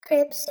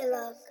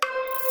Cripsilog.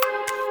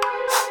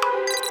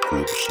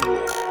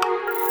 Cripsilog.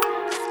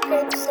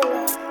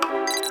 Cripsilog.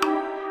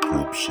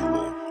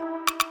 Cripsilog.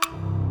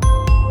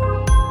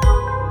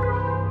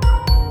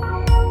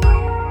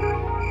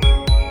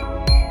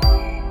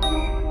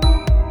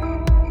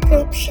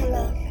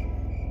 Cripsilog.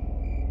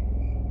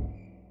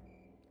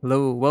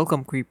 Hello,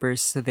 welcome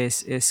creepers.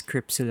 This is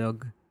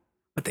Cripsilog.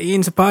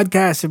 Patayin sa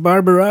podcast si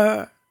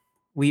Barbara.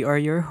 We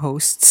are your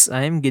hosts.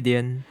 I'm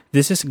Gideon.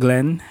 This is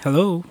Glenn.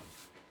 Hello.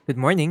 Good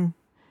morning.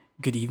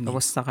 Good evening.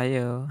 Kamusta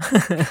kayo?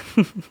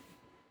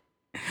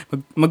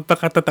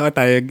 Magpakatotoo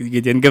tayo,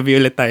 Gideon. Gabi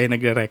ulit tayo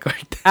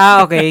nagre-record.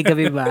 Okay,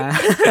 gabi ba?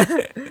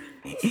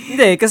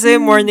 Hindi, kasi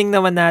morning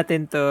naman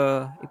natin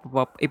to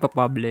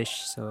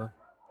ipapublish. So,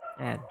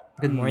 ayan.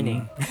 Good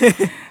morning.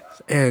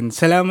 And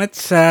salamat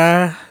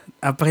sa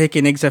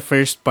pakikinig sa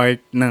first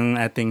part ng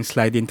ating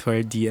Slide Into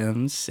Our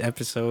DMs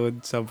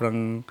episode.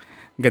 Sobrang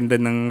ganda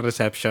ng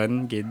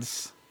reception,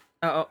 kids.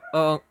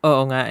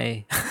 Oo nga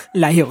eh.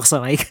 Layo ko sa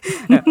mic.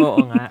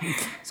 Oo nga.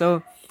 So,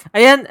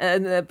 ayan,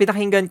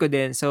 pinakinggan ko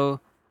din. So,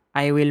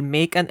 I will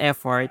make an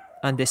effort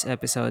on this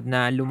episode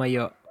na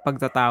lumayo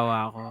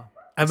pagtatawa ako.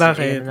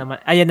 Bakit?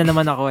 Ayan na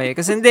naman ako eh.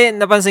 Kasi hindi,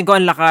 napansin ko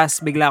ang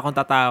lakas. Bigla akong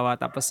tatawa.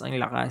 Tapos ang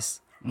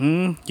lakas.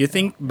 You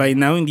think by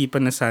now hindi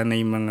pa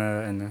nasanay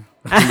mga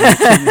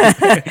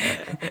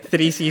 3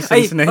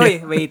 seasons na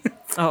yun? Wait.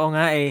 Oo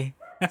nga eh.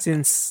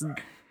 Since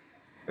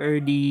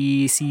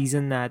early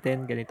season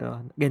natin,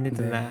 ganito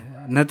na.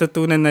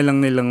 Natutunan na lang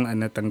nilang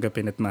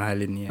tanggapin at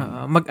mahalin yan.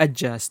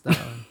 Mag-adjust.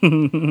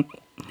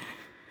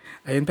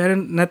 Ayun, pero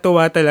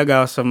natuwa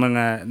talaga ako sa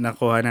mga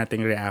nakuha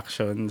nating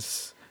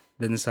reactions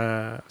dun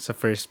sa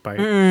first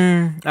part.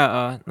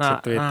 Oo.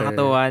 Sa Twitter.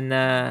 Nakakatuwa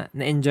na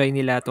na-enjoy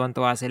nila,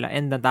 tuwan-tuwa sila,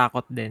 and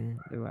natakot din.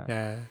 Diba?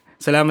 Yeah.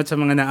 Salamat sa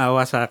mga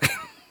naawa sa akin.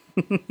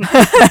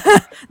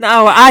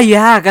 Naawa.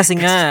 Yeah, kasi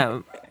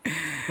nga,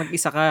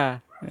 mag-isa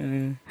ka.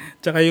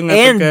 Tsaka yung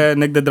pagka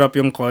nagda-drop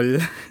yung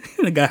call,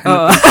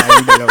 naghahanap pa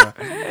tayong dalawa.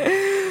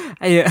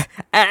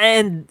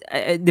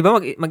 Di ba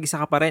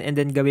mag-isa ka pa rin and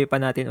then gabi pa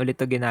natin ulit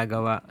to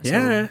ginagawa. So,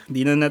 Yeah,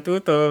 di na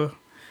natuto.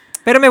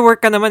 pero may work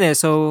ka naman eh,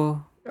 so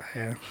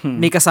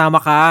may kasama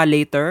ka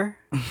later.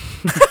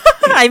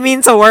 I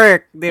mean sa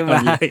work, di ba?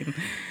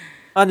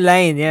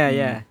 Online,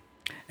 yeah.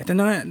 Ito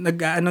na nga,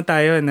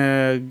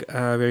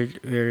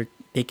 we're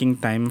taking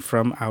time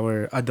from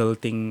our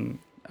adulting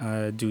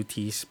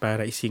duties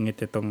para isingit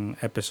itong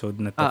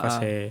episode na to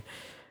kasi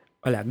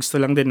gusto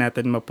lang din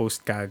natin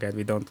ma-post kaagad.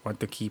 We don't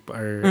want to keep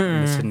our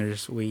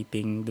listeners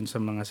waiting dun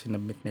sa mga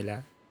sinubmit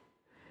nila.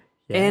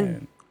 Yeah.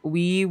 And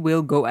we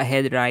will go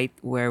ahead right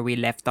where we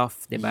left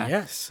off, di ba?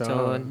 Yes.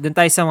 So, dun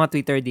tayo sa mga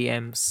Twitter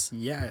DMs.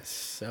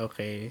 Yes.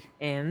 Okay.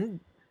 And,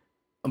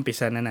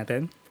 Umpisa na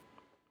natin?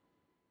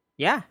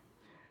 yeah.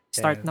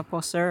 Start na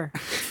po, sir.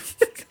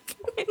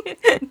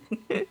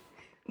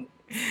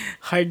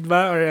 Hard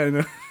ba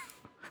or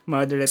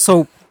moderate?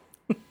 Soap.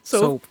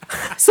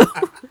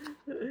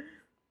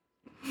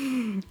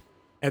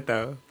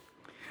 Eto.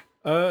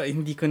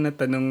 Hindi ko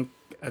natanong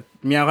at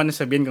may ako na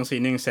sabihin kung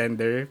sino yung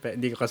sender.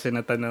 Hindi ko kasi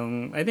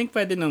natanong. I think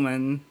pwede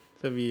naman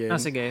sabihin.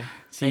 Sige.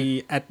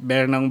 Si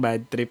 @Bernang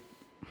Bad Trip.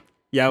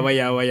 Yawa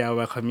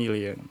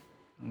Chameleon.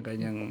 Ang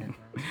kanyang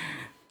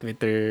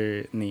Twitter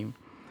name.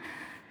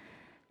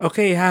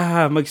 Okay,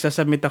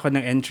 magsasubmit ako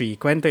ng entry.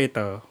 Kwento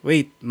ito.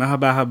 Wait,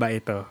 mahaba-haba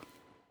ito.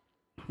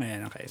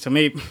 Ayan, okay. So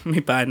may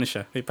paano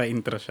siya, may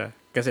pa-intro siya.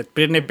 Kasi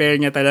prepare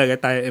niya talaga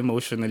tayo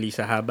emotionally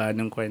sa haba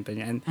ng kwento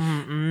niya. And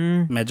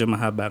medyo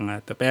mahaba nga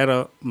to.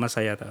 Pero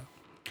masaya to.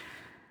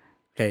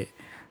 Okay.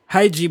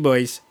 Hi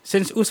G-Boys.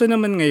 Since uso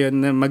naman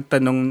ngayon na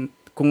magtanong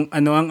kung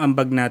ano ang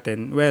ambag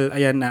natin, well,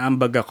 ayan,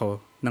 naambag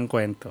ako ng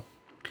kwento.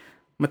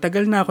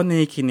 Matagal na ako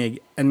nakikinig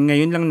and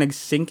ngayon lang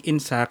nag-sink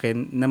in sa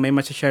akin na may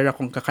masashare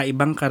akong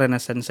kakaibang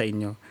karanasan sa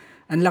inyo.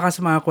 Ang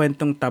lakas mga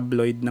kwentong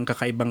tabloid ng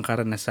kakaibang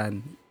karanasan.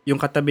 Yung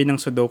katabi ng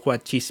Sudoku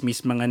at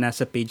Chismis mga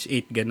nasa page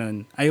 8,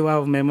 ganun. Ay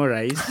wow,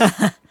 memorize.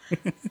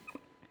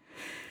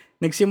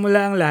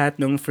 Nagsimula ang lahat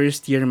nung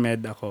first year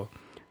med ako.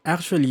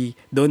 Actually,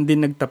 doon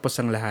din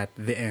nagtapos ang lahat.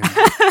 The end.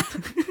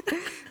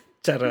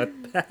 Charot.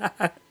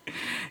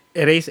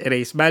 Erase.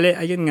 Bale,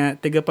 ayun nga,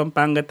 taga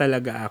Pampanga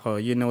talaga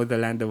ako. You know,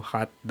 the land of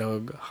hot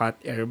dog, hot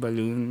air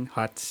balloon,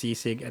 hot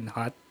sisig, and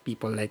hot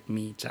people like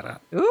me.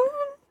 Charot.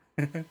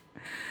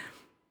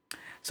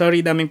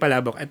 Sorry, daming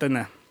palabok. Ito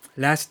na.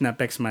 Last na,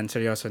 Pexman,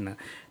 seryoso na.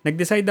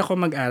 Nag-decide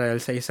ako mag-aral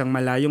sa isang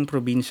malayong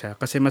probinsya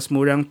kasi mas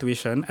murang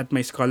tuition at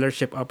may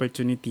scholarship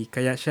opportunity.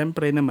 Kaya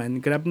syempre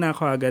naman, grab na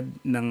ako agad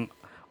ng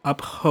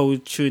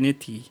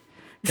opportunity.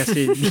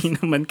 Kasi di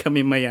naman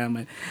kami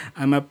mayaman.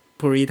 I'm a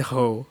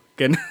Purito.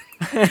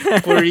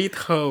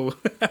 Purito.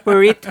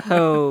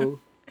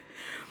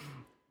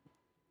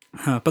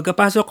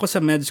 Pagkapasok ko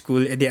sa med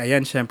school, edi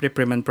ayan, syempre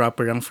prim and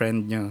proper ang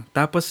friend nyo.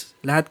 Tapos,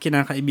 lahat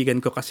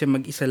kinakaibigan ko kasi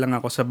mag-isa lang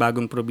ako sa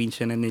bagong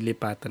probinsya na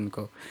nilipatan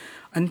ko.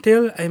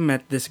 Until I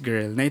met this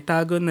girl, na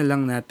itago na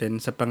lang natin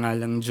sa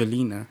pangalang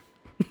Jolina,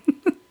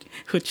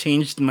 who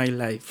changed my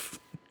life.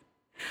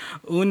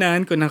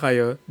 Unaan ko na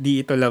kayo,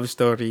 di ito love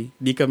story,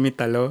 di kami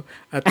talo,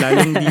 at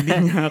lalong di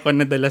din niya ako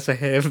nadala sa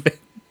heaven.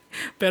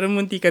 Pero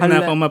muntikan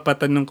na Hala. ako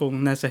mapatanong kung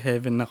nasa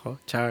heaven ako.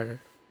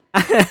 Char.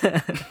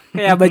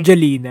 Kaya ba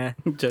Jolina?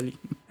 Jolly.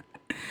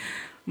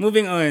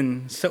 Moving on,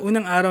 sa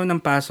unang araw ng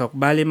pasok,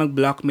 bali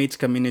mag-blockmates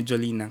kami ni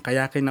Jolina,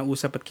 kaya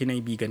kinausap at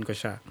kinaibigan ko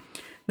siya.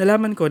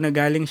 Nalaman ko na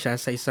galing siya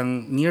sa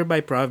isang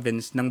nearby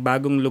province ng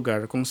bagong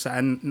lugar kung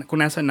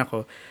nasaan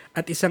ako,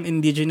 at isang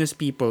indigenous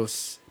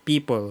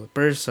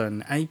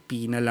person,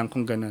 IP na lang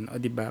kung ganun.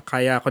 O diba,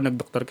 kaya ako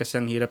nagdoktor kasi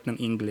ang hirap ng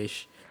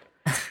English.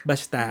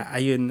 Basta,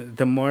 ayun,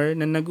 the more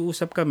na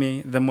nag-uusap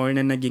kami, the more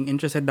na naging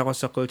interested ako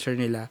sa culture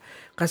nila.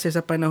 Kasi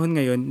sa panahon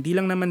ngayon, di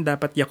lang naman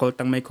dapat Yakult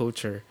ang may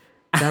culture.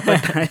 Dapat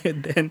tayo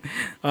din.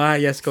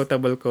 Yes,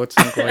 quotable quotes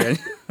ng Korean.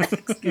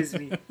 Excuse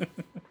me.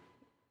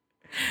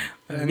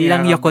 Walang Hindi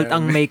lang yakap Yakult yan.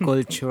 ang may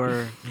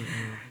culture.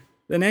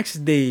 The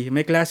next day,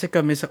 may klase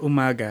kami sa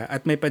umaga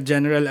at may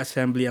pa-general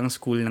assembly ang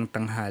school ng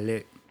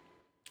tanghali.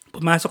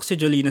 Pumasok si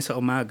Jolina sa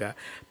umaga,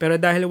 pero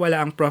dahil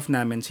wala ang prof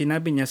namin,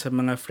 sinabi niya sa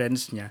mga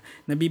friends niya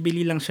na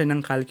bibili lang siya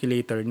ng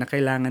calculator na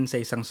kailangan sa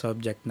isang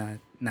subject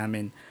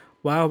namin.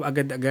 Wow,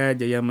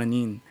 agad-agad,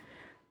 yayamanin.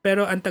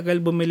 Pero ang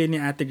tagal bumili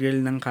ni ate girl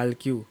ng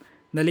calcu.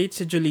 Na-late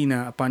si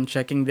Jolina upon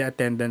checking the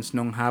attendance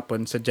nung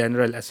hapon sa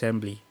General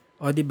Assembly.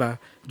 O diba,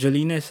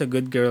 Jolina is a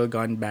good girl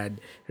gone bad.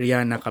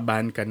 Rihanna,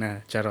 kabahan ka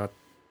na. Charot.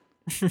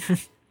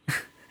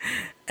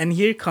 And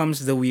here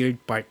comes the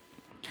weird part.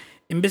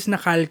 Imbes na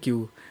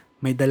calcu,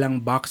 may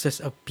dalang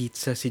boxes of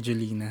pizza si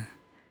Jolina.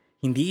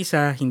 Hindi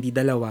isa, hindi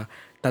dalawa,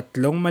 3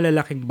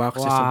 malalaking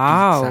boxes of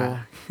pizza.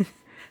 Wow.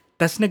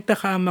 Tas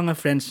nagtaka ang mga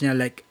friends niya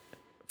like,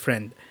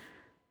 friend,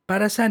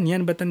 para saan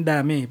yan? Ba't ang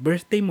dami?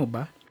 Birthday mo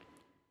ba?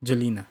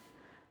 Jolina,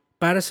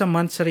 para sa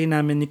monthsary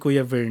namin ni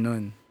Kuya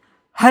Vernon.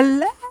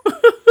 Hala!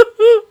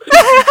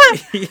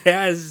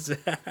 Yes!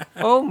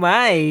 Oh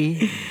my!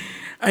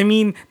 I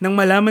mean, nang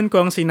malaman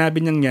ko ang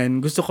sinabi niyang yan,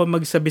 gusto ko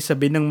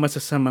magsabi-sabi ng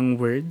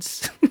masasamang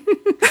words.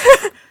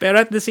 Pero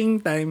at the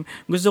same time,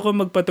 gusto ko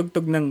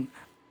magpatugtog ng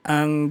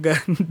ang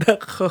ganda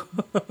ko.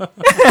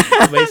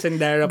 By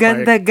Sandara Park.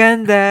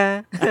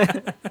 Ganda-ganda.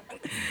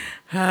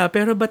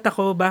 Pero ba't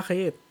ako?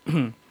 Bakit?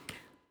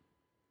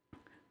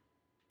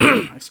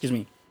 Excuse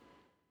me.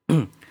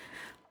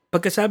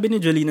 Pagkasabi ni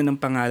Jolina ng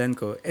pangalan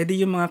ko, edi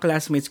yung mga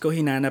classmates ko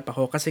hinanap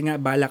ako kasi nga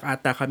balak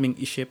ata kaming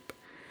i-ship.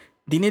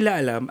 Di nila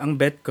alam, ang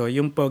bet ko,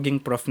 yung poging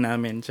prof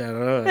namin.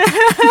 Charot.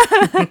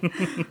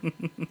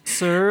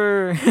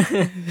 Sir.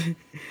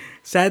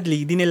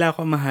 Sadly, di nila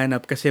ako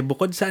mahanap kasi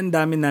bukod sa ang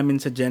dami namin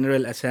sa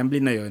General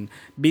Assembly na yon,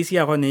 busy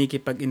ako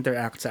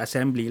nakikipag-interact sa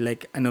assembly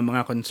like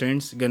mga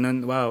concerns,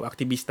 ganun, wow,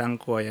 aktivista ang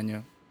kuya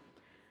nyo.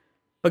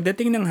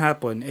 Pagdating ng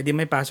hapon, edi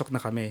may pasok na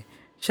kami.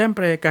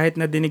 Siyempre,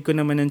 kahit nadinig ko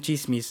naman ng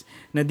chismis,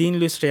 na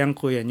din lustre ang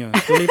kuya nyo.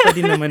 Tuloy pa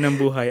din naman ang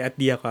buhay at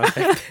di ako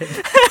affected.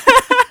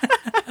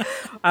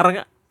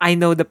 Arang, I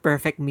know the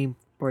perfect meme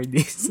for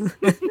this.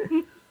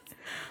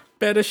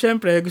 Pero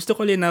syempre, gusto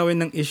ko linawin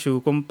ng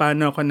issue kung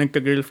paano ako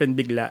nagka-girlfriend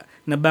bigla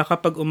na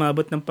baka pag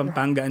umabot ng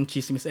Pampanga ang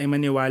chismis ay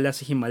maniwala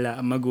si Himala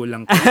ang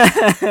magulang ko.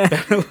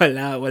 Pero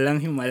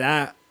walang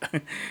Himala.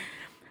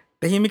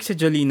 Tahimik si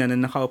Jolina na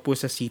nakaupo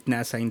sa seat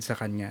na assigned sa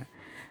kanya.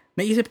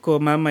 Naisip ko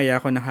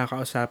mamaya ako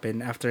nakakausapin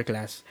after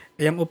class.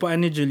 Ay ang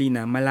upuan ni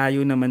Jolina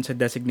malayo naman sa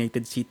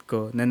designated seat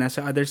ko na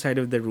nasa other side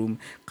of the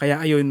room. Kaya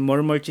ayun,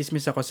 more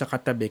chismis ako sa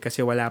katabi kasi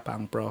wala pa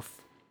ang prof.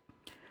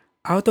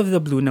 Out of the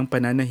blue ng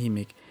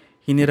pananahimik,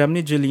 hiniram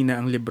ni Jolina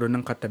ang libro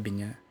ng katabi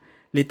niya.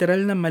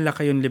 Literal na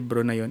malaki yung libro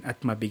na yon at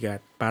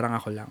mabigat, parang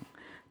ako lang.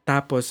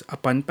 Tapos,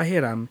 upon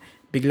pahiram,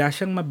 bigla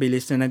siyang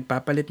mabilis na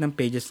nagpapalit ng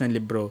pages ng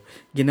libro.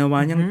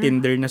 Ginawa niyang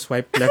Tinder na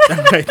swipe left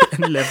and right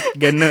and left.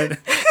 Ganon.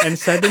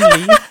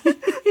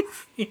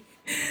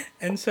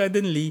 And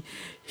suddenly,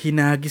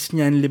 hinagis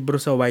niya ang libro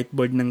sa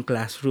whiteboard ng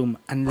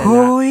classroom. Ang lala.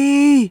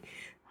 Hoy!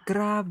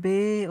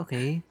 Grabe.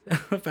 Okay.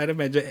 Para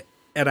medyo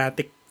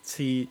erratic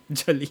si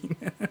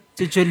Jolina.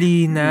 Si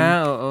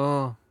Jolina,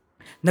 oo.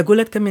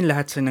 Nagulat kami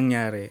lahat sa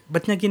nangyari.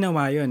 Ba't niya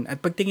ginawa yun?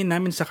 At pagtingin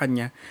namin sa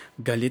kanya,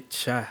 galit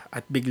siya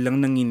at biglang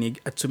nanginig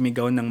at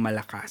sumigaw ng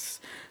malakas.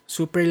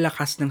 Super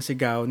lakas ng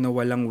sigaw na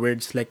walang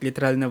words, like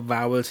literal na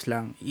vowels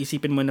lang.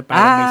 Iisipin mo na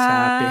parang may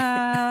sapi.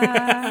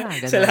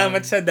 Ganun.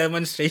 Salamat sa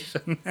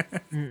demonstration.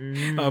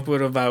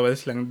 Puro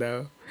vowels lang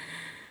daw.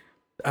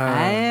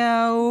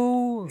 Ayaw.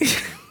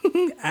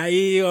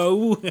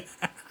 Ayaw.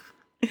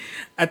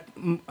 At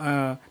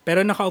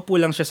pero nakaupo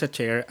lang siya sa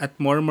chair at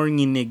more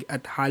nginig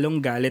at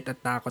halong galit at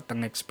takot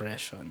ang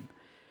expression.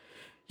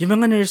 Yung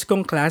mga nurse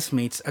kong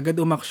classmates agad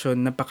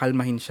umaksyon na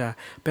pakalmahin siya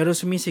pero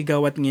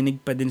sumisigaw at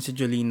nginig pa din si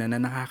Jolina na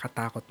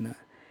nakakatakot na.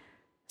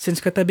 Since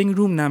katabing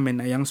room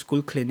namin ay ang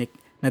school clinic,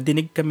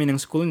 nadinig kami ng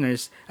school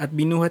nurse at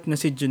binuhat na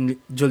si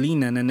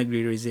Jolina na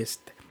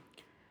nagre-resist.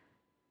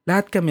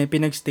 Lahat kami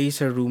pinagstay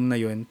sa room na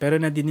yun pero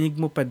nadinig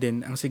mo pa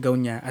din ang sigaw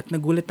niya at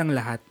nagulat ang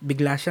lahat,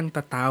 bigla siyang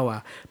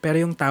tatawa pero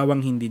yung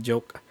tawang hindi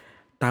joke,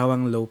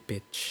 tawang low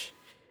pitch.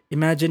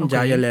 Imagine Okay,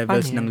 Jaya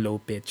levels paano ng yan? low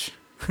pitch.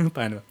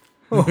 Paano?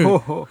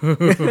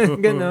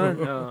 Ganon.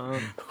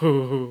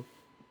 Oo.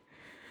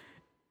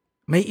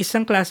 May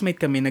isang classmate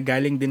kami na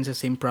galing din sa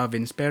same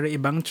province pero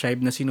ibang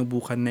tribe na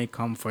sinubukan na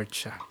i-comfort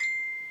siya.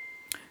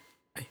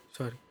 Ay,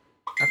 sorry.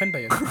 Akin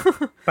ba yun?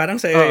 Parang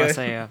sa'yo Oo, yun.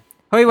 sa'yo.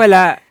 Hoy,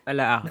 wala.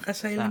 Wala ako.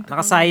 Naka-silent ako.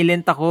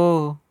 Naka-silent ako.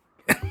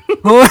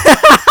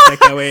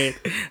 Teka, wait.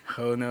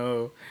 Oh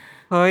no.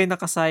 Hoy,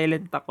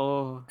 naka-silent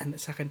ako. Ano,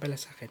 sa akin pala,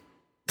 sa akin.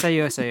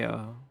 Sa'yo.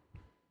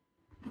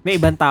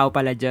 May ibang tao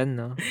pala dyan,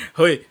 no?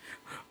 Hoy,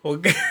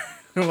 huwag ka.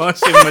 Mga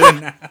simulan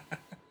na.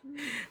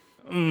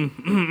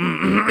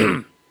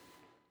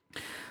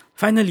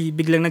 Finally,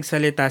 biglang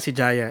nagsalita si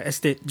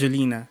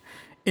Jolina.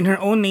 In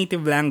her own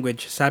native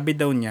language, sabi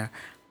daw niya,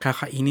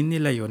 kakainin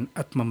nila yon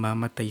at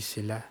mamamatay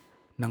sila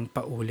ng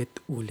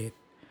paulit-ulit.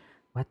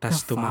 What the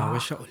Tas tumawa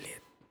fuck? siya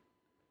ulit.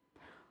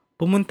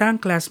 Pumunta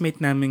ang classmate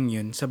namin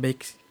yun, sabay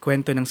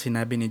kwento ng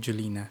sinabi ni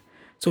Jolina.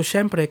 So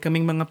syempre,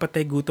 kaming mga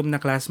patay gutom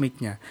na classmate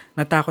niya,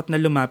 natakot na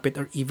lumapit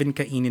or even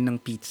kainin ng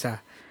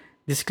pizza.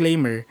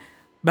 Disclaimer,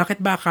 bakit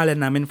ba akala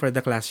namin for the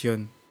class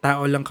yun?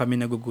 Tao lang kami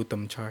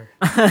nagugutom, char.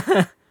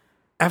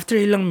 After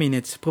ilang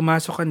minutes,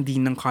 pumasok ang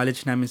dean ng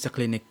college namin sa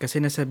clinic kasi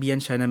nasabihan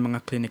siya ng mga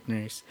clinic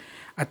nurse.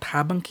 At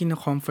habang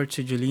kinocomfort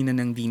si Jolina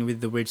ng dean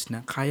with the words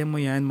na, kaya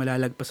mo yan,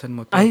 malalagpasan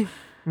mo to. Ay,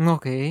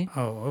 okay.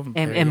 Oo.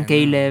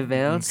 MMK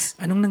levels.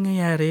 Anong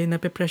nangyayari?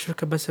 Nape-pressure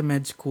ka ba sa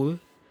med school?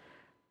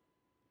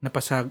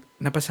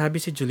 Napasabi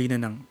si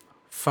Jolina ng,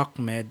 fuck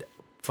med,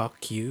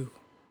 fuck you.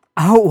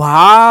 Oh,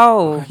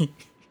 wow!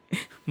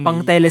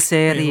 Pang May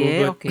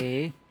teleserye, hugot.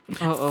 okay.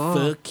 Oo.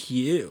 Fuck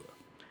you.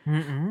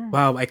 Mm-mm.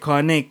 Wow,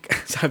 iconic.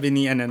 Sabi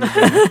ni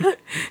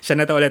siya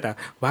na to ulit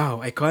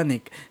Wow,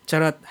 iconic.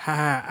 Charot,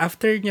 haha.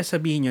 After niya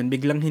sabihin yun,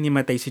 biglang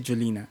hinimatay si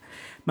Jolina.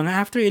 Mga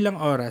after ilang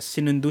oras,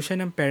 sinundo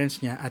siya ng parents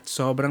niya at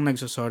sobrang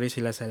nagsosorry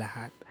sila sa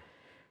lahat.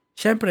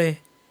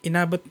 Siyempre,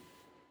 inabot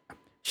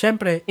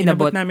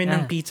namin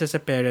ng pizza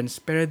sa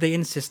parents pero they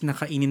insist na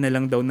kainin na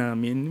lang daw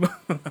namin.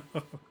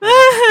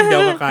 Hindi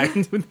ako makain.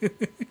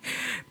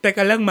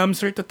 Teka lang, ma'am,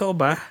 sir, totoo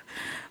ba?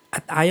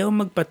 At ayaw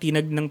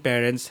magpatinag ng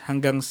parents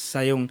hanggang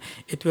sa yung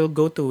it will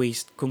go to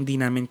waste kung di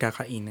namin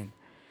kakainin.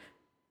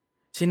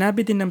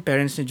 Sinabi din ng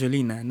parents ni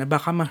Jolina na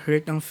baka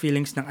ma-hurt ang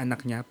feelings ng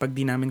anak niya pag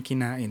di namin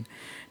kinain.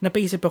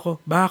 Napaisip ako,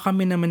 baka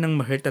kami naman ang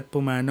ma-hurt at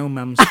pumanaw,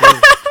 ma'am, sir.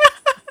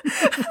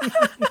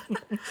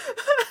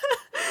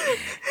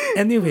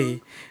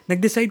 Anyway,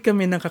 nag-decide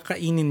kami na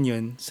kakainin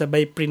yun,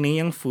 sabay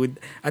prinay ang food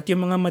at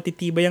yung mga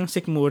matitibay ang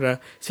sikmura,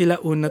 sila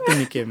una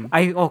tumikim.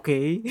 Ay,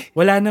 okay.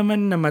 Wala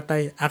naman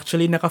namatay.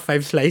 Actually, naka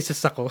 5 slices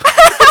ako.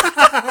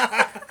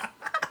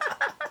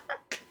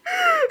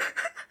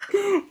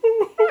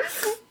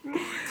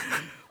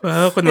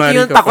 Wow, Ito kunwari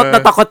yung ka takot pa. na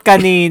takot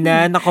kanina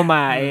na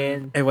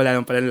kumain. Wala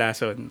lang palang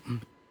lason.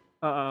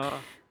 Oo.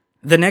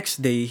 The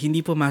next day,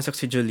 hindi pumasok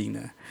si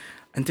Jolina.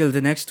 Until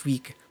the next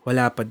week,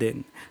 wala pa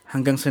din.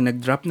 Hanggang sa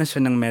nag-drop na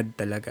siya ng med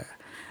talaga.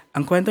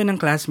 Ang kwento ng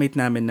classmate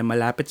namin na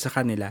malapit sa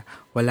kanila,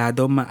 wala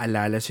daw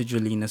maalala si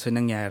Jolina sa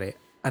nangyari.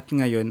 At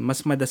ngayon,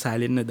 mas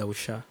madasalin na daw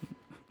siya.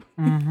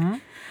 Mhm.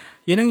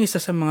 Yun ang isa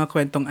sa mga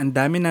kwentong ang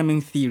dami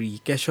naming theory,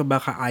 kesyo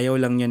baka ayaw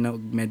lang niya na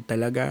med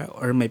talaga,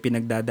 or may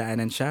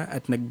pinagdadaanan siya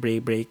at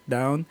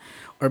nag-breakdown,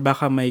 or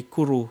baka may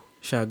kuro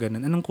siya,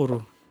 ganun. Anong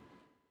kuro?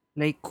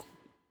 Like,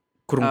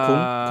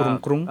 Kurung-kurung?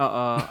 Kurung-kurung?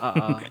 oo.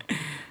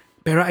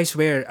 Pero I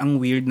swear, ang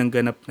weird ng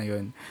ganap na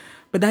yun.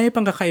 Padaya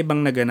pang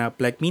kakaibang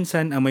naganap, like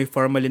minsan amoy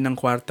formalin ng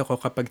kwarto ko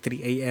kapag 3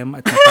 a.m.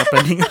 at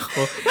napapraning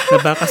ako na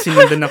baka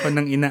sinundan ako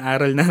ng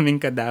inaaral naming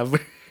cadaver.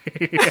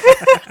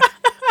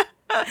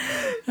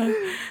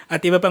 At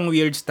iba pang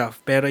weird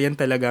stuff, pero yan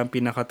talaga ang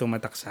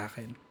pinakatumatak sa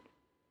akin.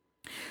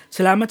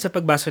 Salamat sa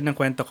pagbasa ng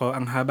kwento ko,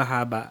 ang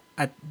haba-haba,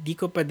 at di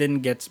ko pa din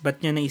gets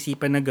ba't niya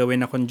naisipan na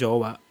gawin akong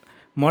jowa.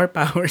 More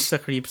power sa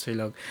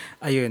Creepsilog.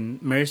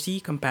 Ayun, mercy,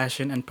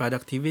 compassion, and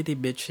productivity,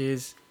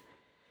 bitches.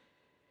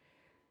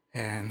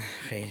 Ayan,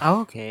 okay.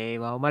 Okay,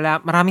 wow.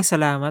 Maraming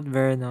salamat,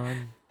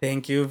 Vernon.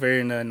 Thank you,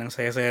 Vernon. Ang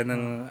saya-saya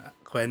ng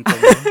kwento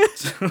mo.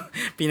 So,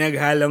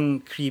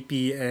 pinaghalong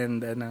creepy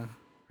and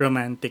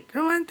romantic.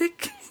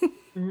 Romantic?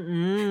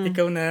 Mm-mm.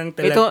 Ikaw na ang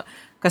talaga.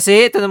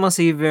 Ito namang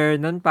si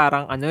Vernon,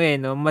 parang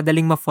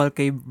madaling ma-fall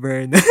kay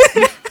Vernon.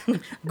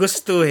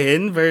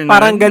 Gustuhin, Vernon.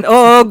 Parang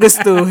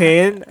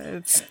gustuhin.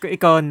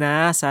 Ikaw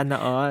na, sana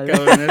all.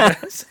 Ikaw na,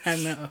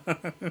 sana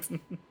all.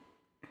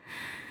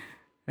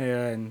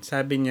 Ayan,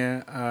 sabi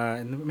niya,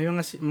 may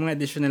mga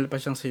additional pa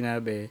siyang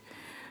sinabi.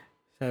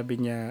 Sabi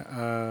niya,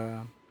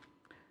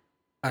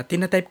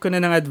 tinatype ko na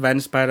ng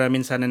advance para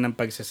minsan ng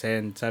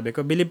pagsasend. Sabi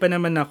ko, bilib pa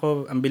naman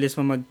ako, ang bilis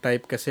mo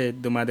mag-type kasi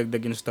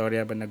dumadagdag yung story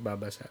habang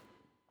nagbabasa.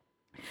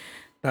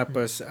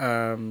 Tapos,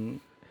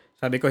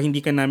 sabi ko, hindi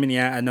ka namin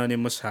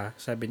i-anonymous ha.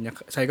 Sabi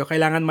ko,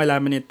 kailangan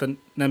malaman ito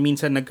na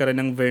minsan nagkaroon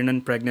ng Vernon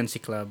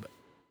Pregnancy Club.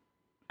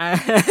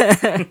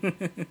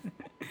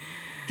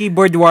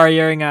 Keyboard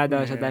warrior nga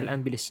daw siya dahil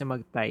ang bilis niya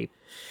mag-type.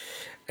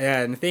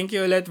 Ayan, thank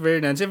you ulit,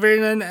 Vernon. Si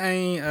Vernon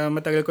ay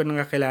matagal ko nang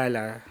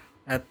kakilala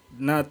at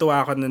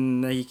natuwa ako na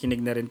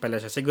nakikinig na rin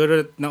pala siya.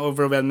 Siguro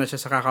na-overwhelm na siya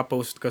sa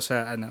kaka-post ko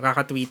sa,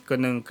 kaka-tweet ko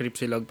ng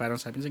Creepsilog. Parang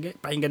sabi, sige,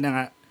 pakinggan na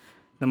nga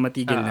na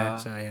matigil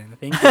na. So, ayan.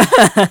 Thank you.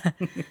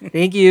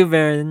 Thank you,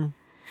 Vern.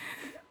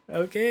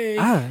 Okay.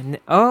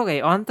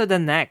 Okay, on to the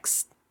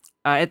next.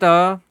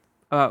 Ito,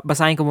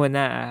 basahin ko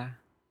muna.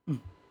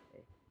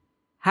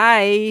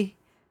 Hi!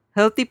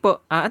 Healthy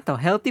po.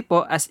 Healthy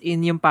po as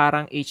in yung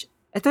parang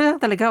Ito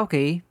lang talaga,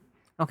 okay.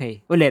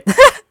 Okay, ulit.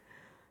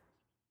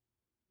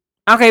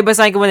 Okay,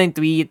 basahin ko muna yung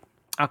tweet.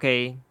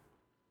 Okay.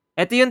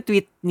 Ito yung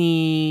tweet ni...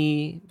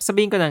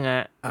 Sabihin ko na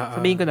nga.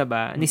 Sabihin ko na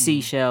ba? Ni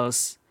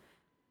Seychelles.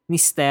 Ni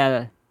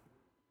Stel.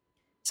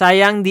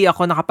 Sayang di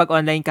ako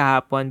nakapag-online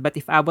kahapon, but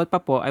if abot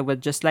pa po, I would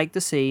just like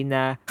to say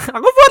na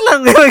ako po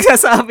lang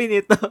nagsasabi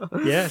nito.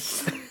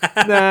 Yes.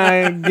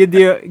 Na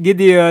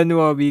Gideon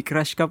Wobby,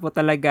 crush ka po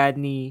talaga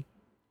ni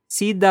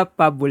Sida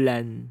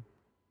Pabulan.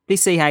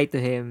 Please say hi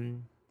to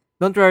him.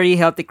 Don't worry,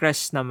 healthy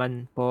crush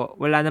naman po.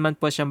 Wala naman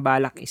po siyang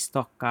balak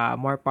i-stalk ka.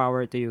 More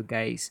power to you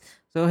guys.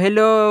 So,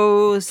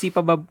 hello,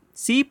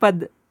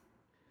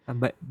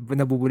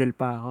 nabubulol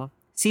pa ako.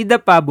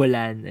 Sida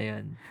Pabulan,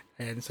 ayun.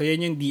 Ayan. So,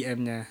 yan yung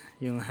DM niya.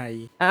 Yung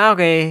hi.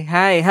 Okay.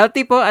 Hi.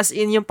 Healthy po as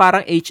in yung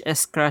parang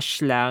HS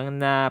crush lang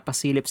na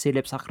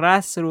pasilip-silip sa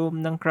classroom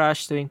ng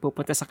crush tuwing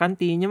pupunta sa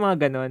canteen, yung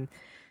mga ganon.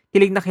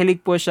 Kilig na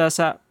kilig po siya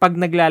sa pag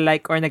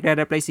nagla-like or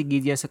nagre-reply si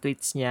Gideon sa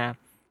tweets niya.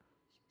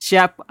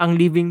 Siya ang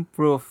living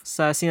proof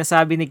sa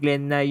sinasabi ni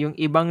Glenn na yung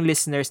ibang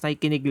listeners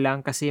nakikinig lang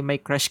kasi may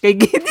crush kay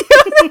Gideon.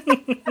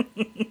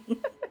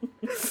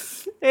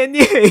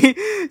 Anyway,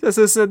 sa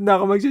susunod na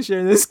ako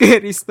mag-share ng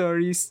scary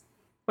stories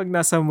pag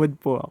nasa mood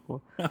po ako.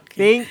 Okay.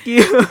 Thank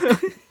you.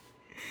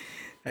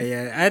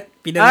 Ayan. At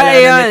pinangalanan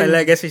niya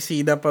talaga si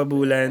Sida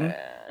Pabulan.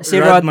 Si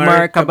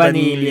Rodmar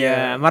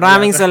Cabanilla.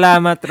 Maraming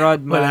salamat,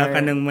 Rodmar. Wala ka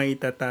nang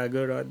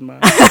maitatago,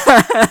 Rodmar.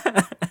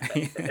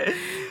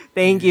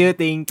 Thank you.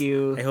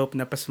 I hope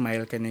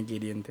napasmile ka na,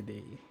 Gideon,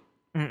 today.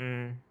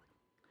 Okay.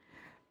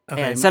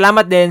 Ayan,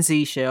 salamat din,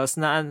 Seychelles,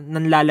 na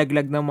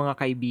nanlalaglag ng mga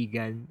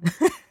kaibigan.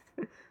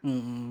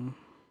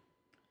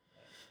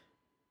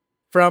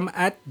 From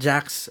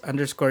 @jax_01,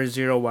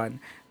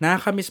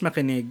 nakakamiss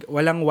makinig,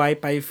 walang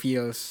Wi-Fi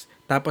feels,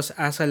 tapos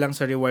asa lang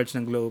sa rewards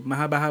ng Globe.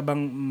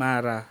 Mahaba-habang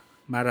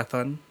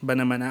marathon ba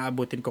naman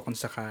aabutin ko kung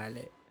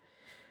sakali.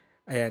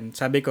 Ayan,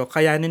 sabi ko,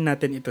 kayanin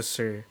natin ito,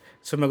 sir.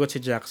 Sumagot si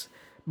Jax,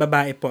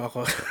 babae po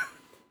ako.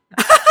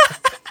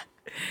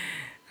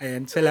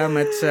 Ayan,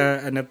 salamat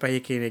sa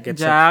pakikinig.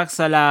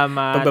 Jax,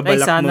 salamat.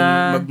 Pagbabalak sana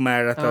mong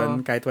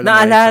mag-marathon kahit walang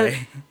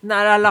Wi-Fi.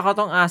 Naalala ko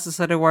tong asa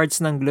sa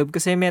rewards ng Globe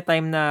kasi may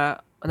time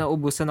na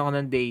naubusan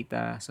ako ng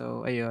data.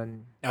 So,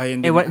 ayun.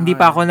 Hindi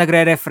pa ako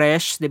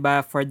nagre-refresh, 'di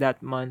ba, for that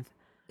month.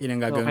 Yun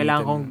ang So, gagamitin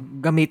kailangan kong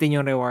gamitin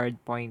yung reward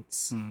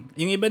points.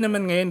 Yung iba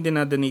naman ngayon,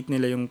 dinadonate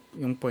nila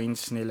yung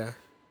points nila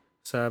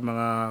sa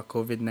mga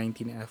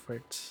COVID-19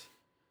 efforts.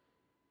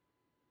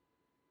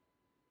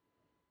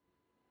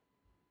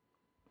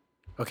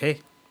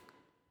 Okay.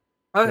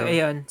 Oh,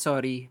 ayun.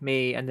 Sorry.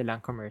 May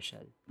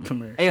commercial.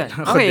 Ayun.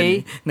 Ako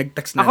Okay.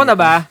 Nag-text na. Ako na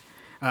ba?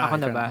 Ako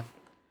na ba?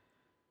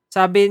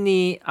 Sabi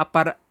ni ano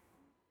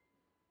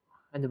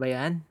ba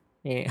yan?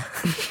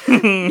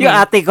 Yung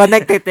ate ko,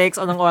 nagtitext,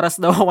 anong oras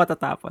daw ako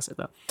matatapos.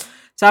 Ito.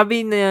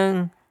 Sabi ni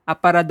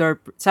Aparador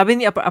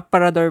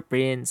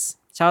Prince,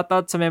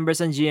 shoutout sa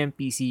members ng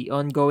GMPC,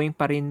 ongoing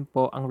pa rin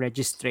po ang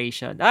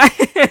registration.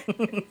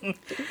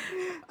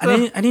 Ano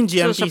yung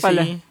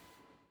GMPC?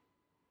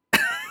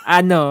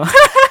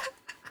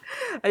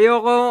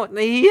 Ayoko,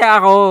 nahihiya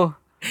ako.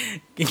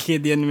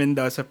 Gideon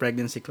Mendoza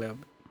Pregnancy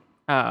Club.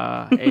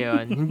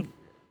 Ayun.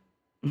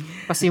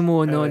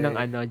 Pasimuno ng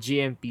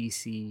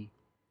GMPC.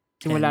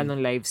 Simula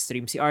nung live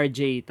stream. Si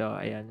RJ ito.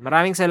 Ayan.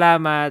 Maraming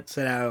salamat.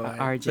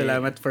 RJ.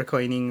 Salamat for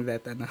coining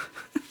that.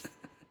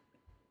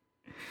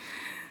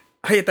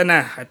 Ay, ito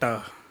na.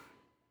 Ito.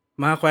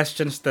 Mga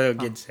questions to,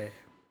 Gids.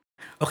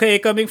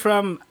 Okay, coming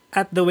from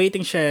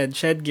 @thewaiting_shed,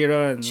 Shed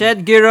Giron.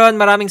 Shed Giron,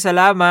 maraming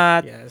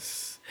salamat.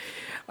 Yes.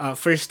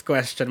 First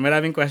question.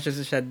 Maraming questions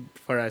to Shed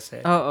for us.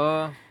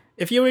 Oo.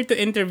 If you were to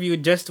interview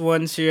just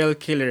one serial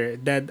killer,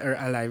 dead or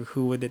alive,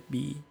 who would it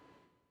be?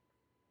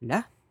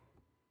 Wala?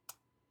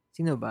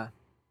 Sino ba?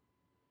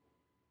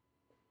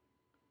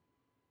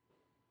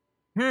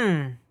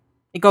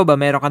 Ikaw ba,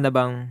 meron ka na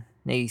bang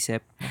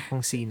naisip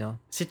kung sino?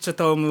 Si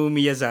Tsutomu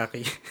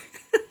Miyazaki.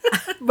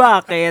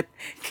 Bakit?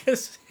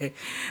 Kasi,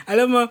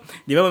 alam mo,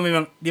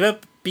 di ba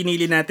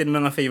pinili natin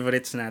mga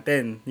favorites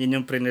natin.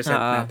 Yun yung present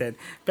natin.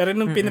 Pero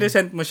nung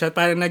pinresent mo siya,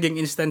 parang naging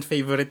instant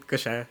favorite ko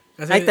siya.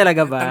 Kasi, ay,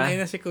 talaga ba? Tangay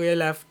na si Kuya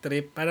Laugh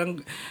Trip. Parang,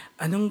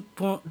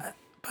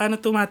 paano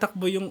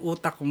tumatakbo yung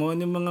utak mo,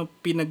 yung mga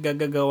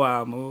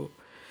pinaggagawa mo.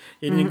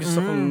 Yun yung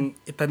gusto kong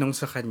itanong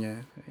sa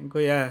kanya.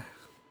 Kuya,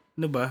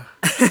 ano ba?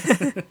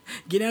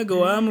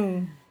 Ginagawa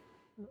mo.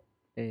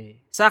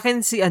 Sa akin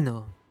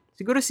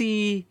siguro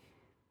si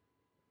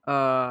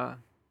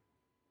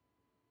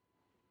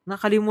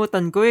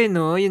nakalimutan ko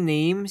yung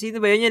name.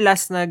 Sino ba yun yung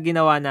last na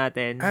ginawa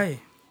natin?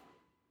 Ay.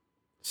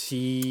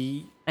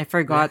 I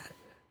forgot.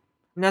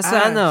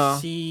 Nasa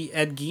si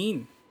Ed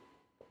Gein.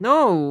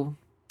 No.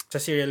 Sa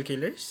Serial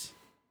Killers?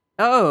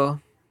 Oo.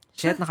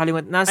 Shit,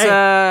 nakalimutan.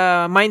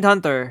 Nasa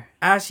Mindhunter.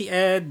 Si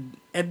Ed.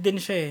 Ed din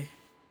siya eh.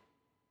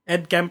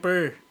 Ed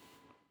Kemper.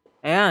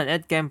 Ayan,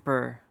 Ed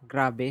Kemper.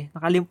 Grabe.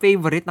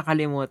 Favorite,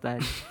 nakalimutan.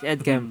 Si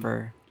Ed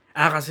Kemper.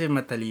 Kasi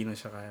matalino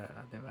siya kaya,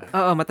 di ba?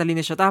 Oo, matalino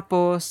siya.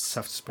 Tapos,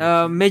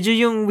 Soft-spoken. medyo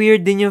yung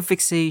weird din yung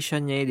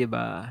fixation niya, di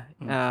ba?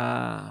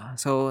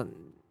 So,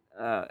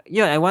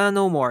 yun, I wanna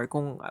know more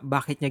kung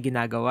bakit niya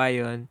ginagawa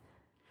yun.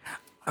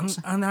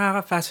 Ang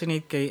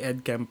nakaka-fascinate kay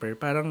Ed Kemper,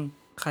 parang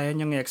kaya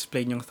niyang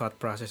i-explain yung thought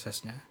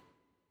processes niya.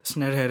 Tapos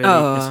nare-relate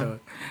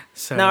niya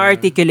sa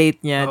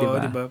Na-articulate niya, di oo,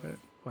 ba? di ba?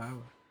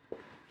 Wow.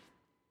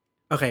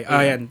 Okay,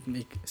 yan.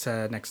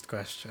 Sa next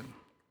question.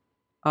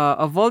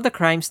 Of all the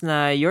crimes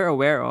na you're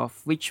aware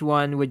of, which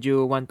one would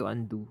you want to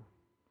undo?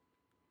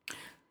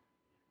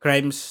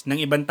 Crimes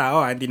ng ibang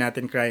tao, hindi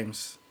natin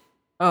crimes.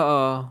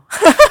 Oo.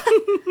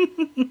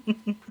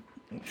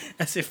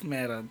 As if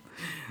meron.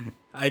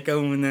 Ikaw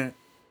muna.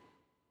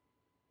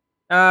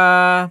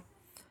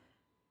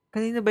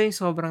 Kanina ba yung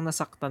sobrang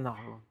nasaktan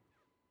ako?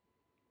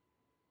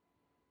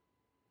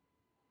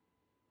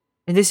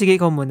 Hindi, sige,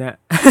 ikaw muna.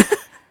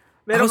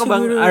 Meron Ako ka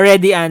bang siguro-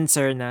 ready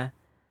answer na?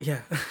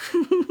 Yeah.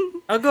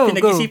 Go,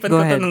 Pinag-isipan go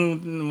ko to ahead.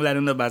 mula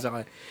nung nabasa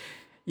ko.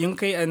 Yung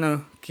kay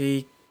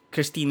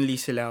Christine Lee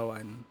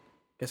Silawan.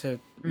 Kasi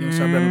yung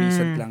sobrang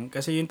recent lang.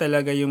 Kasi yun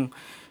talaga yung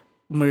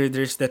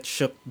murders that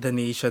shook the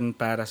nation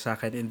para sa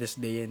akin in this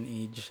day and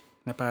age.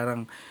 Na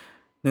parang,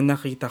 nung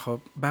nakita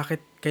ko,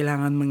 bakit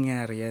kailangan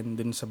mangyari yan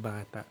dun sa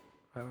bata?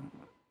 Parang,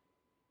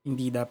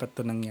 hindi dapat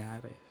to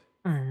nangyari.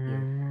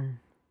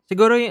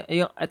 Siguro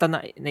yung ito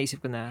na naisip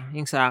ko na,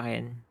 yung sa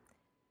akin,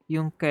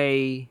 yung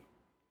kay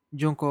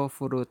Junko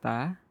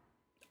Furuta.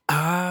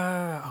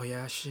 Oh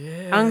yeah,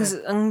 shit.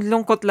 Ang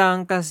lungkot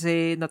lang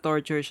kasi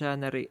na-torture siya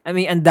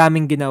ang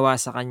daming ginawa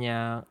sa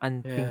kanya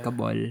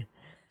unthinkable.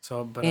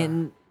 Sobra.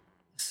 And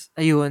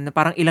ayun, na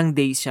parang ilang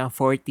days siya,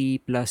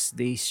 40 plus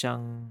days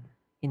siyang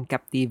in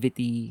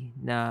captivity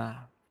na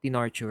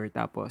tinorture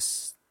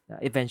tapos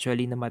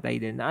eventually namatay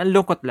din. Ang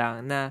lungkot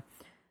lang na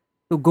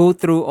to go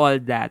through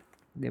all that,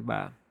 'di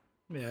ba?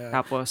 Yeah.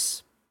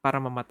 Tapos para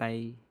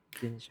mamatay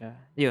din siya.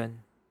 Yun.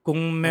 Kung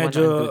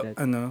undo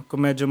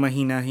medyo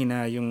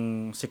mahina-hina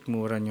yung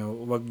sikmura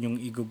nyo, huwag nyong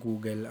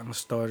i-google ang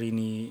story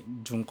ni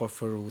Junko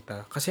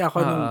Furuta. Kasi ako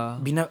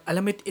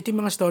alam mo, ito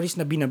yung mga stories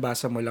na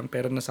binabasa mo lang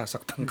pero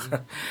nasasaktan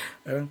ka.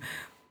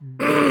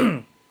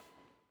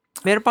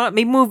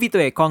 May movie to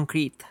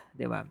Concrete,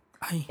 'di ba?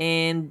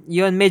 And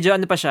yun, medyo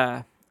pa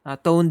siya,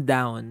 toned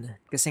down.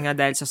 Kasi nga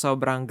dahil sa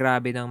sobrang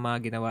grabe ng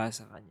mga ginawa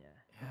sa kanya.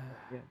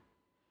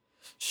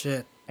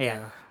 Shit.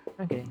 Ayan.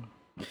 Okay.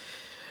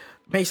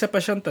 May isa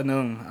pa siyang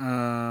tanong.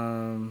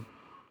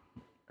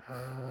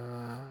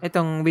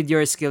 Itong with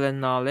your skill and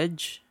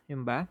knowledge,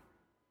 yun ba?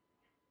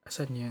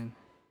 Asan yan?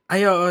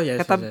 Oo,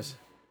 yes.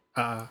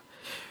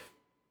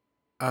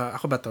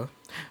 Ako ba to?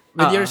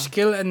 With your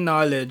skill and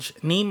knowledge,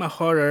 name a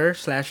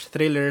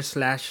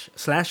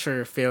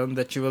horror/thriller/slasher film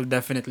that you will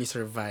definitely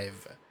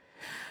survive.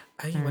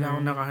 Wala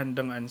akong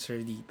nakahandang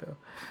answer dito.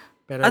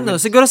 Pero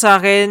siguro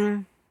sa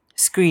akin,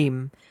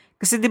 Scream.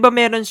 Kasi 'di ba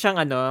meron siyang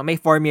may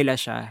formula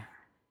siya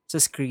sa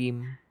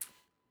Scream.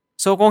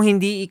 So kung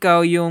hindi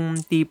ikaw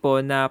yung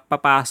tipo na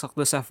papasok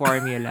do sa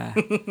formula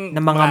ng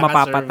mga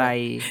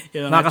mapapatay,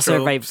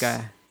 makasurvive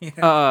ka.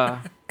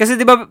 Oo. Kasi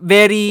 'di ba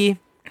very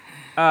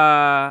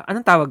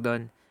anong tawag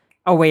doon?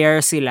 Aware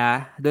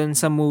sila doon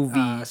sa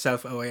movie.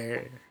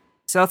 Self-aware.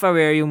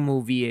 Self-aware yung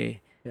movie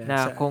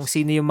na kung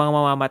sino yung mga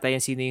mamamatay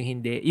and sino yung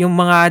hindi. Yung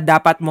mga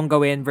dapat mong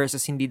gawin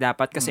versus hindi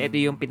dapat kasi ito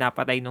yung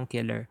pinapatay ng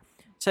killer.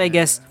 So I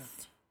guess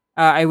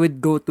I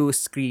would go to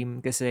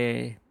Scream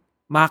kasi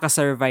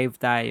makaka-survive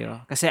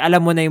tayo. Kasi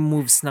alam mo na yung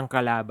moves ng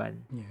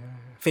kalaban.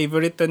 Yeah.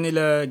 Favorite to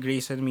nila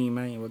Grace and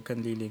Mima. Huwag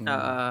kang liling.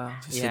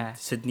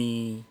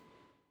 Sydney...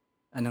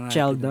 Ano nga?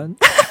 Sheldon?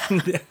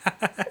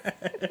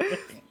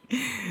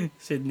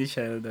 Sydney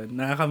Sheldon.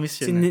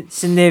 Nakakamiss yun.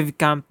 Si Neve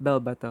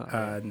Campbell ba to?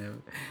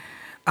 Neve.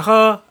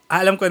 Ako,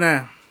 alam ko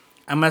na.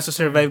 Ang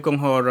masasurvive kong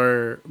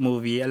horror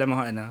movie, alam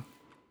mo ko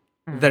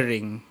The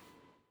Ring.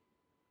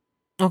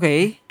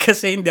 Okay.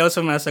 Kasi hindi ako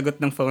sumasagot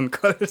ng phone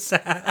calls.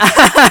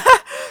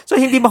 So,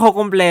 hindi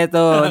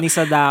makukumpleto ni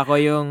Sadako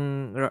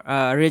yung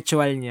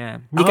ritual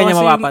niya. Hindi ka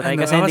niya mapapatay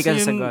kasi hindi ka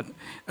sasagot.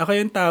 Ako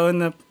yung tao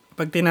na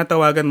pag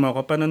tinatawagan mo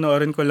ako,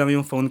 panonoorin ko lang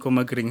yung phone ko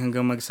mag-ring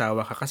hanggang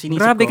magsawa ka. Kasi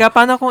nisip Grabe ko, ka,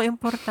 paano kung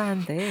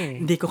importante?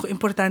 Hindi ko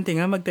importante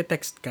nga,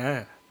 magte-text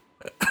ka.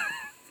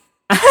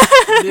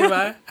 Di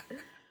ba?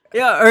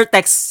 Yeah, or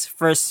text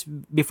first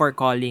before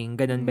calling.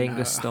 Ganun ba yung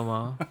gusto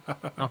mo?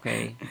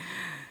 Okay.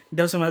 Hindi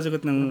ako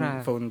sumasagot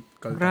ng phone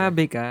call.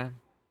 Grabe ka.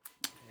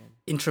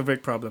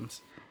 Introvert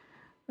problems.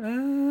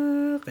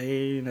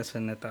 Okay,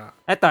 nasan na to?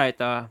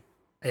 Ito.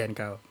 Ayan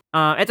ka.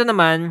 Ito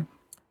naman,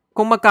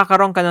 kung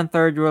magkakaroon ka ng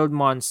third world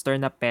monster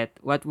na pet,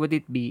 what would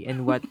it be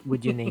and what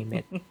would you name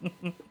it?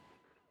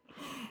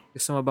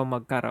 Gusto mo bang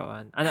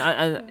magkaroon?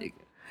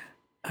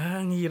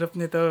 Ang hirap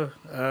nito.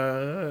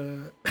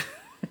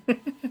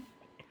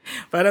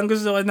 Parang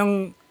gusto ko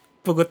ng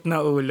pugot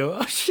na ulo.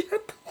 Oh, shit.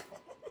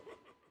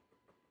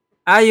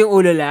 Yung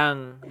ulo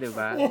lang, di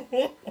ba?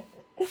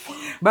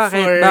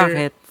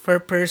 Bakit? For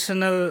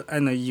personal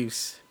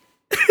use.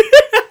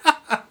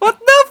 What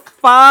the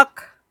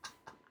fuck?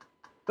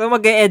 So,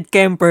 mag-Ed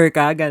Kemper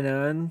ka,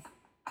 ganun.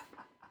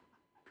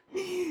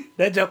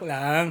 Joke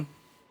lang.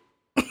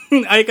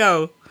 Ay,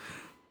 ikaw.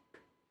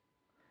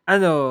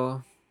 Ano,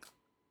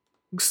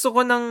 gusto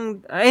ko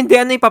hindi,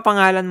 ano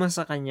ipapangalan mo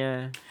sa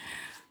kanya?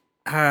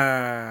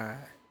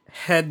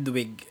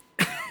 Hedwig.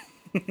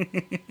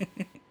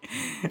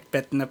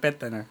 Pet na pet,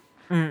 ano?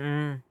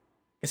 Mm-mm.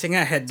 Kasi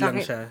nga, head Sa lang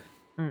akin- siya.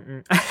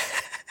 Mm-mm.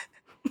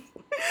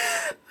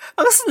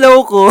 Ang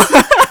slow ko.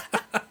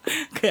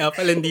 Kaya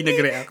pala hindi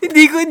nag-react.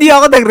 hindi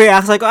ako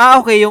nag-react. Sabi ko,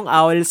 okay, yung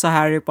owl sa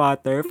Harry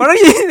Potter. Parang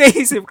yun yung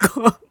naisip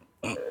ko.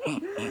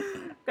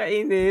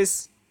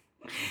 Kainis.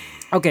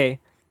 Okay.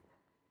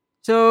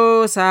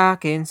 So, sa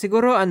akin,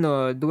 siguro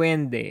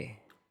duwende.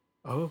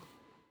 Oh.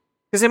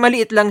 Kasi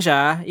maliit lang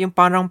siya, yung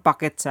parang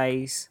pocket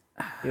size.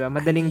 Diba?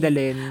 Madaling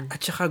dalin.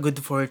 At saka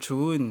good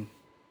fortune.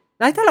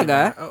 Ay,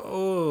 talaga? Diba?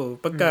 Oo.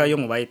 Pagka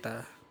yung white,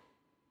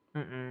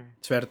 Mm-mm.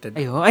 swerte.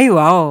 Ay,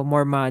 wow.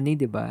 More money,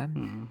 diba?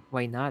 Mm.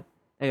 Why not?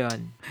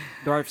 Ayun.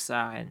 Dwarf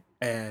sa akin.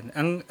 Ayan.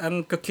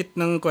 Ang cute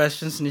ng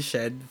questions ni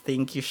Shed.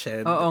 Thank you,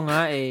 Shed. Oo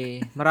nga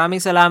eh.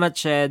 Maraming salamat,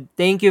 Shed.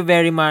 Thank you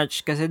very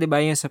much. Kasi diba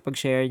yung sa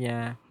pag-share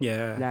niya.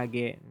 Yeah.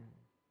 Lagi.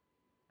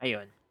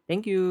 Ayun.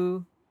 Thank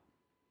you.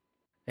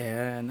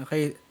 Ayan.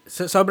 Okay.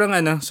 So, sobrang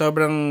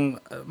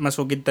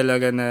masugid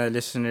talaga na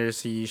listener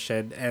si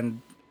Shed,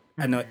 and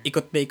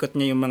ikot na ikot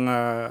niya yung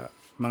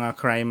mga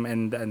crime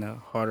and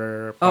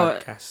horror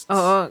podcasts.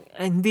 Oo.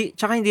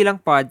 Tsaka hindi lang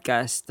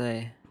podcast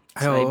eh.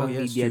 Sa ibang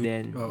media YouTube.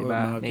 din. Oo,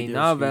 Diba? mga May videos,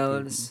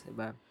 novels. YouTube.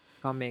 Diba?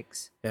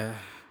 Comics. Yeah.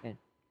 Yan.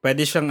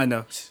 Pwede siyang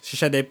si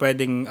Shed ay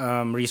pwedeng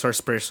resource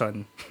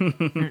person.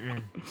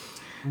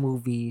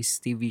 Movies,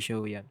 TV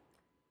show yan.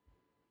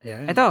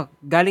 Ayan. Ito,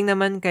 galing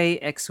naman kay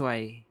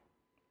XY.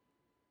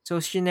 So,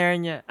 shinare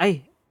niya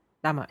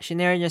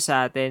niya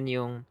sa atin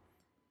yung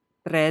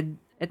thread.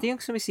 Ito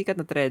yung sumisikat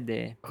na thread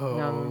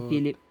ng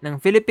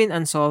Philippine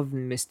Unsolved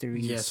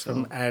Mysteries. Yes,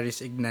 from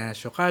Aris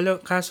Ignacio.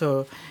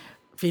 Kaso,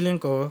 feeling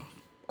ko,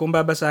 kung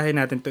babasahin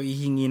natin to,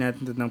 ihingi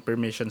natin to ng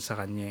permission sa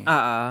kanya.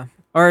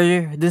 Or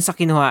dun sa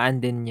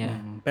kinuhaan din niya.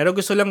 Pero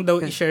gusto lang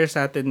daw i-share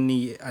sa atin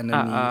ni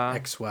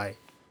XY.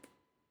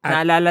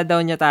 Naalala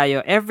daw niya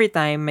tayo, every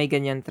time may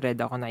ganyan thread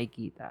ako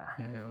nakikita.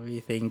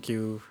 We thank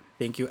you.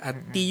 Thank you at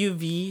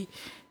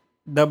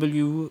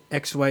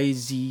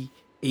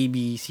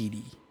TUVWXYZABCD.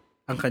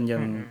 Ang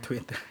kanyang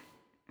Twitter.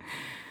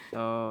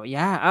 So,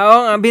 yeah.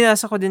 Oo,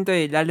 binasa ko din to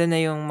eh. Lalo na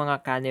yung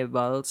mga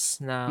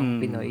cannibals ng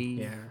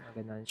Pinoy. Yeah.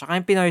 Ganun. Tsaka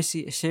yung Pinoy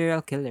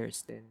serial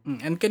killers din.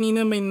 And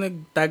kanina may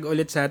nag-tag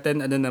ulit sa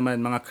atin,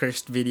 mga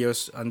cursed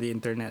videos on the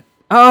internet.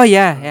 Oh,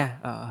 yeah.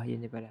 Oo,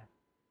 yun din pala.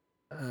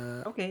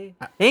 Okay.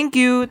 Thank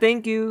you.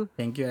 Thank you,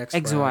 XY.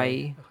 XY.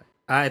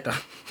 Okay. Ito.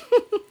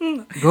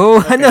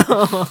 Go,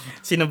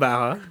 Sino ba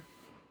ako?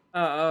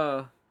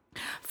 Oo.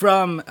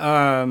 From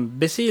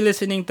busy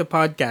listening to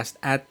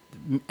podcast at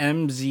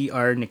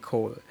MZR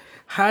Nicole.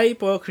 Hi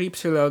po,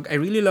 Creepsilog. I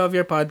really love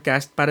your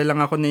podcast. Para lang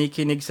ako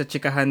nakikinig sa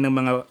tsikahan ng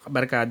mga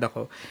barkada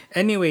ko.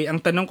 Anyway,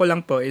 ang tanong ko lang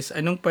po is,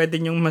 anong pwede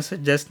nyong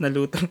masuggest na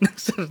luto ng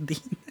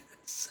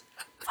sardinas?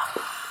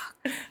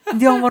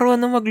 Hindi ako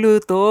marunong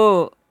magluto.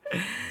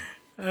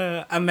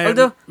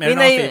 Meron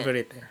akong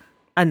favorite.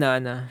 Ano?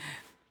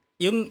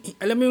 Yung,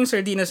 alam mo yung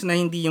sardinas na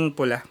hindi yung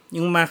pula,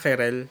 yung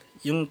mackerel,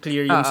 yung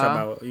clear yung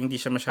sabaw, yung hindi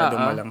siya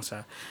masyadong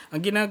malangsa.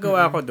 Ang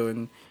ginagawa ko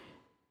dun,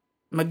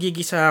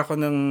 magigisa ako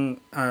ng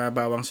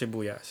bawang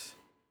sibuyas.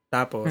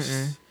 Tapos,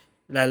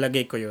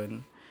 lalagay ko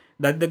yun.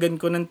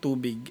 Dagdagan ko ng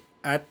tubig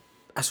at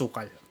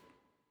asukal.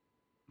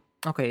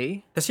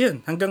 Okay. Tapos yun,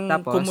 hanggang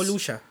kumulo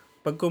siya.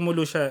 Pag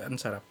kumulo siya, ang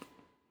sarap.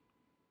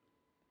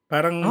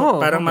 Parang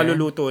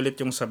maluluto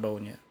ulit yung sabaw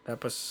niya.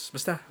 Tapos,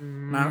 basta,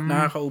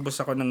 nakakaubos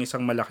ako ng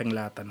isang malaking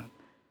lata nun.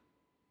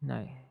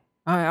 Nice.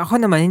 Ako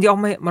naman, hindi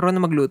ako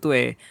marunong magluto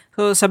eh.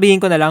 So, sabihin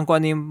ko na lang kung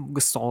ano yung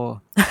gusto ko.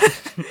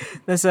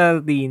 na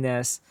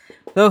sardinas.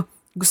 So,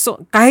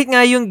 kahit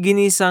nga yung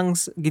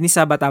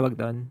ginisa ba tawag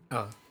doon?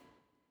 Oo.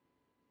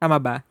 Tama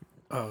ba?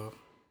 Oo.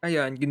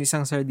 Ayun,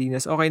 ginisang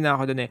sardinas. Okay na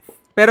ako doon eh.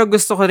 Pero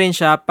gusto ko rin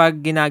siya pag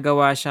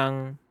ginagawa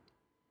siyang,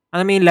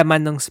 ano may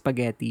laman ng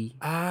spaghetti.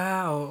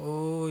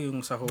 Oo.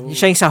 Yung sahog.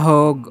 Siya yung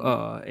sahog.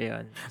 Oo,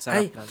 ayun.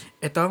 Masarap lang.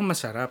 Ito ang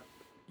masarap.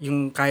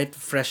 Yung kahit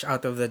fresh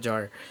out of the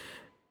jar.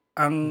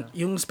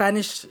 Yung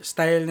Spanish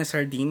style na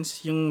sardines,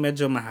 yung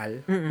medyo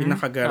mahal,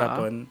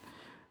 pinakagarapon.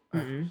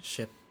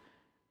 Shit.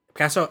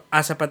 Kaso,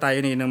 asa pa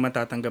tayo na yun ang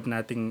matatanggap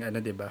nating,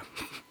 diba?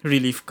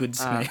 Relief goods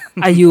na yan.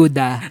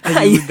 Ayuda.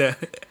 Ayuda.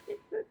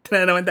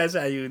 Tara naman tayo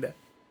sa ayuda.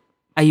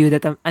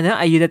 Ayudamente?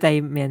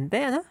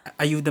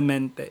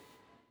 Ayudamente.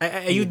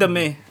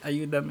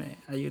 Ayudame.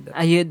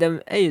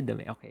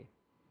 Ayudame. Okay.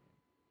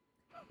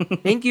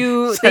 Thank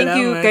you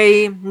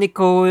kay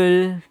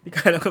Nicole. Hindi ko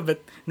alam ko ba't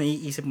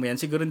naiisip mo yan.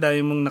 Siguro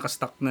dami mong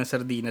nakastock na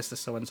sardinas sa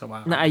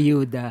sawan-sama. Na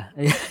ayuda.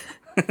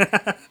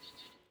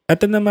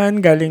 Ito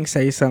naman galing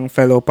sa isang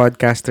fellow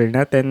podcaster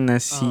natin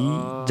na si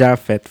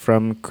Japheth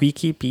from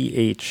Quickie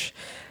PH.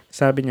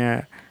 Sabi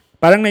niya,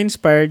 parang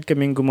na-inspired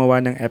kaming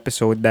gumawa ng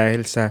episode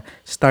dahil sa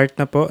start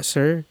na po,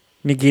 sir,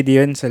 ni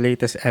Gideon sa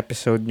latest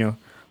episode nyo.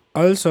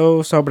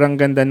 Also, sobrang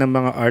ganda ng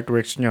mga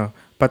artworks nyo.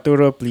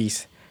 Paturo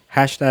please.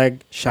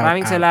 Hashtag shout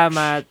Maraming out.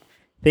 salamat.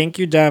 Thank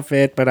you,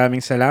 Japheth.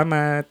 Maraming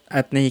salamat.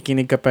 At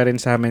nakikinig ka pa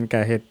rin sa amin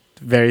kahit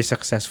very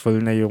successful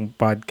na yung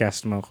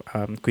podcast mo,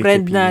 Quickie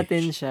Friend PH.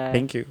 natin siya.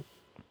 Thank you.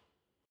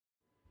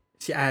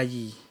 Si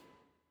Ayi.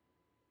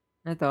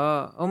 Ito,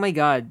 oh my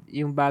God,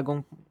 yung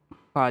bagong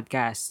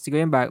podcast.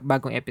 Siguro yung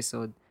bagong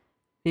episode.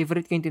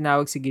 Favorite ko yung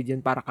tinawag si Gideon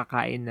para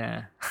kakain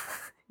na.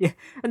 Yeah.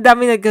 Ang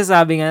dami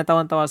nagkasabi nga,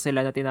 natawan-tawa sila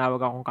na tinawag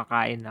akong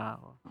kakain na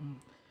ako.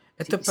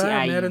 Ito Si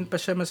pa, Ayi. meron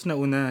pa siya mas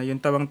nauna. Yung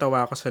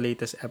tawang-tawa ko sa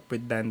latest app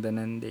with Dandan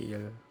and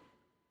Dale.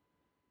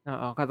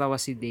 Oo, katawa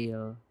si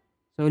Dale.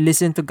 So,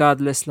 listen to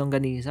Godless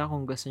Longganisa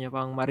kung gusto niyo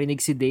pang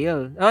marinig si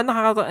Dale. Oh,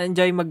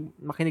 nakaka-enjoy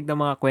makinig ng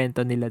mga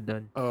kwento nila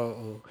doon.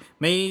 Oo.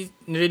 May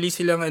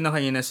nirelease silang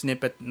kanina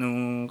snippet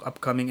nung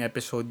upcoming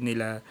episode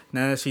nila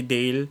na si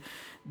Dale,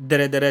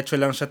 dire-diretso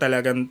lang siya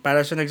talagang,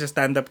 para siya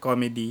nagsa-stand-up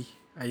comedy.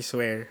 I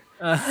swear.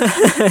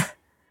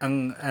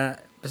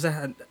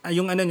 Basta,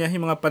 yung niya,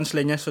 yung mga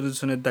punchline niya,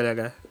 sunod-sunod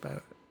talaga.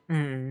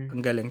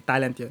 Ang galing.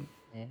 Talent yun.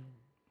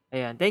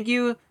 Ayan. Thank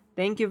you.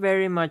 Thank you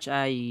very much,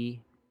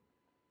 Ai.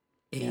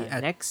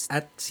 Next.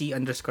 At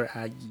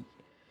C_Agi.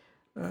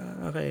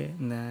 Okay,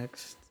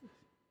 next.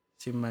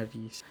 Si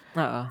Maris.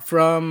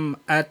 From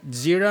at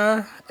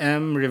Zira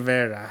M.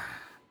 Rivera.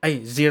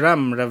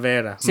 Ziram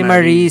Rivera. Si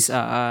Maris.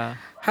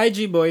 Hi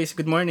G-Boys,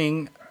 good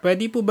morning.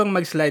 Pwede po bang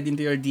mag-slide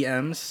into your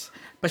DMs?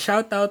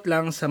 Pa-shoutout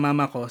lang sa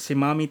mama ko, si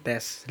Mommy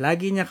Tess.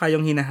 Lagi niya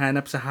kayong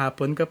hinahanap sa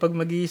hapon kapag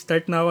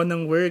mag-i-start na ako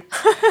ng work.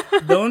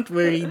 Don't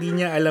worry, di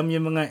niya alam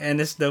yung mga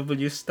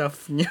NSW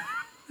stuff niya.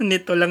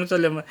 Nito lang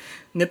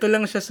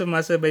siya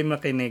sumasabay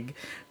makinig.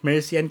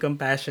 Mercy and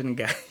compassion,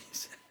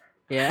 guys.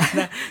 Yeah.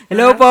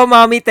 Hello po,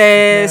 Mommy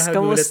Tess.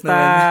 Nakagulat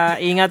Kamusta?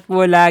 Ingat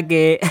po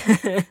lagi.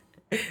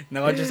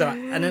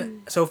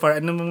 So far,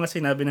 ano mga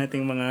sinabi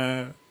nating mga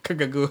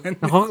kagaguhan?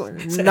 Ako,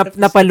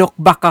 napalook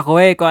back ako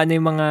kung ano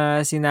yung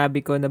mga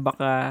sinabi ko na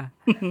baka,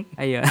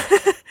 ayun,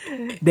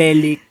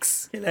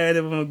 delix. Kailangan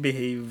na ba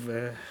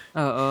mag-behave?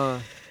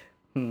 Oo.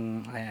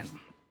 Ayan.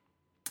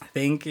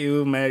 Thank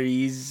you,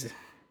 Maris.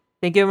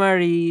 Thank you,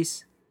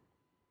 Maris.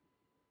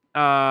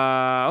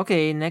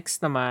 Okay,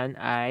 next naman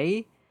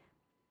ay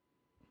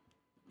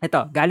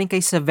ito, galing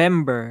kay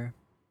Savember.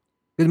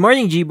 Good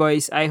morning,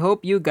 G-Boys. I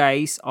hope you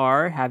guys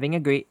are having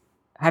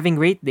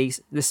great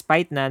days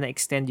despite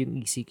na-extend yung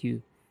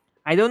ECQ.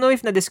 I don't know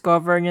if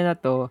na-discover nyo na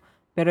to,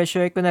 pero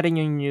share ko na rin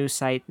yung news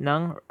site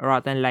ng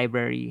Rotten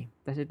Library.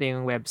 Tapos ito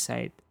yung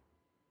website.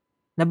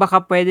 Na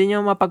baka pwede nyo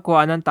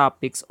mapagkuha ng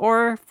topics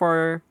or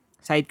for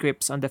side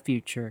clips on the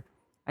future.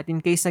 At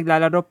in case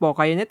naglalaro po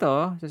kayo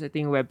nito, so ito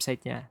yung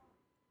website niya.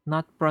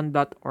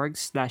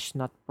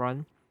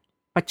 notpron.org/notpron.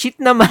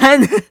 Pa-cheat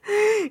naman!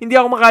 Hindi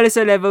ako makali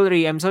sa level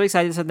 3. I'm so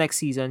excited sa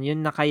next season.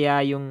 Yun na kaya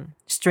yung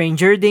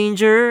Stranger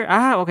Danger.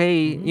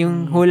 Okay.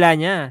 Yung hula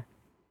niya.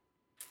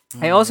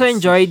 I also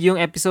enjoyed yung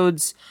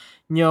episodes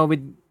nyo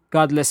with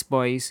Godless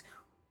Boys.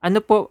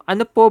 Ano po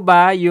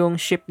ba yung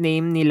ship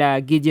name nila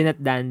Gideon at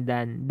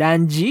Dandan?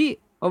 Danji?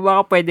 O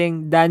baka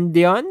pwedeng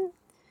Dandion?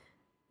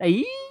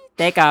 Ay!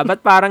 Teka, ba't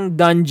parang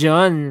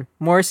dungeon?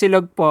 More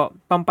silog po,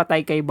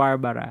 pampatay kay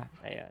Barbara.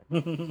 Ayan.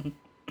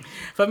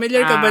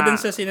 Familiar ka ba dun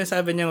sa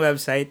sinasabi niyang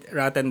website,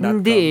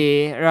 rotten.com? Hindi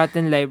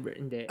Rotten Library.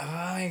 Hindi.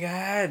 Oh my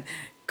God.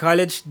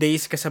 College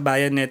days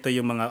kasabayan nito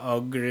yung mga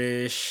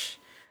Ogrish.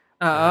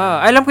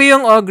 Alam ko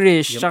yung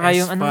Ogrish, Yung tsaka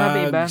yung ano nga ba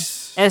iba?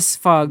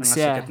 S-Fogs,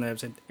 mga sikat na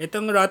website.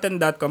 Itong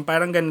rotten.com,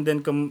 parang ganun din,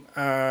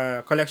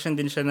 collection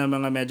din siya ng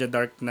mga medyo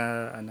dark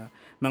na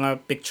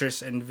mga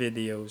pictures and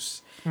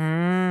videos.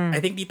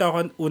 I think dito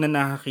ako una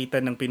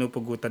nakakita ng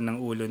pinupugutan ng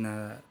ulo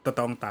na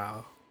totoong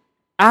tao.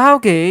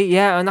 Okay.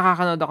 Yeah,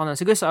 nakakanood ako nun.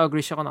 Siguro sa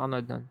Ogrish ako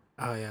nakanood nun.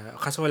 Yeah.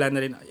 Kaso wala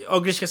na rin.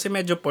 Ogrish kasi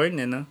medyo porn,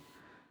 no?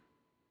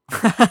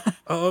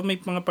 Oo, may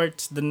mga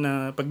parts dun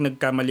na pag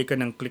nagkamali ka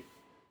ng click,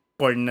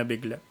 porn na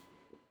bigla.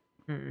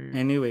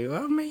 Anyway,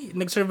 may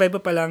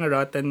nag-survive pa lang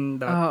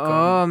rotten.com.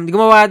 Oo. May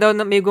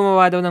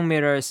gumawa daw ng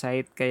mirror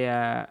site,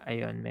 kaya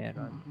ayun,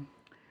 meron.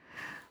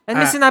 And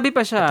may sinabi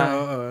pa siya.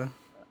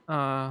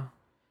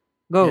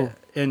 Go. Yeah.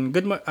 And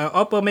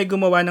Opo, may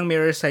gumawa ng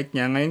mirror site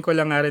niya. Ngayon ko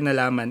lang nga rin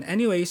nalaman.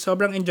 Anyway,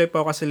 sobrang enjoy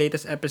po ako sa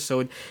latest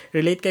episode.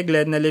 Relate kay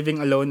Glenn na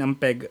living alone ang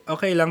peg.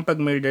 Okay lang pag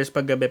murders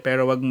paggabi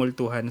pero wag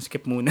multuhan.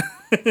 Skip muna.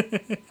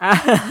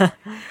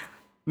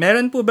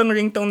 Meron po bang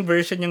ringtone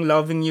version yung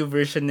Loving You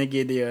version ni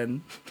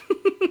Gideon?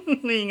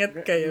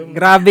 Ingat kayo.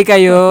 Grabe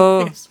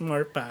kayo. It's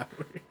more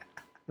power.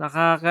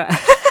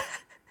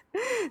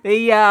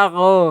 Naiya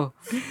ako.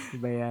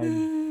 Diba yan?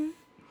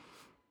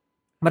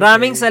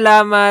 Maraming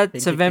salamat,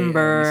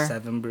 Savember.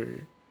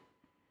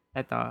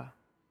 Ito.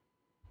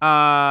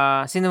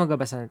 Sino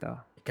magbabasa nito?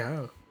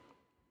 Ikaw.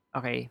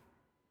 Okay.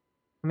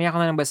 Mamaya ko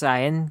na nang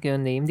basahin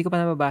yung name. Hindi ko pa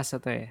nababasa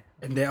to eh.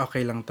 Hindi,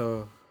 okay lang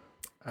to.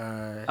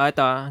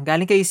 Ito.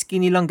 Galing kay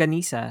Skinny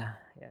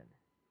Longganisa. Yan.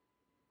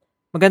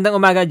 Magandang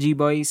umaga,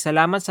 G-Boys.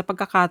 Salamat sa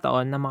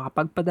pagkakataon na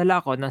makapagpadala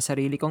ako ng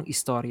sarili kong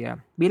istorya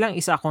bilang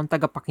isa akong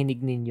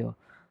tagapakinig ninyo.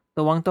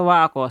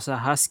 Tuwang-tuwa ako sa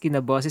husky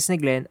na boses ni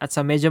Glenn at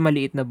sa medyo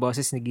maliit na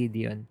boses ni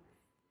Gideon.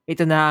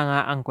 Ito na nga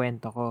ang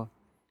kwento ko.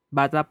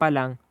 Bata pa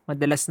lang,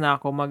 madalas na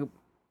ako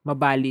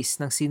mabalis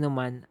ng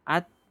sinuman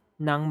at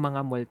ng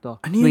mga multo.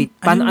 Ano yun? Wait,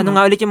 ano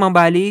nga ulit yung mga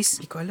balis?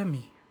 Hindi ko alam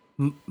eh.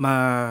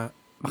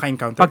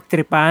 Maka-encounter?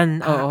 Pagtripan,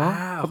 oo.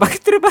 Okay.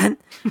 Pagtripan.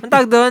 Ang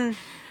tawag doon?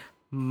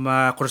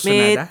 May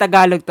Makursunada?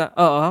 Tagalog to.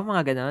 Oo,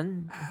 mga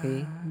ganon.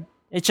 Okay.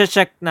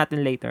 I-check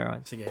natin later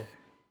on. Sige.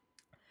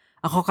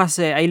 Ako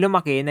kasi ay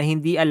lumaki na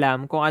hindi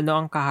alam kung ano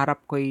ang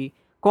kaharap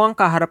kung ang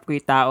kaharap ko'y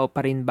tao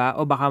pa rin ba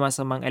o baka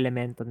masamang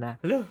elemento na.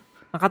 Hello?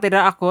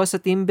 Nakatira ako sa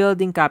team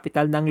building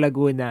capital ng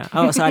Laguna.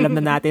 So alam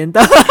na natin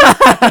to.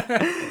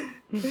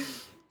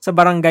 Sa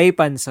Barangay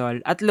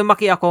Pansol. At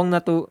lumaki akong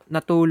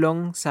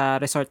natulong sa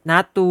resort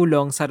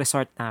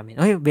namin.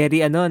 Oy,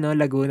 very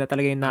Laguna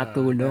talaga yung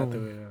natulong.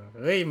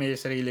 Uy, may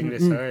sariling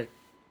resort.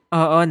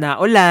 Oo,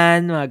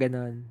 naulan, mga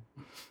ganon.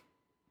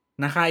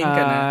 Nakain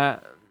ka na?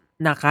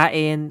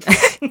 Nakain.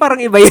 Parang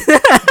iba yun.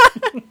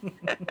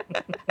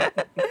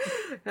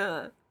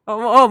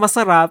 Oo,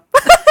 masarap.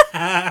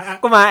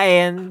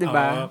 Kumain, di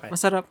ba? Okay.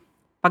 Masarap.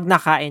 Pag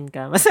nakain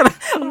ka, masarap.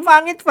 Ang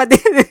pangit pa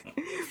din.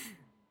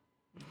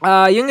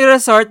 Yung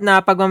resort na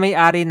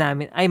pagmamay-ari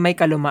namin ay may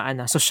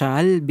kalumaan na.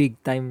 Social, big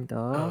time to.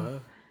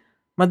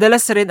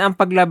 Madalas rin ang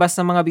paglabas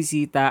ng mga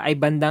bisita ay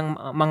bandang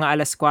mga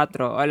alas 4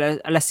 o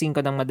alas 5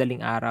 ng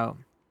madaling araw.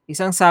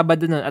 Isang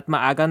Sabado nun at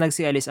maagang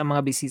nagsialis ang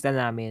mga bisita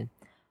namin.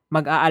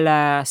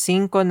 Mag-aala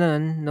 5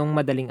 nun nung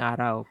madaling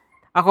araw.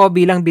 Ako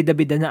bilang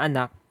bida-bida na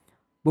anak,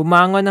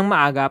 bumangon ng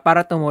maaga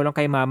para tumulong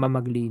kay mama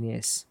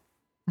maglinis.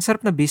 Ang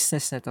sarap na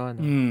business na to,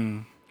 no?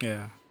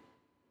 Yeah.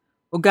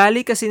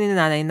 Ugali kasi ni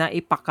nanay na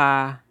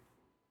ipaka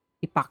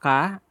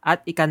at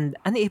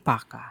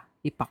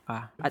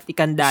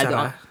ikandado.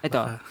 Isa?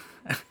 Ito.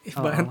 Iba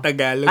Oo. ang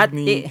Tagalog At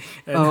ni...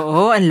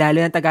 oo, ang lalo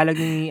ng Tagalog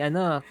ni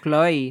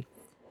Chloe.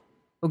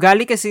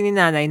 Ugali kasi ni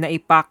nanay na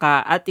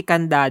ipaka at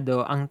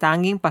ikandado ang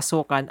tanging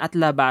pasukan at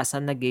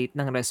labasan na gate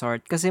ng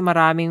resort kasi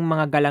maraming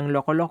mga galang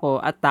loko-loko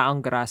at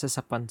taong grasa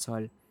sa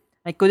Pansol.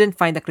 I couldn't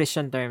find a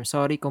Christian term.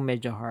 Sorry kung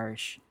medyo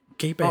harsh.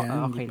 Okay pa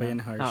yan, Okay hindi pa lang.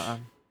 yan harsh. Oo.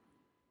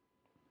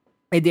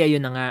 Eh di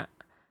ayun na nga.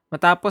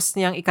 Matapos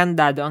niyang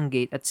ikandado ang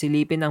gate at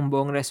silipin ang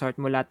buong resort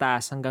mula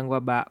taas hanggang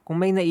baba, kung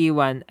may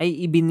naiwan ay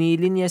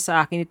ibinili niya sa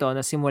akin ito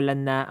na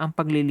simulan na ang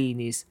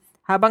paglilinis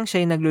habang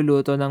siya'y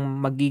nagluluto ng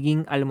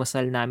magiging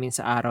almusal namin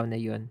sa araw na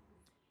yun.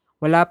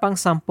 Wala pang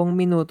 10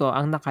 minuto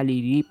ang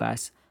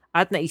nakalilipas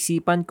at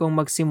naisipan kong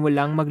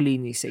magsimulang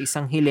maglinis sa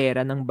isang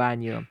hilera ng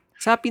banyo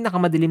sa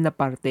pinakamadilim na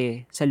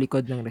parte sa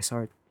likod ng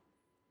resort.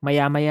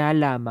 Maya-maya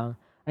lamang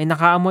ay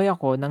nakaamoy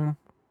ako ng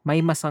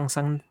may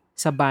masangsang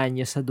sa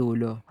banyo sa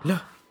dulo.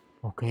 Hala.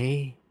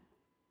 Okay.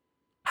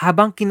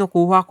 Habang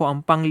kinukuha ko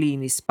ang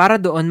panglinis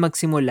para doon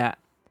magsimula,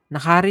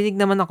 nakarinig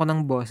naman ako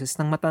ng boses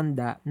ng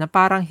matanda na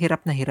parang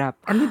hirap na hirap.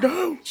 Ano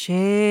daw?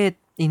 Shit!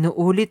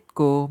 Inuulit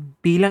ko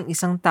bilang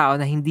isang tao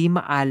na hindi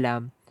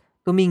maalam,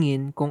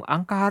 tumingin kung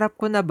ang kaharap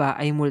ko na ba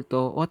ay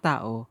multo o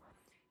tao.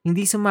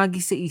 Hindi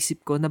sumagi sa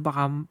isip ko na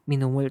baka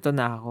minumulto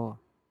na ako.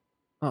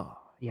 Oh,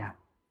 yeah.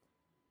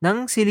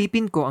 Nang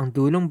silipin ko ang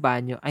dulong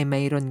banyo ay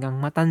mayroon ngang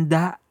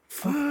matanda.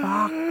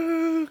 Fuck!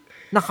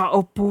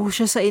 Nakaupo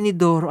siya sa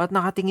inidoro at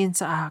nakatingin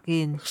sa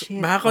akin. Shit.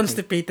 Baka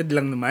constipated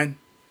lang naman.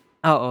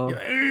 Oo.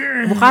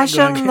 Mukha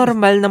siyang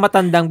normal na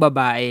matandang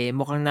babae.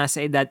 Mukhang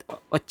nasa edad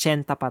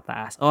 80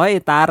 pataas. Oy,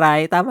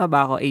 taray. Tama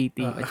ba ako?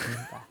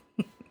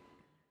 80,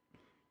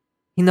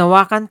 80.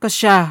 Hinawakan ko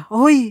siya.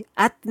 Oy!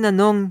 At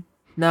tinanong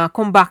na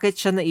kung bakit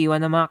siya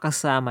naiwan ng mga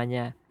kasama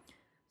niya.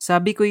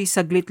 Sabi ko'y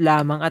saglit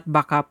lamang at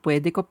baka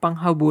pwede ko pang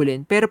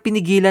habulin pero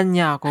pinigilan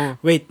niya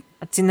ako. Wait,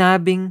 At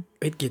sinabing,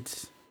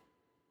 kids.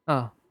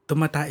 oh,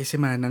 Tumatay si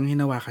Manang,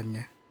 hinawakan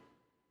niya.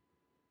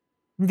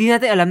 hindi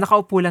natin alam,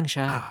 nakaupo lang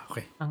siya.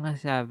 Okay. Ang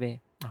sabi.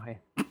 Okay.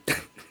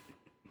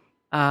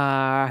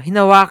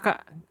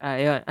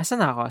 Ayun, asan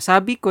na ako?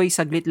 Sabi ko'y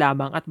saglit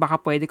lamang at baka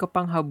pwede ko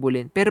pang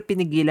habulin pero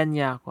pinigilan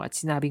niya ako at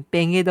sinabing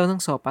penge daw ng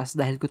sopas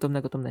dahil gutom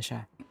na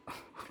siya.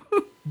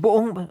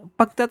 Buong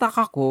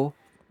pagtataka ko,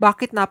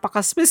 bakit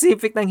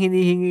napaka-specific ng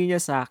hinihingi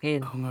niya sa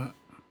akin? Oo nga.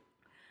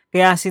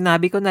 Kaya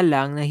sinabi ko na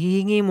lang na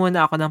hihingi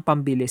muna ako ng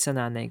pambili sa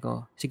nanay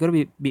ko. Siguro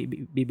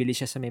bibili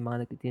siya sa may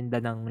mga nagtitinda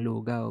ng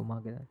lugaw,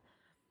 mga ganun.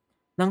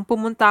 Nang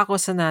pumunta ako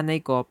sa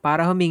nanay ko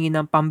para humingi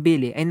ng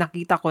pambili, ay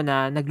nakita ko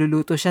na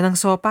nagluluto siya ng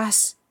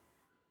sopas.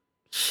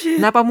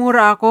 Shit.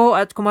 Napamura ako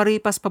at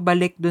kumaripas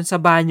pabalik dun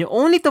sa banyo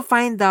only to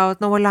find out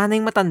na wala na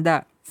yung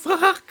matanda.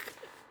 Fuck!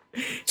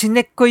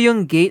 Chinek ko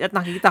yung gate at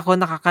nakita ko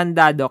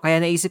nakakandado kaya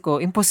naisip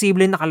ko,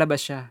 imposible nakalabas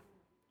siya.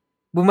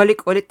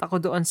 Bumalik ulit ako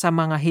doon sa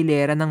mga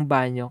hilera ng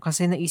banyo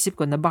kasi naisip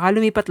ko na baka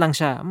lumipat lang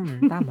siya.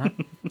 Tama.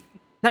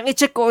 Nang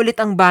i-check ko ulit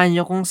ang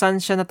banyo kung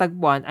saan siya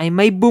natagpuan ay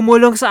may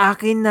bumulong sa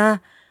akin na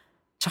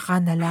tsaka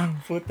na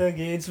lang. Puta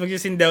kids,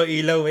 magsisin daw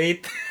ilaw,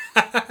 wait.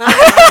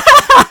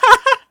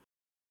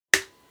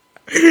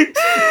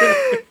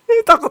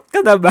 Takot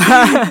ka na ba?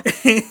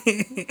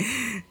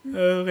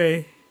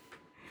 Okay.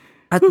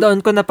 At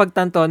doon ko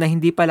napagtanto na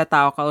hindi pala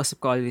tao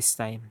kausap ko all this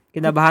time.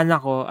 Kinabahan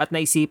ako at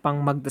naisipang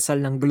magdasal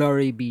ng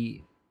glory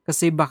be.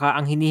 Kasi baka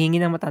ang hinihingi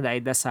ng matanda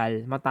ay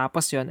dasal.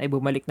 Matapos yon ay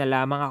bumalik na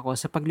lamang ako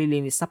sa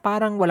paglilinis na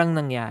parang walang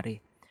nangyari.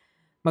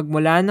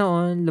 Magmula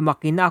noon,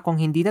 lumaki na akong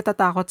hindi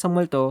natatakot sa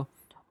multo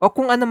o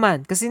kung ano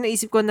man. Kasi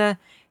naisip ko na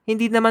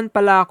hindi naman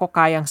pala ako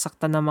kayang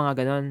saktan ng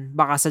mga ganon.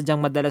 Baka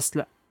sadyang madalas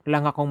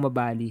lang akong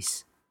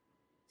mabalis.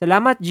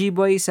 Salamat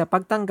G-Boy sa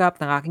pagtanggap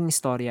ng aking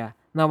istorya.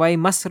 Naway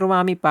mas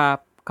rumami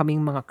pa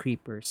kaming mga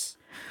creepers.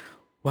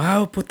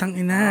 Wow, putang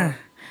ina.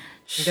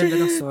 Ang ganda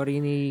ng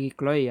story ni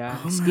Chloe, ah.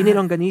 Oo nga. Skinny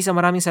Longganisa,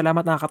 maraming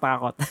salamat,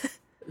 nakakatakot.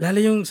 Lalo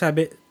yung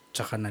sabi,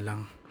 tsaka na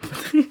lang.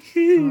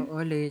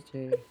 Oo,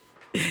 leche.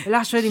 Well,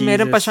 actually,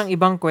 meron pa Jesus. siyang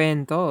ibang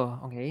kwento.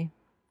 Okay?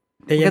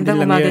 Yan din Magandang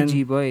lang umaga, yun.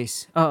 G-Boys.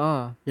 Oo.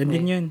 Yan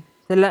din yun.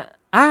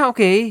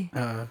 Okay.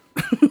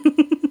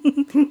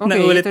 Okay,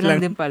 Naulit ito lang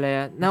lang. din pala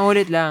yan.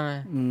 Naulit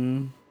lang.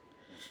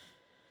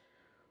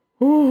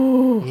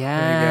 Oh my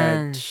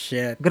Yan. God,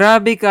 shit.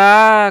 Grabe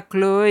ka,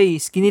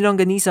 Chloe. Skinny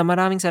Longganisa,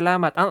 maraming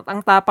salamat.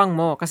 Ang tapang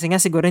mo. Kasi nga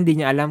siguro hindi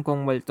niya alam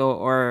kung multo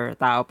or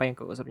tao pa yung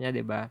kausap niya,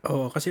 di ba?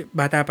 Oo, kasi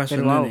bata pa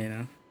siya Pero wow. nun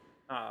no?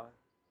 Oo.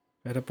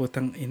 Pero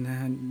putang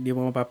ina, hindi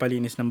mo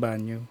mapapalinis ng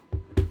banyo.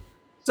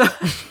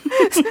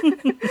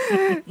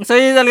 So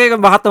yun talaga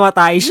kung baka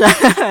tumatay siya.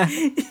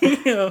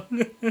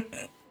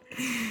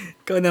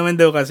 Ikaw naman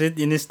daw kasi,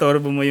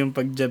 inistorbo mo yung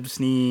pag-jobs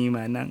ni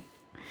Manang.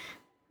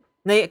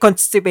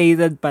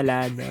 Constipated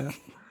pala, no?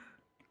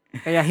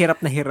 Kaya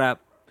hirap na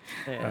hirap.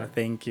 Ayan.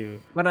 Thank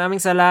you.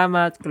 Maraming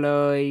salamat,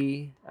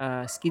 Chloe.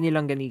 Skinny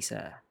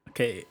Longganisa.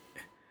 Okay.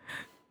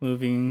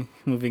 Moving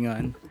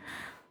on.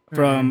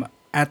 From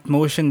at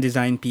Motion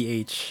Design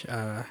PH.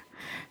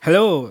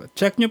 Hello,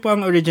 check nyo po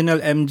ang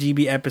original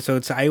MGB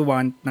episode sa I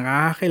Want.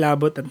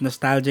 Nakakakilabot at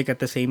nostalgic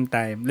at the same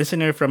time.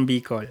 Listener from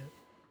Bicol.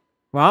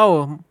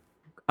 Wow.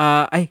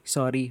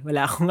 Sorry.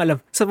 Wala akong alam.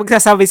 So,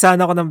 magsasabi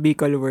sana ako ng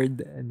Bicol word.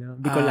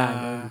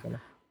 Bicolano.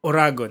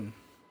 Oragon.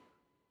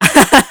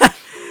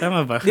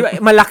 Tama ba? Di ba,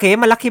 malaki?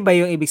 Malaki ba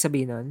yung ibig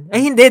sabihin nun?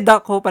 Ay, hindi.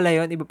 Dako pala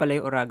yun. Iba pala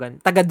yung Oragon.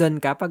 Taga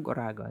doon ka pag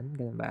Oragon?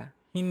 Ganun ba?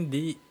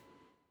 Hindi.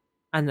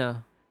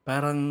 Ano?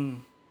 Parang,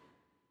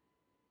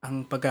 ang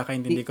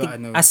pagkakaintindi ko,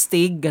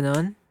 Astig,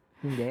 ganun?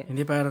 Hindi.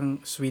 hindi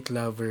parang sweet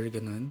lover,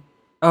 ganun.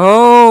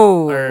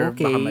 Oh, Or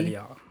okay. baka mali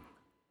ako.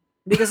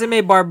 Hindi kasi may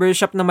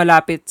barbershop na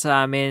malapit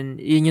sa amin.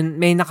 Yun,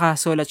 may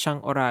nakasulat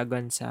siyang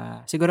Oragon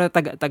sa... Siguro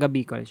taga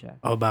Bicol siya.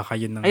 Baka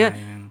yun na Ayun. nga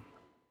yan.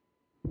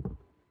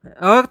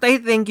 Oh,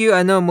 thank you,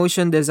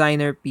 Motion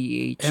Designer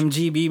PH.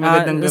 MGB,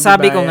 magandang gabi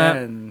nasabi ko nga,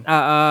 bayan.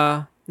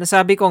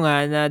 nasabi ko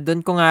nga na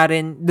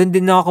doon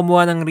din ako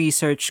kumuha ng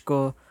research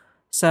ko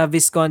sa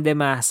Visconde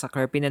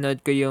Massacre.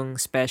 Pinanood ko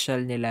yung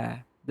special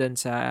nila doon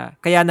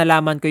kaya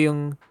nalaman ko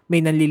yung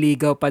may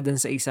nanliligaw pa doon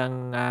sa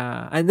isang,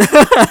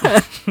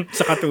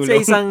 Sa katulong. sa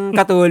isang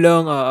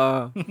katulong, oo.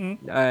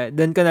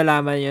 Doon ko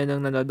nalaman yun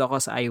nung nanood ako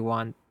sa I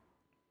Want.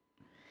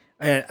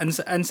 Ayan,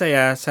 ang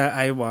saya sa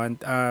I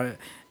Want.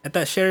 Ito,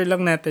 share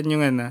lang natin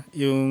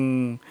yung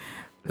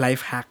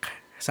life hack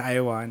sa I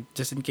Want,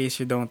 just in case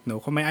you don't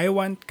know. Kung may I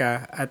Want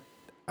ka at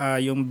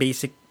yung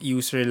basic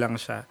user lang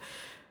siya,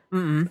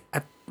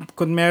 at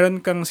kung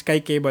meron kang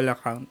Sky Cable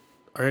account,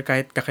 or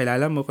kahit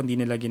kakilala mo kung di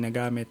nila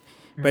ginagamit,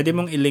 pwede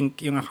mong i-link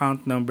yung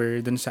account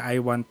number dun sa I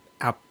Want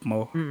app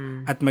mo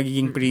at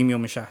magiging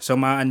premium siya. So,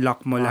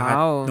 ma-unlock mo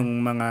lahat ng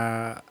mga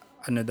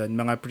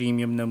mga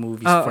premium na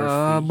movies for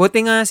free. Buti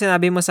nga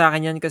sinabi mo sa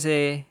akin yan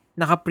kasi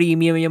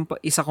naka-premium yung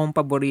isa kong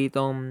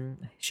paboritong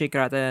Shake,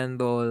 Rattle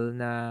and Roll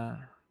na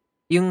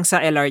yung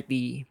sa LRT.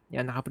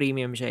 Yan,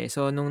 naka-premium siya eh.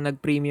 So, nung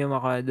nag-premium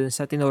ako dun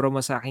sa tinuro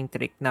mo sa aking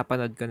trick,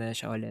 napanood ko na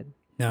siya ulit.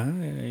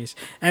 Nice.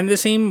 And the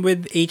same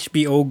with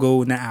HBO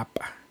Go na app.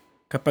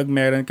 Kapag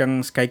meron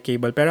kang Sky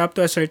Cable. Pero up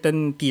to a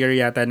certain tier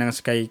yata ng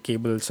Sky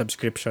Cable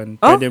subscription.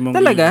 Pwede mong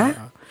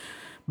talaga?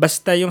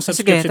 Basta yung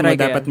subscription mo try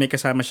ko dapat yan. may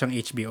kasama siyang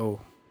HBO.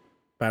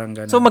 Parang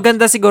gano'n. So,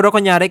 maganda siguro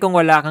kunyari kung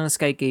wala kang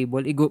Sky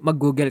Cable,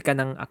 mag-google ka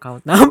ng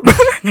account number.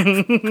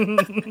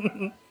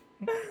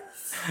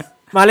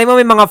 Malay mo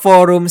may mga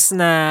forums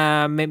na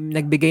may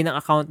nagbigay ng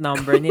account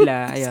number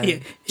nila.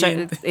 Ayun.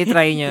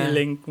 I-try nyo.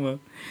 I-link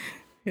mo.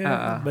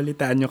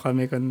 Balitaan nyo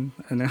kami kung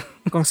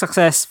Kung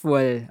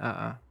successful.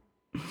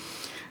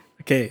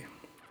 Okay.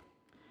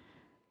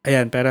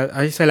 Ayan, pero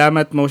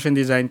salamat Motion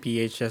Design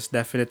PH.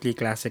 Definitely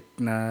classic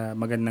na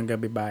magandang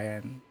gabi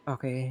bayan.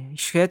 Okay.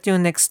 Shit,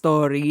 yung next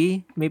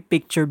story. May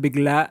picture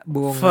bigla.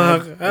 Buong.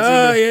 Fuck.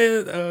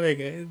 Yeah. Oh my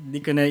God. Di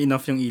ko na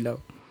enough yung ilaw.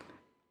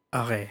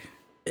 Okay.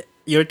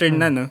 Your turn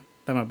na, no?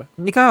 Tama ba?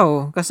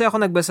 Ikaw. Kasi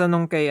ako nagbasa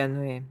nung kay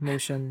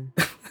Motion.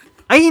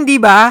 Ay, hindi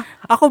ba?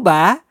 Ako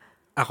ba?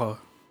 Ako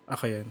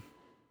yun.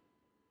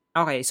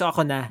 Okay, so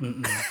ako na.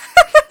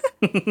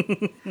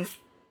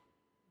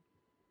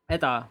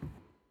 Eto.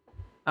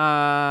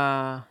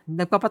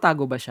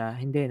 Nagpapatago ba siya?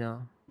 Hindi,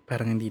 no?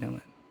 Parang hindi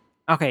naman.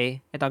 Okay.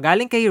 Ito,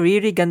 galing kay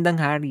Riri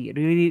Gandang Hari.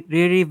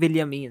 Riri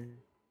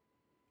Villamin.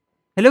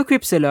 Hello,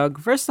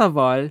 Cripsilog. First of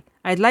all,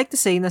 I'd like to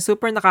say na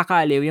super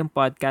nakakaaliw yung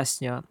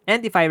podcast nyo.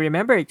 And if I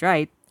remember it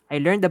right, I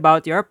learned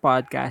about your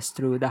podcast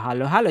through the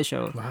Halo Halo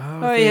Show.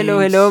 Wow, Oy, thanks.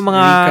 hello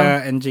mga Rika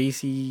and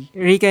JC.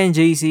 Rika and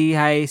JC,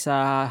 hi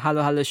sa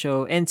Halo Halo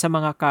Show and sa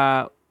mga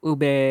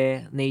ka-Ube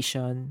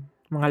Nation,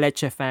 mga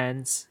Leche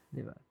fans,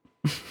 di ba?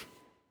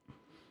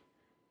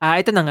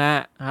 Ito na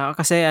nga,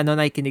 kasi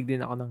nakikinig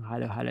din ako ng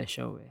Halo Halo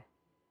Show eh.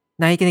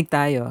 Nakikinig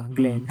tayo,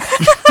 Glenn.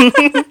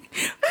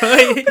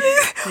 Hoy,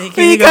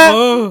 nakikinig Rika!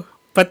 ako.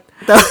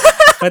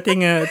 Pati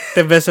nga,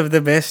 the best of the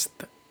best.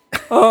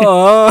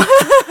 Oo.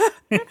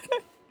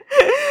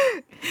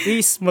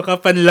 Please,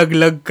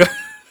 Makapanlaglag ka.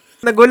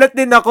 nagulat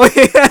din ako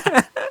eh.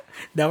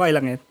 Dakay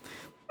lang yan.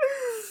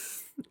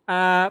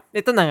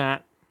 Ito na nga.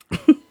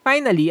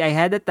 Finally, I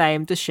had the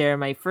time to share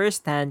my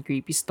first-hand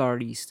creepy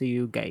stories to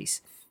you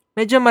guys.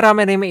 Medyo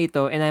marami-rami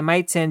ito and I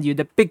might send you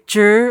the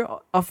picture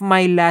of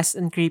my last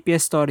and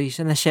creepiest stories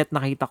na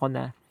nakita ko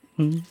na.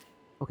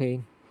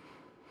 Okay.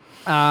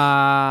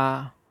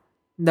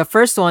 The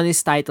first one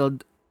is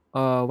titled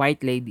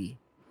White Lady.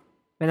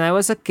 When I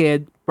was a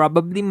kid,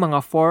 probably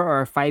mga 4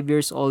 or 5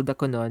 years old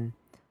ako nun,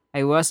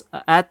 I was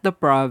at the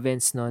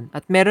province nun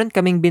at meron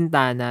kaming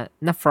bintana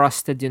na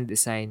frosted yung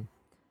design.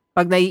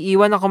 Pag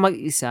naiiwan ako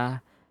mag-isa,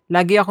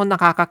 lagi ako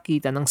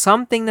nakakakita ng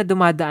something na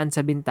dumadaan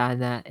sa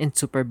bintana and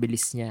super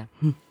bilis niya.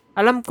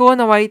 Alam ko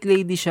na white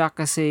lady siya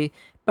kasi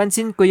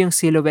pansin ko yung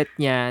silhouette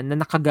niya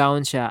na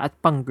nakagown siya at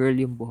pang-girl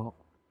yung buhok.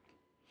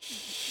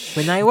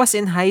 When I was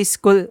in high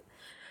school,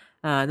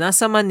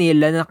 nasa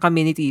Manila na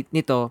kami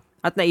nito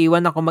at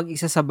naiwan ako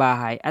mag-isa sa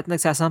bahay at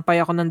nagsasampay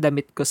ako ng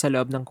damit ko sa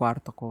loob ng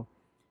kwarto ko.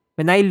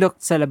 When I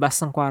looked sa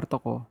labas ng kwarto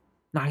ko,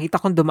 nakita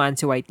kong dumaan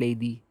si white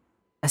lady.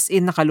 As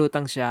in,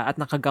 nakalutang siya at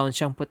nakagown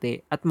siyang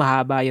puti at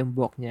mahaba yung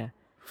buhok niya.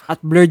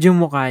 At blurred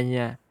yung mukha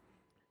niya.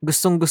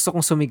 Gustong-gusto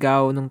kong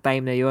sumigaw nung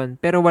time na yon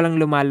pero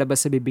walang lumalabas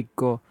sa bibig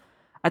ko.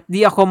 At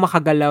di ako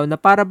makagalaw na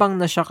para bang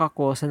nashock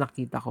ako sa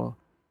nakita ko.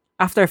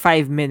 After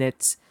 5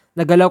 minutes,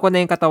 nagalaw ko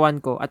na yung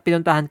katawan ko at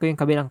pinuntahan ko yung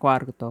kabilang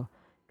kwarto.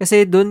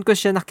 Kasi doon ko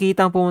siya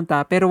nakitang pumunta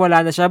pero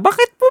wala na siya.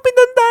 Bakit po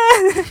pinunta?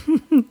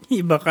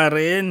 Iba ka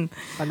rin.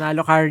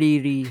 Panalo ka,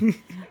 Riri.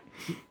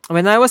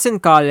 When I was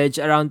in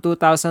college around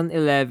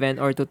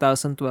 2011 or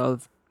 2012,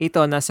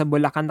 nasa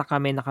Bulacan na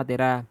kami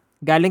nakatira.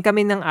 Galing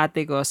kami ng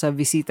ate ko sa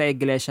Visita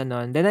Iglesia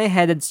noon. Then I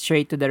headed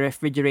straight to the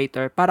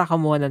refrigerator para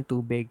kumuha ng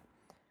tubig.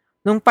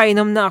 Nung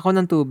painom na ako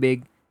ng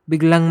tubig,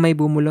 biglang may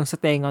bumulong sa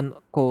tenga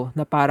ko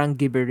na parang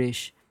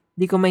gibberish.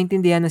 Di ko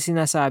maintindihan ang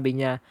sinasabi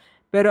niya.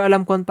 Pero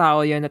alam kong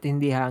tao yon at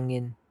hindi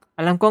hangin.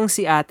 Alam kong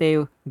si ate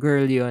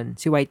girl yon,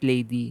 si white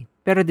lady.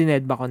 Pero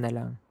dinedba ko na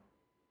lang.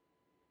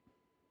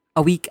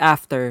 A week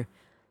after,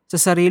 sa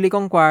sarili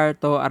kong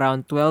kwarto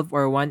around 12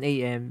 or 1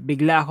 a.m.,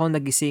 bigla akong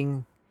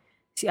nagising.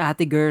 Si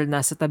ate girl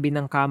nasa tabi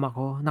ng kama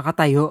ko,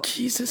 nakatayo.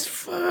 Jesus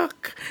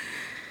fuck.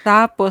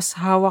 Tapos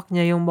hawak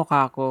niya yung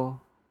mukha ko.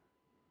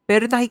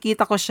 Pero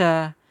nakikita ko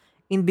siya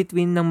in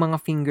between ng mga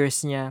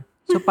fingers niya.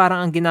 So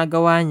parang ang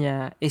ginagawa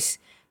niya is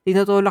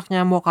tinutulak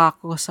niya mukha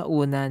ko sa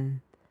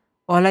unan.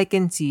 All I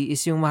can see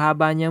is yung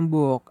mahaba niyang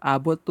buhok,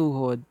 abot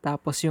tuhod,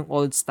 tapos yung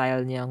old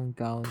style niyang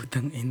gown.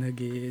 Putang ina,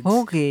 kids.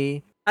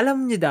 Okay.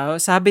 Alam niyo daw,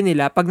 sabi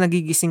nila, pag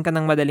nagigising ka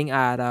ng madaling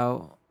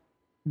araw,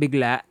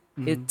 bigla,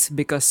 it's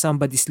because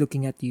somebody's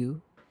looking at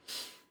you.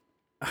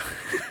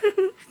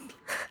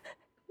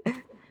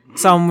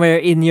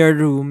 Somewhere in your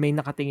room, may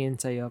nakatingin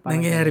sa'yo.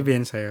 Nangyayari ba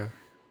yan sa'yo?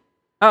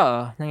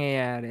 Oo,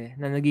 nangyayari.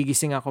 Na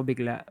nagigising ako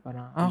bigla.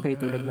 Parang, okay,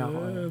 tulog na ako.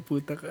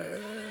 Puta ka.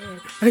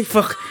 Ay,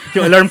 fuck.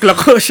 Yung alarm clock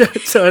ko siya.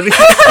 Sorry.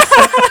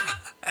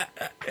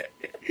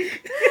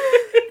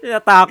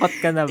 Natakot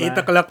ka na ba?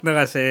 8 o'clock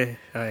na kasi.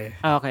 Okay.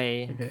 Okay.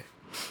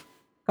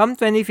 Come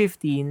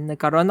 2015,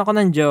 nagkaroon ako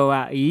ng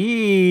jowa.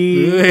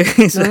 Uy,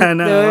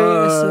 sana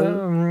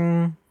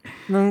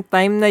Nung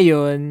time na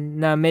yon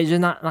na medyo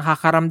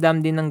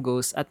nakakaramdam din ng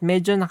ghost at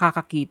medyo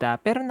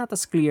nakakakita pero not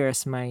as clear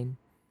as mine.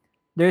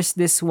 There's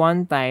this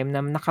one time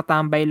na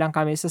nakatambay lang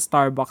kami sa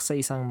Starbucks sa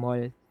isang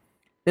mall.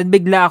 Then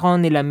bigla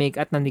akong nilamig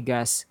at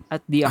nanigas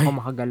at di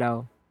ako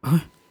makagalaw.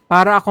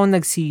 Para akong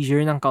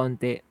nag-seizure ng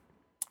kaunti.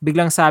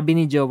 Biglang sabi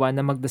ni Jowa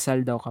na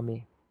magdasal daw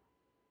kami.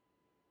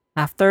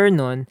 After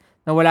nun,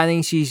 nawala na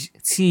yung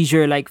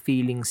seizure-like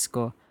feelings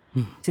ko.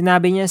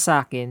 Sinabi niya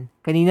sa akin,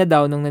 kanina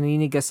daw nung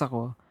naninigas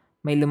ako,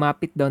 may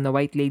lumapit daw na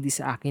white lady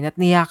sa akin at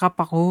niyakap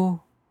ako.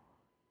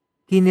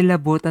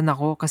 Kinilabutan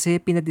ako kasi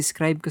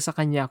pinadescribe ko sa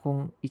kanya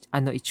kung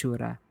ano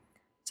itsura.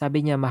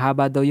 Sabi niya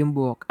mahaba daw yung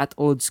buhok at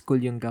old school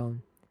yung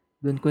gown.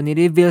 Doon ko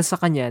ni-reveal sa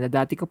kanya na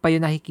dati ko pa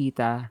yun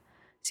nakikita,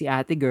 si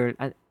ate girl,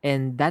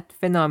 and that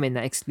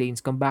phenomena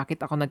explains kung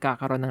bakit ako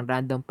nagkakaroon ng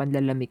random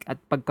panlalamig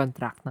at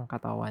pag-contract ng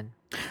katawan.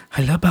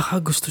 Hala, baka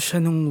gusto siya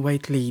nung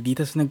white lady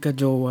tas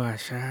nagka-jowa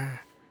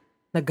siya.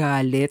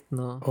 Nagalit,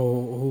 no?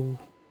 Oo.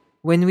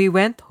 When we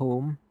went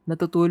home,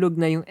 natutulog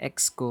na yung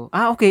ex ko.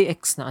 Okay,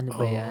 ex na ano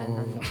ba yan?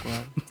 Ano ko?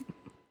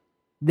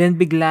 Then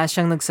bigla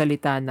siyang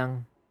nagsalita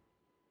ng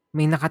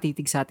may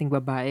nakatitig sa ating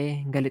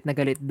babae. Galit na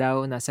galit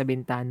daw, nasa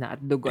bintana at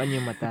duguan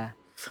yung mata.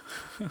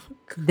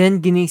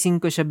 Then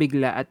ginising ko siya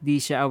bigla at di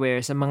siya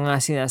aware sa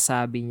mga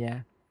sinasabi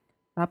niya.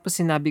 Tapos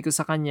sinabi ko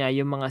sa kanya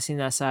yung mga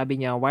sinasabi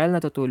niya while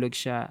natutulog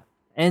siya.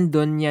 And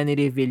doon niya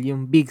ni-reveal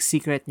yung big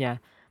secret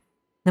niya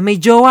na may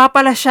jowa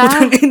pala siya.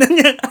 Ina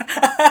niya.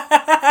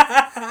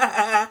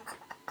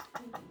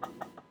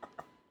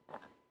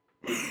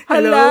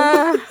 Hello?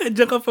 Hala!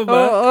 Andiyan ka pa ba?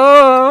 Oo,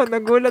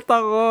 nagulat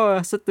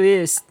ako sa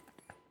twist.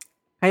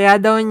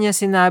 Kaya daw niya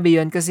sinabi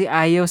yon kasi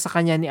ayaw sa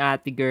kanya ni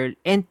ate girl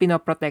and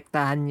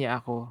pinoprotektahan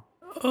niya ako.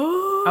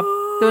 Oh. Up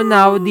to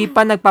now, di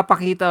pa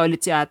nagpapakita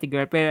ulit si ate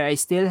girl pero I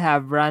still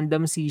have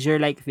random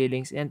seizure-like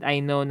feelings and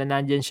I know na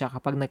nandyan siya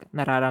kapag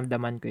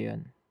nararamdaman ko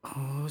yon.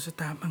 Oh, so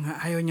tama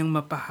nga. Ayaw niyang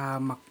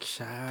mapahamak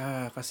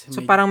siya. Kasi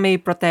So parang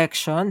may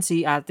protection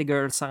si ate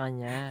girl sa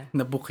kanya.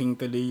 nabuking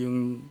tuloy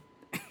yung...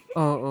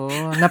 Oo,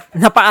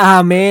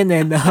 napaamin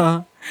eh,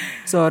 no?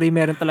 Sorry,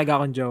 meron talaga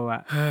akong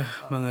jowa.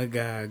 mga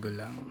gago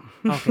lang.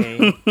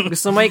 Okay.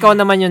 Gusto mo ikaw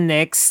naman yung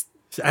next?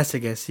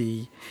 Sige,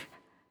 si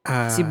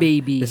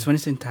Baby. This one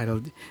is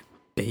entitled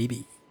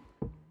Baby.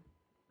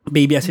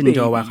 Baby as in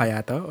Baby. jowa kaya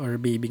to? Or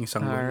babying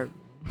sanggol?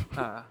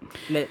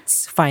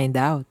 Let's find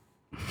out.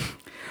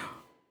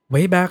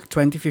 Way back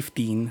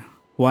 2015,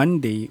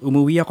 one day,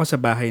 umuwi ako sa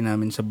bahay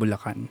namin sa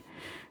Bulacan.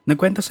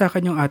 Nagkwento sa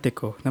akin yung ate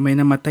ko na may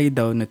namatay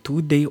daw na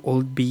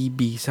 2-day-old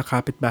baby sa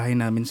kapitbahay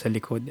namin sa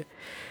likod.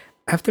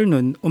 After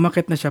nun,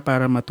 umakit na siya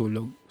para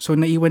matulog. So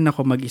naiwan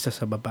ako mag-isa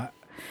sa baba.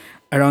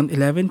 Around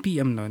 11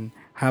 p.m. nun,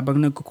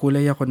 habang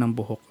nagkukulay ako ng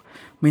buhok,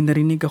 may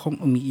narinig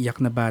akong umiiyak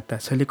na bata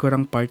sa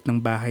likurang part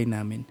ng bahay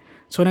namin.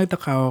 So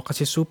nagtaka ako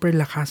kasi super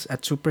lakas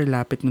at super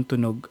lapit ng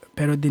tunog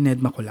pero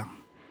dinedma ko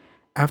lang.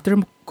 After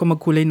ko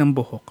magkulay ng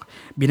buhok,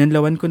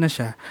 binanlawan ko na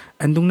siya,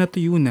 andong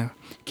natuyo na,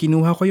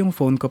 kinuha ko yung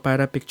phone ko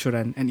para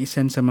picturean and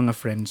isend sa mga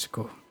friends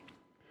ko.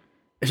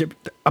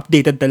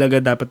 Updated talaga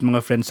dapat mga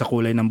friends sa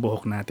kulay ng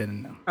buhok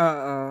natin.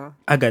 Oo.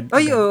 Agad.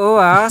 Ay, oo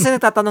kasi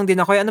nagtatanong din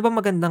ako, ano ba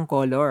magandang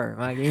color?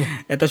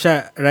 Ito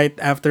siya, right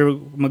after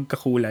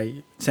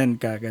magkakulay, send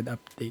ka agad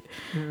update.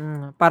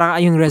 Parang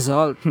yung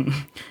result.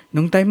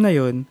 Nung time na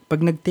yon,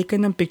 pag nag-take ka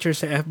ng picture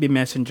sa FB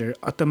Messenger,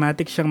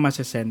 automatic siyang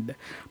masasend.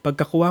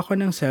 Pagkakuha ko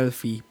ng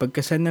selfie,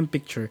 pagkasend ng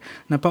picture,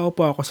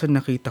 napaupo ako sa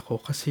nakita ko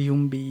kasi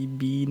yung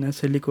baby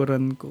nasa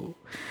likuran ko.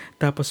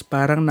 Tapos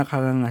parang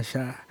nakanganga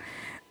siya.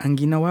 Ang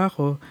ginawa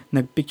ko,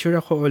 nagpicture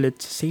ako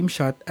ulit sa same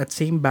shot at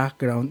same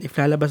background if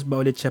lalabas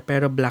ba ulit siya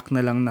pero black na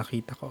lang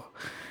nakita ko.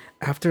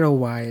 After a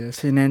while,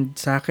 sinend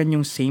sa akin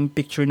yung same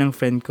picture ng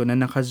friend ko na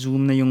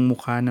naka-zoom na yung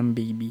mukha ng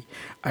baby.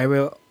 I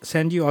will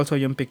send you also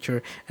yung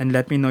picture and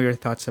let me know your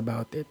thoughts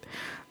about it.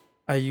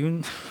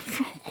 Ayun.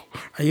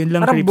 Ayun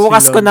lang. Parang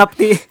bukas ko na,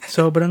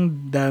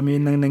 Sobrang dami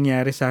nang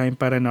nangyari sa akin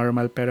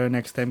paranormal pero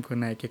next time ko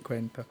na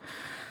ikikwento.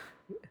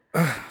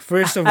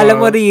 First of all,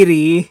 alam mo,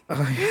 Riri,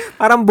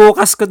 parang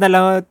bukas ko na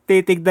lang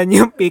titignan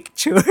yung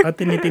picture.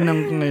 At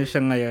tinitingnan ko na siya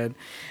ngayon.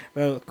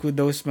 Well,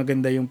 kudos,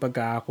 maganda yung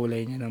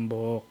pagkakakulay niya ng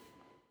buhok.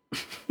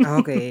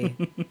 Okay.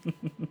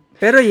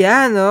 Pero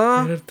yan,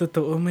 no? Pero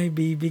totoo, may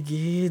baby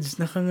kids.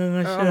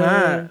 Nakanganga siya. Oo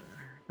nga.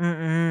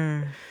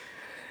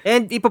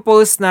 And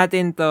ipopost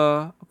natin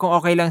to kung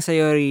okay lang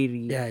sa'yo,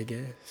 Riri. Yeah, I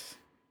guess.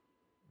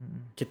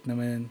 Kit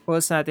naman.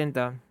 Post natin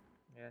to.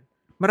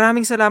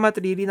 Maraming salamat,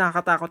 Riri.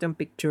 Nakakatakot yung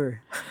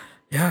picture.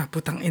 Yeah,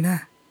 putang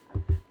ina.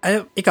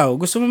 Ay, ikaw,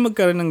 gusto mo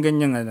magkaroon ng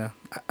ganyang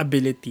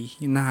ability,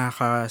 yung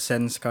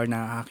nakaka-sense ka or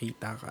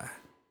nakakakita ka?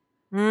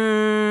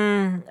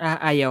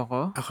 Ayaw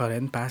ko. Ako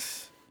rin,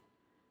 pass.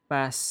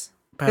 Pass.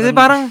 Kasi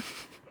parang,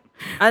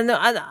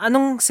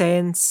 anong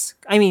sense?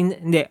 I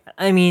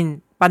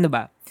mean, paano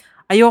ba?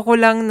 Ayoko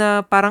lang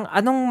na parang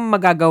anong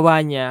magagawa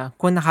niya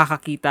kung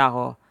nakakakita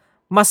ako.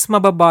 Mas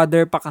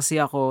mababother pa kasi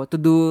ako to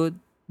do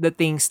the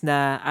things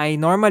na I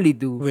normally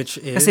do. Which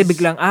is? Kasi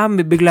biglang,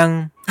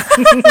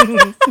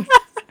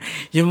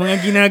 yung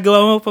mga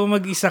ginagawa mo pang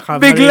mag-isa ka,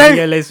 Biglang,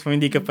 ma-realize mo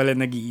hindi ka pala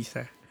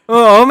nag-iisa.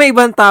 Oo, may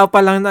ibang tao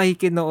pa lang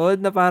nakikinood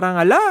na parang,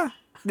 ala,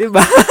 di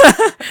ba?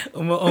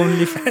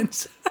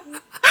 OnlyFans.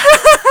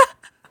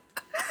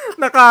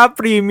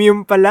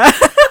 Naka-premium pala.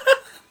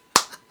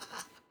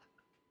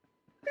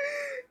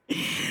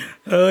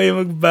 Hoy,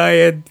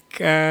 magbayad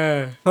ka.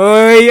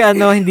 Hoy,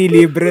 hindi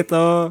libre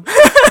to.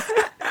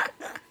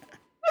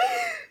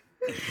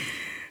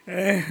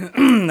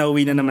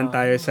 Nauwi na naman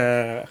tayo sa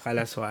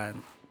kalaswaan.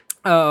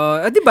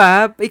 Oo, di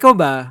ba? Ikaw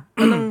ba?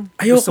 Anong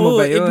gusto mo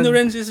ba yun?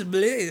 Ignorance is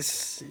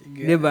bliss.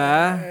 Di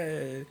ba?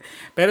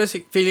 Pero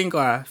feeling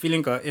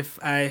ko if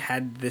I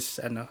had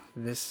this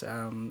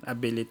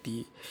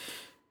ability,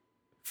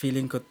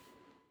 feeling ko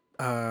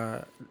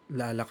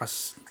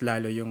lalakas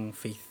lalo yung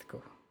faith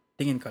ko.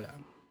 Tingin ko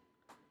lang.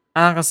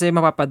 Kasi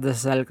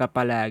mapapadasal ka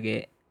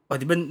palagi. O,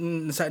 di ba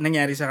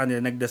nangyari sa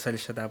kanila, nagdasal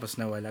siya tapos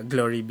nawala.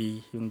 Glory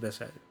be yung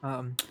dasal.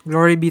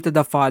 Glory be to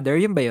the Father.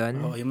 Yun ba yun?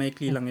 Oo, yung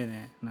maikli lang yun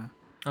eh. No?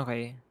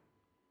 Okay.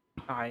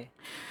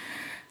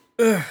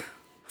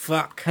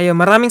 Fuck. Ayun,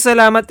 maraming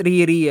salamat,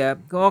 Riri.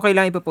 Kung okay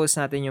lang, ipopost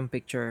natin yung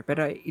picture.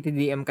 Pero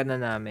iti-DM ka na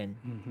namin.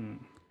 Mm-hmm.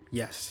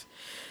 Yes.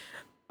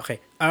 Okay.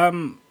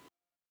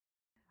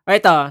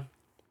 Ito.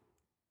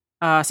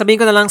 Sabihin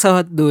ko na lang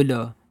sa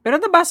dulo.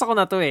 Pero nabasa ko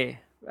na to eh.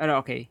 Pero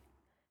okay.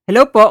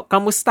 Hello po,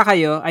 kamusta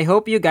kayo? I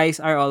hope you guys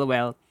are all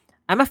well.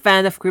 I'm a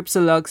fan of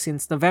Cryptolog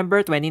since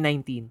November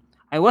 2019.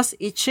 I was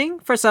itching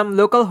for some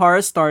local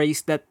horror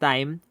stories that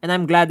time, and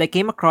I'm glad I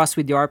came across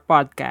with your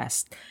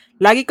podcast.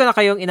 Lagi ko na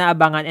kayong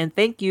inaabangan, and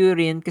thank you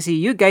rin kasi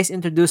you guys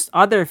introduced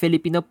other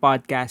Filipino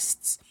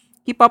podcasts.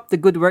 Keep up the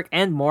good work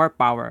and more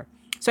power.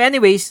 So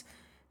anyways,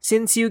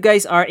 since you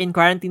guys are in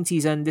quarantine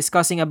season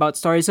discussing about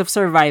stories of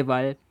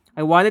survival,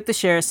 I wanted to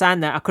share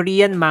sana a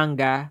Korean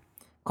manga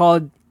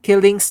called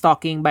Killing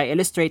Stalking by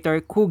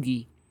illustrator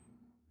Kugi.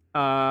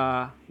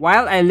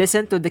 While I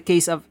listened to the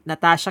case of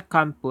Natasha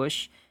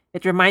Kampusch,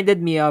 it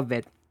reminded me of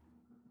it.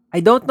 I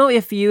don't know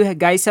if you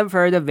guys have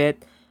heard of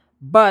it,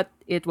 but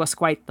it was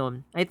quite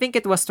known. I think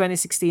it was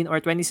 2016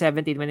 or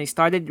 2017 when I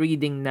started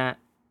reading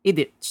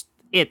It.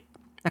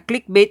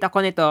 Na-clickbait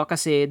ako nito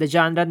kasi the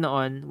genre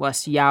noon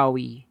was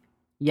yaoi.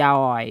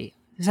 Yaoi.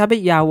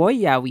 Sabi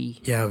yaoi?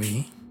 Yaoi?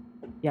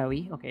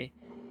 Yaoi? Okay.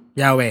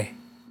 Yahweh.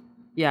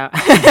 Yeah.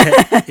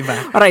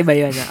 Iba. Para iba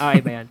yun.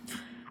 Iba yun.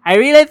 I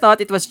really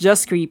thought it was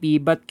just creepy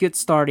but cute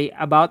story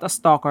about a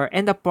stalker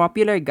and a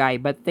popular guy,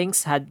 but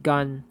things had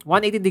gone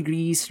 180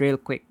 degrees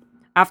real quick.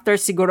 After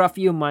siguro a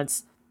few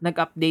months,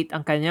 nag-update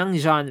ang kanyang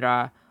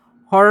genre,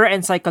 horror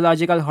and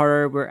psychological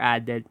horror were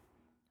added.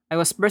 I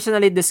was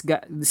personally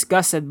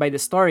disgusted by the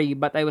story,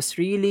 but I was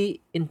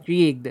really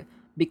intrigued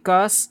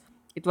because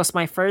it was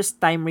my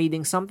first time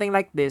reading something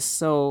like this,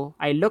 so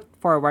I looked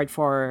forward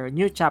for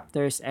new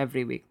chapters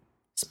every week.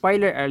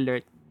 Spoiler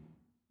alert.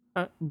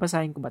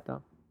 Basahin ko ba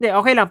to? Hindi,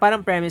 okay lang.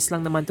 Parang premise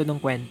lang naman to ng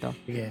kwento.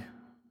 Yeah.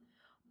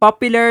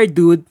 Popular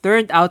dude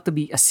turned out to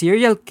be a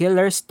serial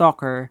killer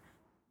stalker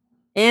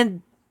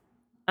and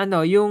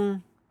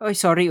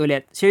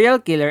serial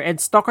killer and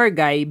stalker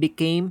guy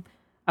became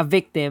a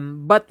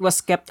victim but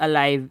was kept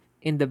alive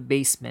in the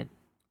basement.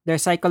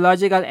 There's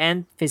psychological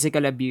and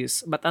physical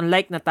abuse. But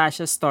unlike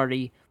Natasha's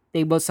story,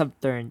 tables have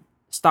turned.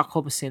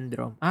 Stockholm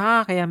Syndrome.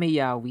 Kaya may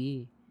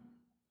yawi.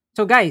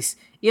 So guys,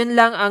 yun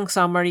lang ang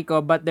summary ko,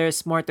 but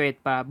there's more to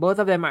it pa.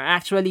 Both of them are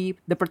actually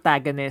the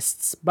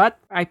protagonists, but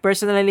I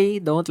personally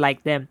don't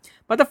like them.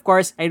 But of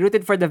course, I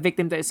rooted for the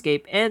victim to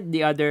escape and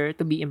the other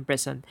to be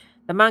imprisoned.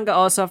 The manga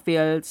also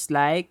feels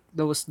like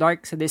those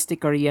dark,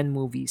 sadistic Korean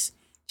movies.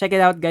 Check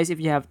it out guys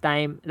if you have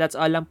time. That's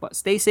all lang po.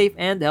 Stay safe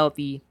and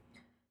healthy.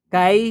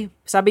 Kay,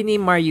 sabi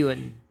ni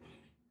Maryun.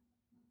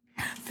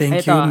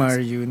 Thank you,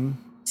 Maryun.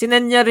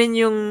 Sinend niya rin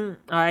yung,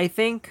 I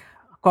think,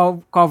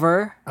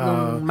 cover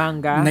ng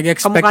manga.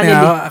 Nag-expect na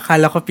ako.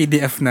 Akala ko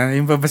PDF na.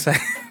 Yung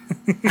babasahin.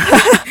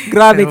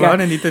 Grabe ka.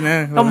 Nandito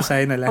na.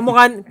 Babasahin na lang.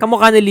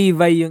 Kamukha ni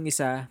Levi yung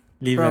isa.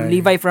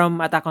 Levi from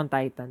Attack on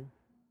Titan.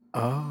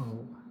 Oh.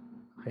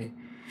 Okay.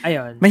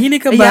 Ayun.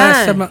 Mahilig ka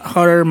ba sa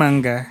horror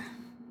manga?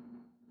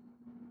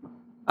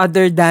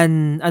 Other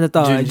than,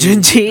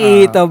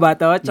 Junji Ito ba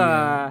to?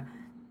 Tsaka,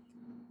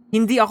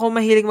 hindi ako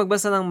mahilig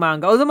magbasa ng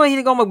manga. Although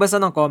mahilig ako magbasa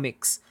ng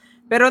comics.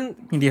 Pero,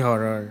 hindi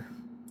horror.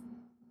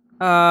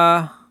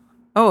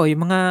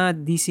 yung mga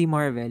DC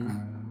Marvel.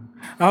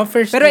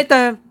 Pero ito,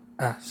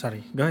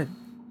 sorry. Go ahead.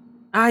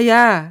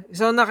 Yeah.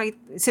 So,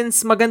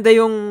 since maganda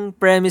yung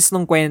premise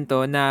ng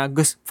kwento na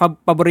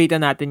paborito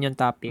natin yung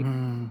topic,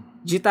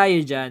 G tayo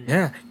dyan.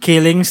 Yeah.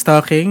 Killing,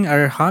 stalking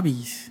are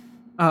hobbies.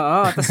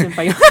 Oo. Tapos yun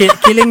pa yung...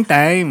 Killing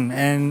time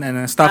and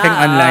stalking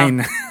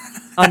online.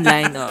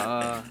 Online,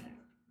 oo.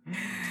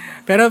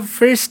 Pero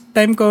first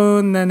time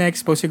ko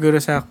na-expose siguro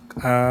sa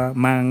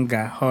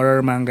manga,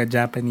 horror manga,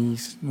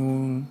 Japanese,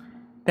 nung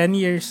 10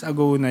 years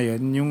ago na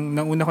yun. Yung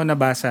nauna ko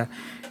nabasa,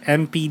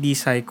 MPD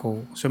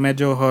Psycho. So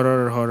medyo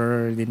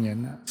horror din yun.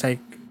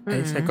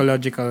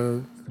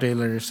 Psychological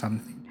thriller or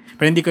something.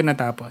 Pero hindi ko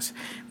natapos.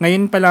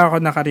 Ngayon pala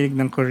ako nakarinig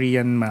ng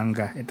Korean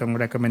manga. Itong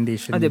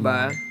recommendation.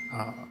 Diba?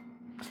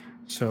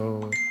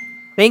 So...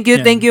 Thank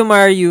you,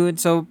 Mario.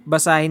 So,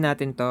 basahin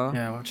natin to.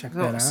 Yeah, we'll check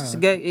that out.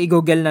 Sige,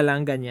 i-google na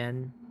lang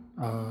ganyan.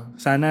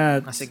 Sana,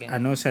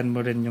 send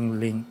mo rin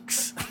yung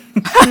links.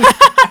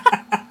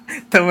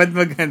 Tamad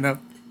maghanap.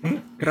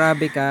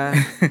 Grabe ka.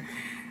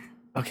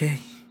 Okay.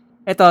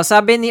 Ito,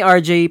 sabi ni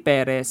RJ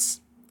Perez,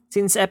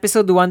 since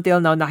episode 1 till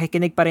now,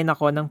 nakikinig pa rin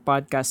ako ng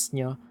podcast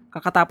nyo.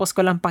 Kakatapos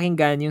ko lang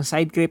pakinggan yung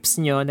side clips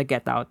nyo na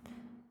Get Out.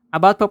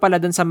 About po pala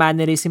dun sa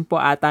mannerism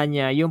po ata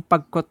niya, yung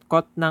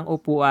pagkot-kot ng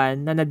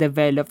upuan na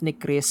na-develop ni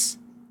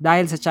Chris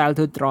dahil sa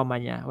childhood trauma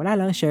niya. Wala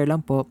lang, share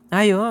lang po.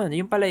 Ayun,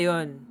 yung pala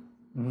yun.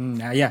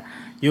 Yeah.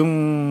 Yung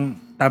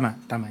tama,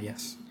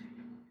 yes.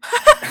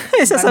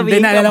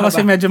 Sasabihin ka naalala ko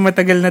kasi medyo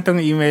matagal na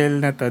tong email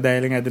na to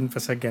dahil nga dun pa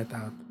sa Get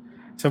Out.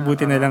 So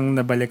buti na lang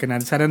nabalikan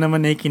natin. Sana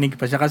naman nakikinig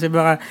pa siya kasi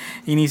baka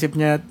inisip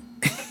niya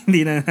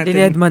hindi na natin.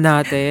 Dinedma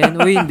natin.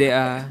 Uy, hindi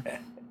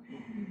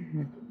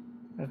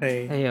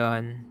Okay.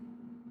 Ayun.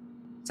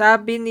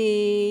 Sabi ni...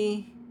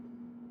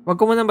 Wag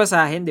ko munang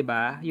basahin, di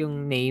ba?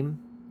 Yung name.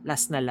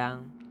 Last na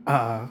lang.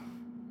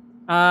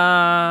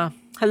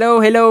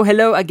 Hello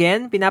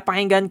again.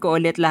 Pinapakinggan ko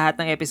ulit lahat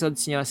ng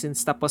episodes nyo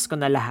since tapos ko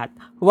na lahat.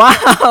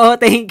 Wow!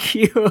 Thank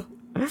you!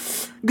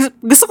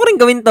 Gusto ko rin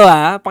gawin to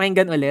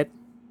pakinggan ulit.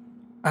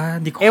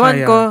 Di ko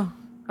Ewan kaya. ko.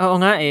 Oo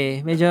nga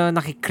medyo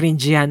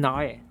nakikringehan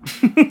ako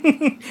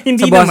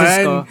Hindi sa boses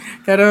naman. ko.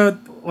 Pero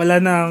wala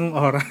nang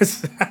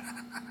oras.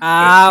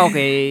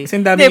 Okay. Kasi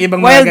ang daming ibang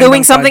while magagandang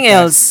doing something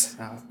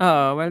podcasts. else.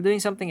 Oo, while doing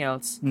something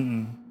else.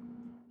 Mm-mm.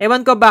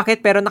 Ewan ko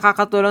bakit, pero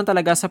nakakatulong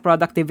talaga sa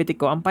productivity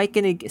ko ang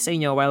pakikinig sa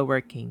inyo while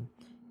working.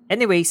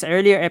 Anyway, sa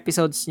earlier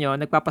episodes nyo,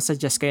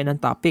 nagpapasuggest kayo ng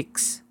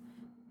topics.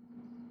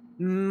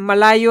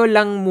 Malayo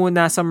lang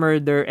muna sa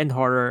murder and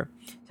horror.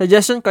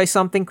 Suggestion ko is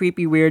something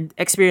creepy, weird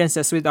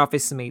experiences with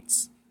office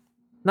mates.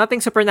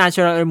 Nothing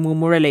supernatural or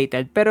mumu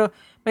related, pero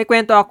may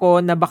kwento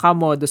ako na baka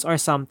modus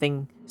or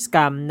something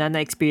scam na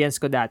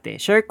na-experience ko dati.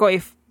 Share ko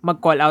if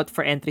mag-call out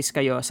for entries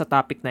kayo sa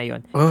topic na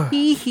yon. Oh,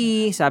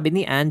 Hihi, sabi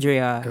ni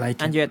Andrea. I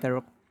like it. Andrea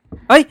Tarok.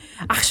 Ay,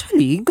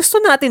 actually,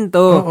 gusto natin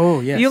to. Oh,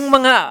 yes. Yung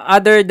mga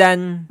other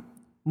than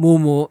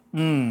mumu,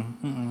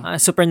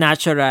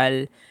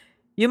 supernatural,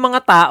 yung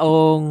mga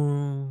taong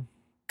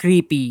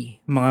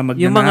creepy. Mga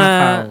Yung mga,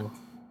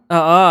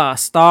 magnanakaw.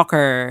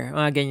 stalker,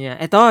 mga ganyan.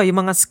 Ito, yung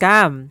mga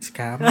scam.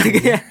 Scam.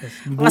 Mga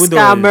Budol.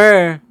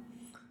 scammer.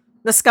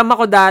 Na-scam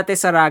ako dati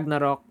sa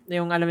Ragnarok.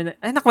 Yung alam mo na,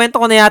 nakwento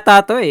ko na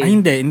yata to eh. Ay,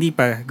 hindi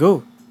pa.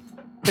 Go.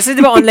 Kasi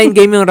di ba online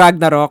game yung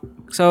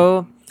Ragnarok?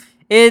 So,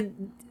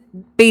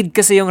 paid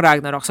kasi yung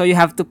Ragnarok. So, you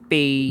have to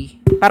pay.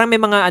 Parang may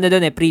mga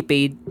doon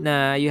prepaid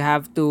na you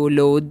have to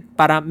load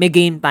para may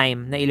game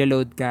time na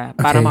ilo-load ka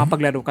para Okay.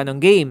 makapaglaro ka ng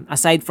game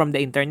aside from the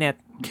internet.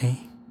 Okay.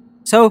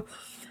 So,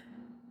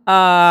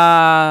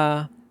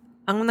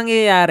 ang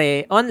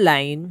nangyayari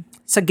online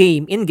sa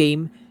game,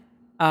 in-game,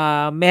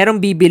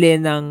 merong bibili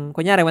ng,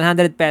 kunyari,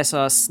 100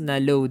 pesos na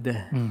load.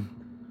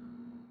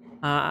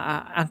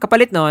 Ang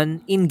kapalit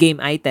nun, in-game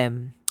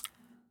item.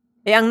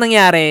 Ang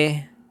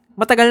nangyari,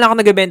 matagal na ako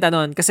nagbebenta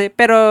nun.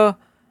 Pero,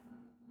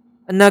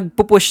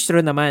 nagpo-push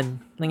through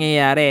naman.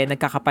 Nangyayari,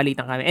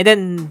 nagkakapalitan kami. And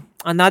then,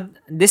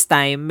 this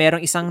time,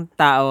 merong isang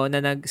tao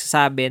na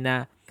nagsasabi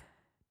na,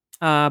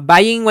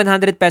 buying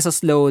 100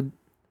 pesos load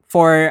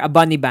for a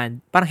bunny band.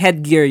 Parang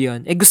headgear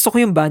yon. Gusto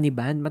ko yung bunny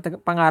band.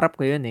 Pangarap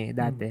ko yun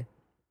dati.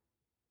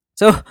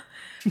 So,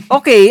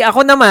 okay,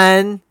 ako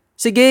naman,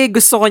 sige,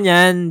 gusto ko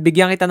niyan.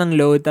 Bigyan kita ng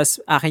load,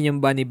 tas akin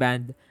yung bunny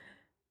band.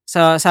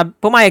 So,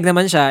 pumayag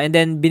naman siya, and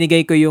then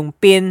binigay ko yung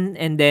pin,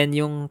 and then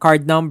yung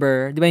card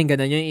number. Di ba yung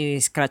gano'n? Yung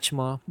i-scratch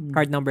mo,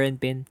 card number and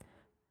pin.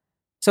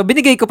 So,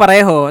 binigay ko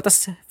pareho.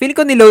 Tas, feeling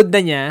ko niload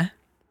na niya.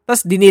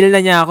 Tapos, dinil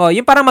na niya ako.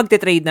 Yung parang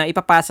magte-trade na,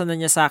 ipapasa na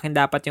niya sa akin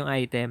dapat yung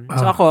item.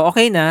 So, ako,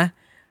 okay na.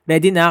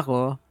 Ready na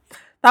ako.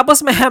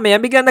 Tapos,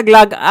 maya-maya, biglang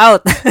nag-log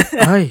out.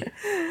 Ay.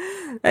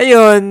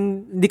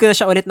 Ayun, hindi ko na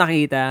siya ulit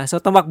nakita.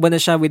 So, tumakbo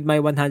na siya with my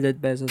 100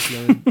 pesos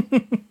load.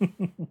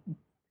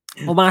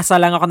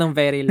 Umasa lang ako ng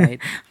very light.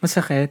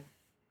 Masakit.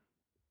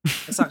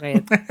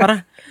 Masakit.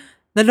 Parang,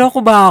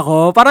 naloko ba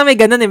ako? Parang may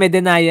ganun may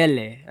denial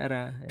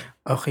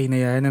Okay na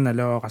yan na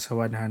naloko ka sa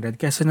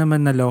 100. Kesa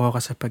naman naloko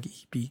ka sa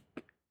pag-ibig.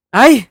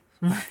 Ay!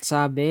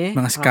 Sabi.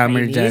 Mga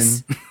scammer dyan.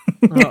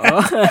 Oo.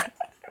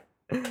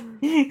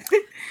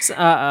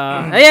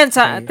 Ayan,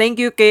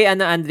 thank you kay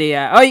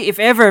Andrea. Oy,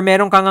 if ever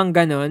meron kang ang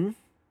ganun,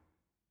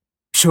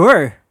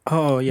 sure.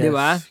 Oo, yes.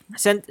 Diba?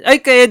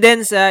 Kayo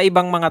din sa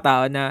ibang mga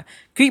tao na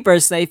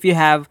creepers na if you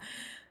have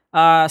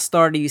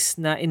stories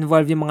na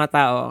involve yung mga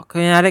tao.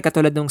 Kunyari,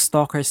 katulad ng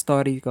stalker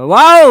story ko.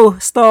 Wow!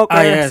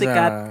 Stalker, Yes.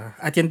 sikat.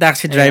 At yung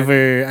taxi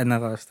driver,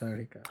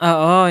 story ka.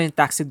 Oo, yung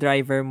taxi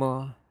driver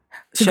mo.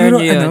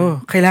 Siguro, Share nyo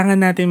yun. kailangan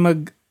natin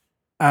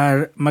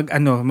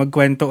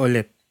magkwento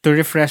ulit to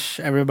refresh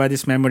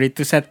everybody's memory,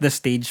 to set the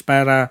stage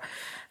para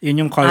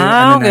yun yung call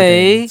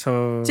okay. natin. So,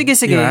 Sige.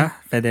 Diba?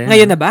 Pwede?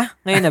 Ngayon na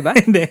ba?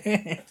 Hindi.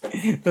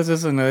 Ito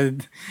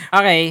susunod.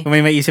 Okay. Kung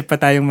may maisip pa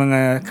tayong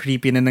mga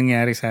creepy na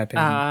nangyari sa atin.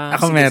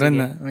 Ako sige, meron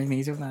sige. na. May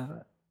naisip na ako.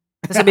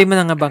 Sasabihin mo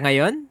na nga ba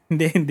ngayon?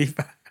 Hindi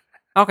pa.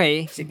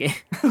 Okay, sige.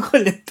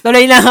 Kulit.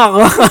 Tuloy lang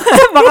ako.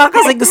 Baka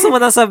kasi gusto mo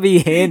na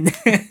sabihin.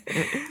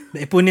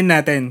 Ipunin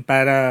natin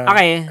para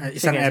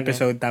isang Sige.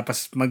 episode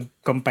tapos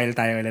mag-compile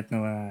tayo ulit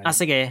ng mga...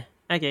 Sige.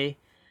 Okay.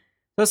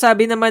 So,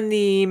 sabi naman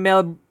ni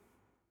Mel...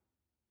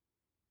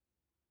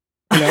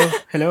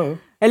 Hello.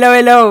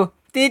 Hello.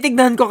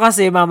 Tinitignan ko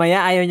kasi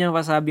mamaya ayaw niyang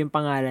pasabi yung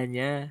pangalan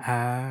niya.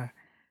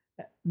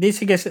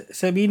 Sige,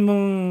 sabihin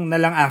mong na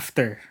lang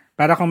after.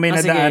 Para kung may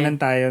nadaanan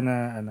sige. tayo na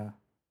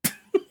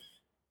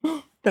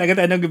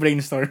talaga tayo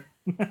nag-brainstorm.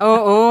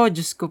 Oo,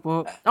 Diyos ko po.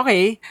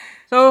 Okay.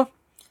 So,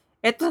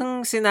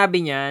 etong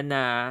sinabi niya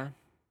na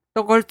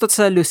tungkol to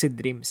sa lucid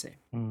dreams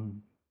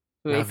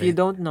So, if you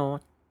don't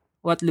know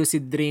what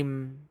lucid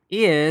dream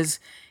is,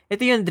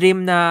 ito yung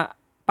dream na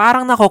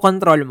parang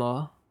nakokontrol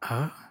mo.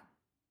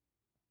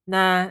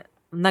 Na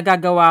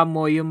nagagawa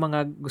mo yung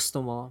mga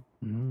gusto mo.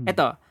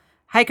 Ito,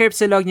 hi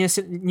Cripsilog,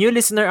 new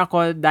listener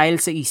ako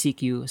dahil sa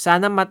ECQ.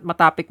 Sana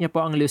matapik niyo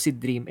po ang lucid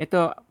dream.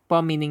 Ito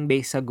po meaning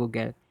based sa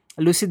Google.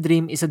 A lucid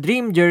dream is a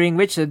dream during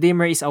which the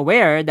dreamer is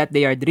aware that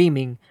they are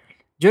dreaming.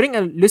 During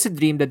a lucid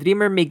dream, the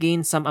dreamer may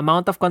gain some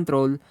amount of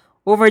control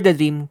over the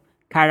dream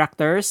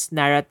characters,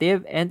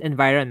 narrative, and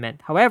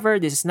environment.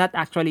 However, this is not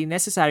actually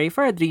necessary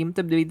for a dream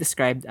to be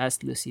described as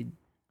lucid.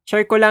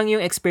 Share ko lang yung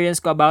experience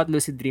ko about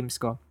lucid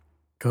dreams ko.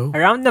 Go.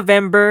 Around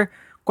November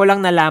ko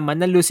lang nalaman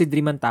na lucid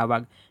dream ang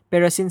tawag.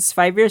 Pero since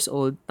 5 years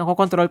old,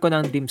 nakokontrol ko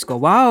ng dreams ko.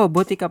 Wow,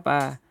 buti ka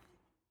pa.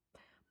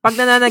 Pag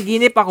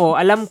nananaginip ako,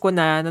 alam ko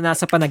na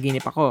nasa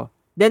panaginip ako.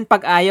 Then,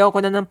 pag ayaw ko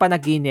na ng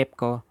panaginip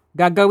ko,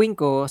 gagawin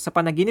ko sa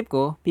panaginip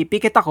ko,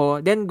 pipikit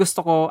ako, then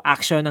gusto ko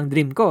action ng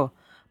dream ko.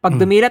 Pag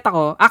dumilat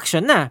ako,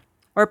 action na.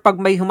 Or pag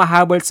may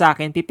humahabol sa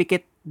akin,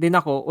 pipikit din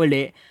ako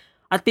uli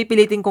at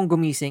pipilitin kong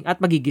gumising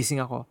at magigising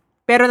ako.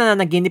 Pero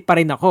nananaginip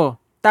pa rin ako.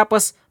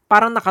 Tapos,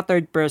 parang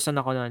naka-third person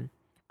ako nun.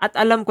 At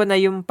alam ko na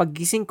yung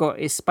paggising ko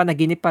is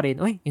panaginip pa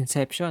rin. Uy,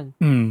 Inception.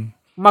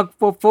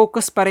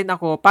 Magpo-focus pa rin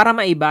ako para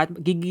maiba at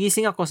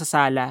gigising ako sa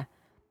sala.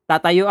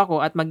 Tatayo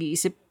ako at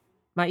maiisip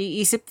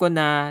ko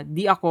na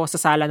di ako sa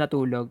sala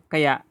natulog.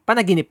 Kaya,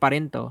 panaginip pa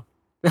rin to.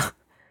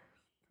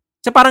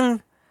 So,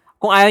 parang,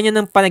 kung ayaw niya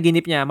ng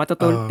panaginip niya,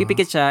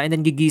 pipikit siya and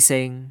then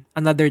gigising,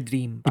 another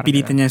dream.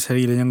 Ipilitan niya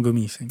sarili niyang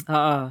gumising.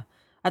 Oo.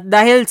 At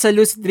dahil sa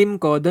lucid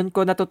dream ko, doon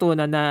ko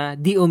natutunan na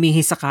di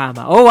umihi sa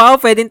kama. Oh wow,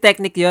 pwedeng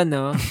technique yun,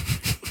 no?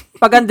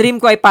 Pag ang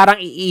dream ko ay parang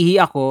iihi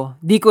ako,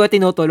 di ko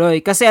tinutuloy.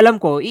 Kasi alam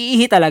ko,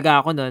 iihi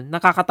talaga ako nun.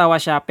 Nakakatawa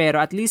siya,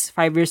 pero at least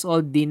 5 years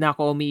old din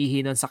ako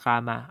umiihi nun sa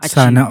kama.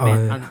 Sana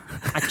all.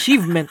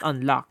 Achievement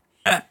unlocked.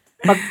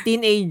 Pag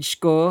teenage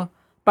ko,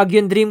 pag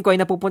yung dream ko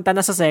ay napupunta na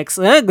sa sex,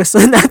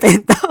 gusto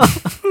natin to.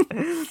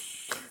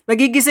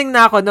 Nagigising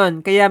na ako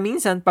nun. Kaya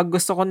minsan, pag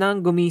gusto ko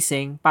nang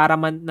gumising,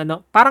 parang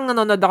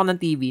nanonood ako ng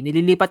TV,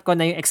 nililipat ko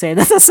na yung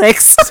eksena sa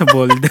sex. Sa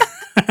bold.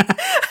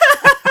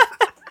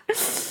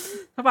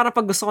 So, parang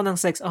pag gusto ko ng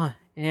sex,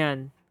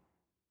 ayan.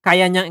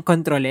 Kaya niyang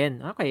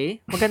kontrolin.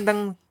 Okay.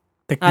 Magandang,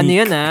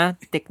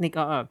 technique,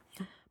 oo.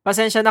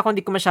 Pasensya na kung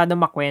di ko masyadong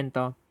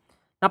makwento.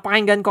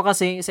 Napakinggan ko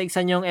kasi sa isa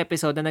niyong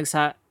episode na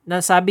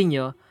nasabi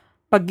niyo,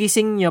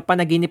 paggising niyo,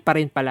 panaginip pa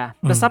rin pala.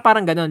 Basta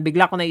parang ganun,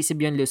 bigla ko naisip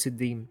yung lucid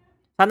dream.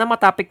 Sana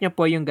matapik niyo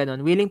po yung ganun.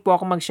 Willing po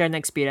ako mag-share ng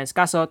experience,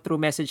 kaso through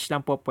message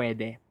lang po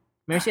pwede.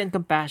 Mercy and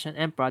compassion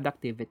and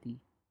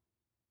productivity.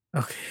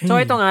 Okay. So,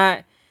 ito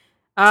nga,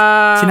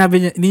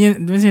 sinabi niya, hindi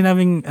niya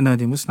sinabing,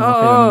 Dimus, no?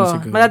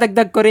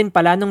 Madadagdag ko rin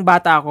pala, nung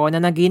bata ako,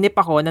 na naginip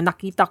ako, na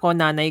nakita ko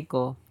nanay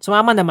ko,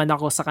 sumama naman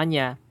ako sa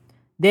kanya.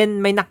 Then,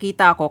 may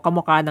nakita ako,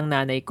 kamukha ng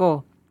nanay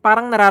ko.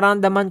 Parang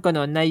nararamdaman ko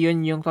noon na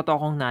yun yung totoo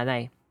kong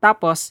nanay.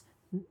 Tapos,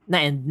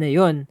 na-end na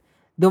yun.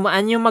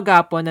 Dumaan yung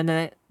maghapon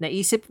na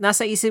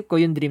nasa isip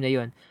ko yung dream na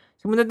yun.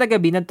 Sumunod na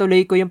gabi,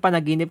 natuloy ko yung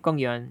panaginip kong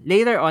yun.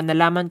 Later on,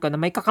 nalaman ko na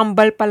may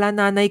kakambal pala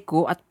nanay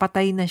ko at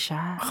patay na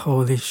siya.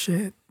 Holy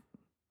shit.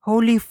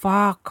 Holy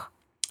fuck.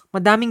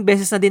 Madaming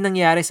beses na din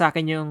nangyari sa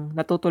akin yung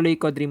natutuloy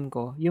ko dream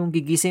ko. Yung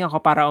gigising ako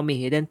para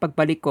umihi. Then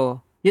pagbalik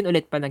ko, yun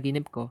ulit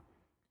panaginip ko.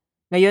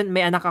 Ngayon,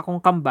 may anak akong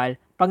kambal.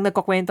 Pag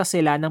nagkukwento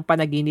sila ng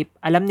panaginip,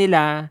 alam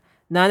nila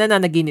na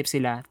nananaginip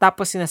sila.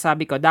 Tapos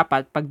sinasabi ko,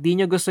 dapat, pag di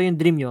nyo gusto yung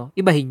dream nyo,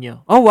 ibahin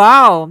nyo. Oh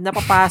wow!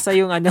 Napapasa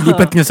yung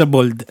Lipat nyo sa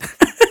bold.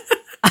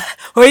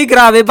 Hoy,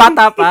 grabe,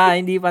 bata pa.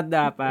 Hindi pa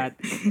dapat.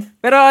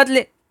 Pero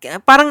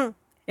parang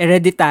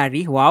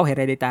hereditary. Wow,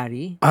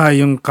 hereditary.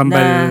 Yung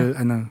kambal,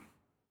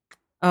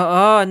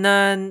 Oo,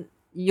 na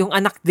yung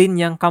anak din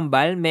niyang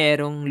kambal,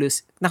 merong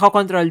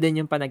nakokontrol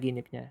din yung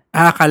panaginip niya.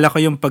 Akala ko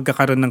yung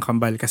pagkakaroon ng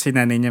kambal kasi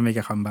nanay niya may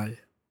kakambal.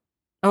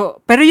 Oh,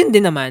 pero yun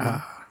din naman.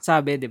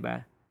 Sabi, di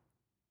ba?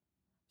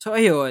 So,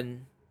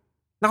 ayun.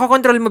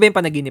 Nakokontrol mo ba yung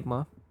panaginip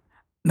mo?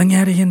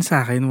 Nangyari yan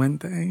sa akin one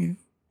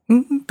time.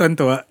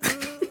 Tontuwa.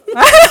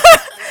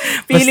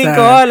 Feeling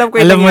ko, alam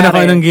ko yung alam mo na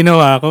kung anong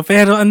ginawa ko.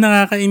 Pero ang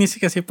nakakainis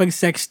kasi pag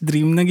sex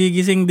dream,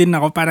 nagigising din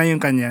ako para yung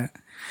kanya.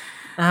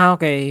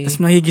 Okay. Tapos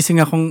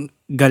magigising akong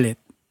galit.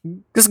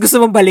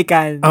 Gusto mong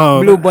balikan.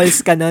 Blue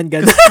balls ka nun.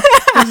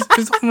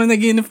 Gusto ko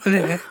managinip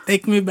ulit.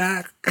 Take me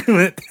back.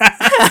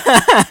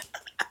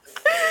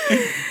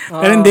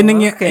 Pero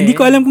hindi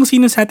ko alam kung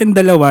sino sa atin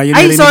dalawa yung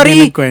narinig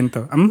niya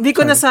nagkwento. Hindi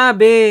ko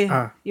nasabi.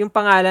 Yung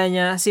pangalan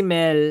niya, si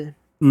Mel.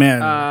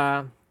 Mel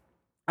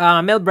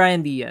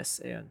Brian Diaz.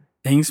 Ayun.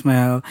 Thanks,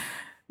 Mel.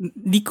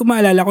 Di ko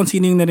maalala kung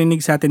sino yung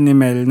narinig sa atin ni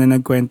Mel na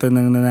nagkwento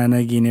ng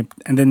nananaginip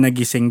and then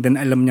nagising, then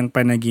alam niyang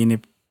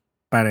panaginip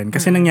pa rin.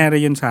 Kasi nangyari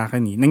yun sa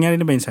akin eh.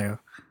 Nangyari na ba yun sa'yo?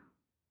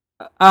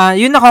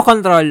 Yun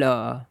nakokontrol.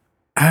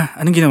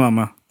 Anong ginawa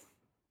mo?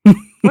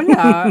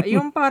 Wala.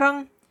 Yung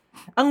parang,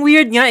 ang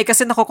weird nga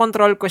kasi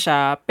nakokontrol ko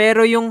siya,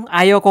 pero yung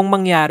ayaw kong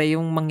mangyari,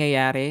 yung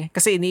mangyayari.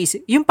 Kasi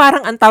iniisip, yung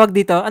parang ang tawag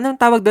dito, anong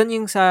tawag doon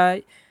yung sa,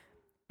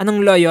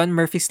 anong law yun?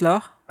 Murphy's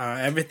Law?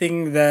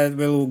 Everything that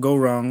will go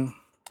wrong,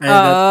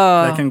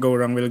 that can go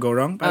wrong will go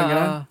wrong. Parang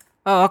gano'n?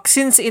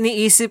 Since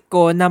iniisip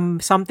ko na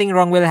something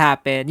wrong will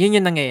happen, yun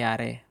yung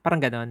nangyayari. Parang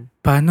gano'n.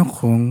 Paano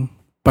kung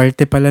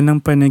parte pala ng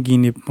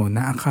panaginip mo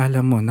na akala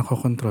mo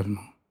nakokontrol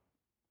mo?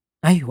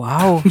 Ay,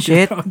 wow.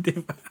 Shit.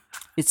 Diba?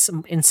 It's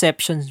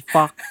Inception.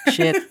 Fuck.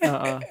 Shit.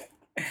 Oo.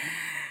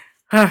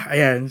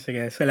 Ayan.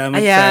 Sige. Salamat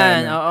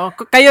ayan, sa... oo.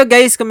 Kayo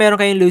guys, kung meron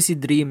kayong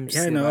lucid dreams.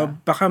 Yan, diba?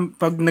 Baka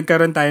pag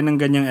nagkaroon tayo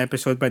ng ganyang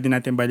episode, pwede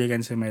natin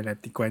balikan si Mel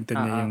at ikwento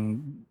niya yung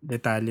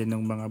detalye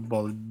ng mga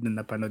bold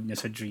na napanood niya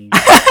sa dream.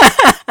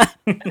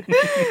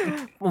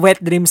 Wet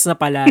dreams na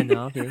pala,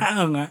 no? Okay.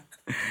 Oo nga.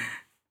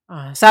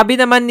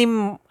 Sabi naman ni,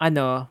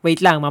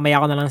 wait lang,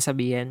 mamaya ko na lang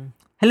sabihin.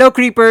 Hello,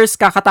 Creepers!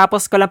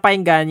 Kakatapos ko lang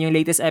pakinggan yung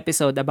latest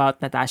episode about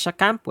Natasha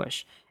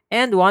Campush.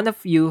 And one of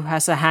you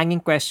has a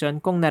hanging question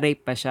kung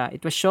na-rape pa siya.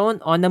 It was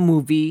shown on a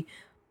movie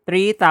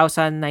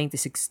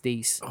 3,096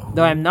 Days.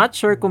 Though I'm not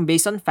sure kung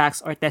based on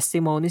facts or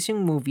testimonies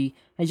yung movie,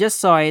 I just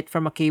saw it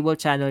from a cable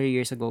channel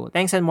years ago.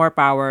 Thanks and more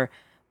power,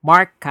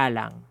 Mark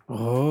Kalang.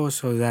 Oh,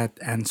 so that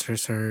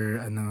answers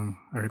our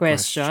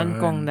Question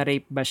kung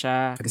na-rape ba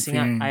siya. Kasi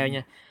nga, Confirm. ayaw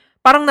niya.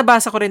 Parang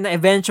nabasa ko rin na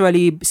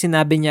eventually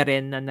sinabi niya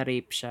rin na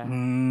na-rape siya.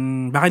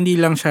 Baka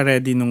hindi lang siya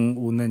ready nung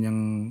una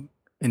niyang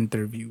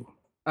interview.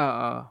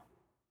 Oo.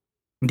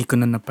 Hindi ko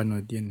na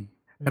napanood yan.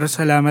 Pero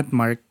salamat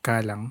Mark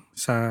Kalang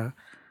sa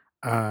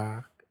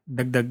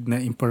dagdag na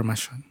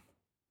impormasyon.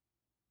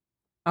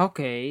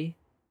 Okay.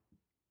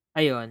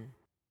 Ayun.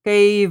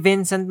 Kay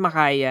Vincent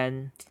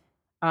Makayan,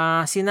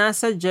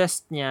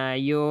 sinasuggest niya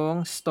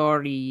yung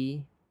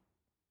story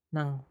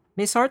ng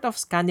may sort of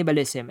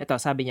cannibalism. Ito,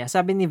 sabi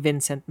ni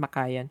Vincent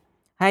Makayan.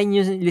 Hi,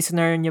 new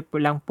listener niyo po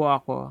lang po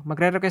ako.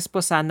 Magre-request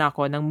po sana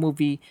ako ng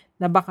movie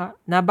na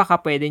baka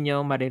pwede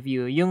niyo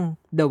ma-review, yung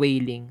The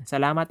Wailing.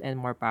 Salamat and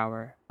more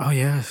power. Oh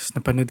yes,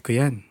 napanood ko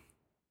yan.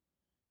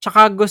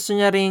 Tsaka gusto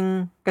niya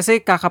ring, kasi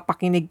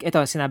kakapakinig,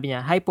 ito sinabi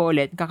niya, hi po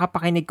ulit,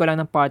 kakapakinig ko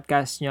lang ng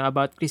podcast niyo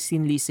about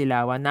Christine Lee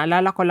Silawan.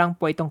 Naalala ko lang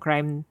po itong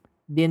crime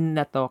din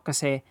na to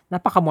kasi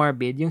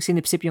napaka-morbid, yung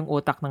sinipsip yung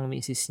utak ng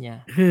misis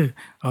niya.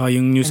 Oh,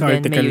 yung news And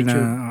then article may na,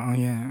 YouTube.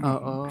 yeah.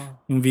 Oo.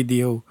 Yung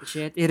video.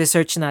 Shit,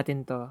 i-research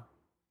natin to.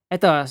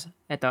 Ito.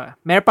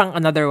 Meron pang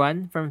another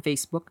one from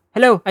Facebook.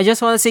 Hello, I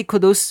just want to say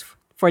kudos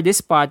for this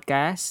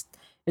podcast.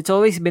 It's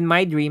always been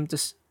my dream to...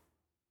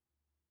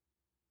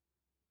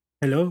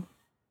 Hello?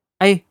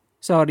 Ay,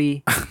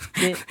 sorry.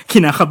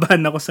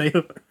 Kinakabahan ako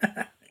sa'yo.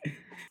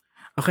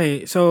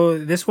 Okay, so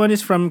this one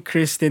is from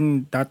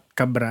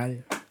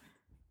Kristen.Cabral.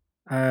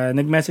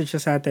 Nag-message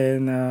siya sa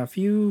atin a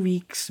few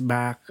weeks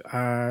back.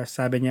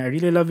 Sabi niya, I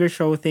really love your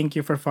show. Thank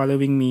you for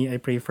following me. I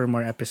pray for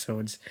more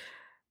episodes.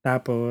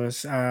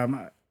 Tapos,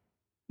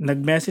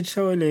 nag-message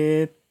siya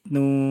ulit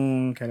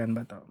nung, kailan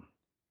ba to?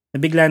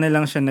 Nabigla na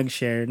lang siya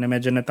nag-share na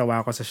medyo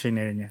natawa ako sa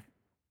shinare niya.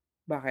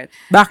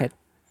 Bakit?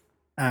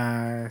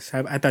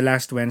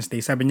 Last Wednesday.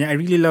 Sabi niya, I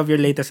really love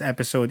your latest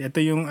episode. Ito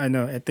yung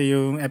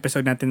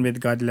episode natin with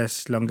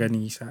Godless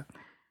Longanisa.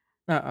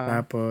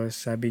 Tapos,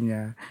 sabi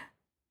niya,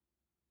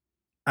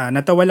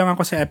 natawa lang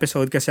ako sa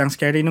episode kasi ang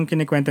scary nung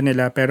kinikwento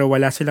nila pero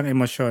wala silang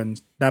emosyon.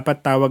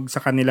 Dapat tawag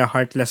sa kanila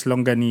Heartless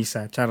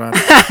Longanisa. Charot.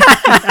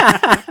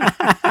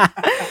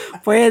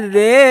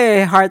 Pwede.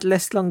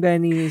 Heartless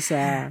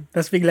Longanisa.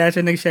 Tapos bigla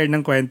siya nag-share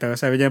ng kwento.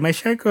 Sabi niya, may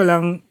share ko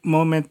lang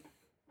moment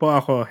po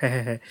ako.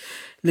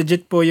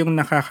 Legit po yung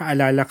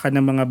nakakaalala ka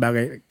ng mga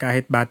bagay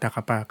kahit bata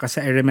ka pa. Kasi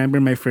I remember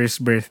my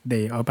first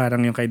birthday. O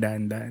parang yung kay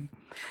Dandan.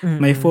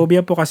 May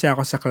phobia po kasi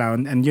ako sa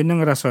clown and yun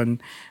ang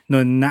rason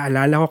nun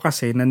naalala ko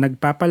kasi na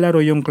nagpapalaro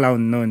yung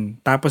clown nun.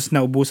 Tapos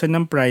naubusan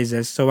ng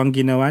prizes so ang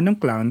ginawa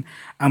ng clown,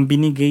 ang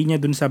binigay niya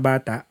dun sa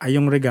bata ay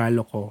yung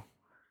regalo ko.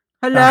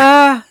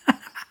 Hala!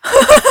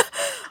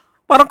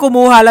 Parang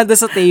kumuha lang doon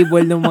sa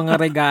table ng mga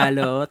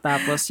regalo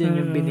tapos yun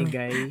yung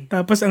binigay.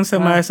 Tapos ang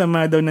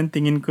sama-sama daw ng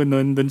tingin ko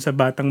nun dun sa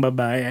batang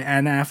babae.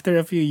 And after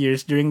a few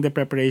years, during the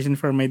preparation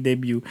for my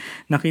debut,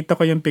 nakita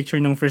ko yung picture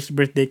ng first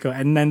birthday ko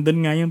and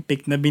nandun nga yung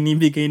pic na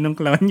binibigay ng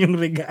clown yung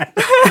regalo.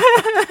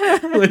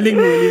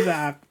 Huling-huli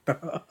sa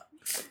akto.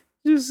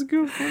 Diyos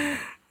ko po.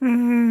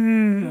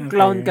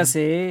 Clown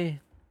kasi.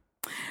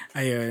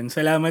 Ayun.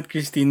 Salamat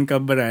Christine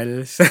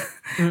Cabral sa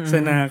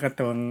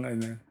nakakatawang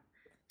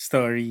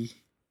story.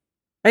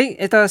 Ay,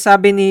 ito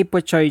sabi ni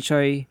Puchoy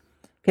Choy.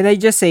 Can I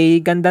just say,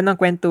 ganda ng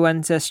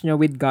kwentuhan ses nyo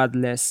with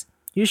Godless.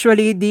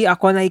 Usually, di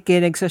ako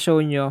nakikinig sa show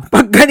nyo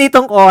pag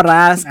ganitong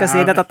oras kasi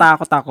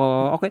natatakot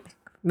ako. Okay,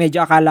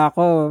 medyo akala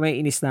ko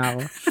may inis na ako.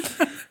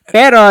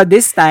 Pero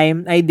this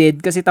time, I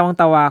did kasi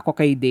tawang-tawa ako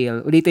kay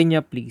Dale. Ulitin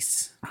nyo,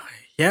 please.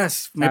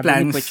 Yes, may Sabi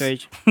plans. ni Puchoy.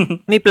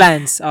 May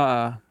plans,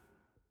 oo.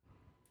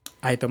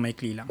 Ito may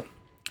kli lang.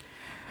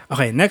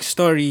 Okay, next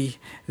story.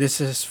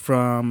 This is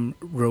from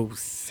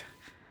Rose.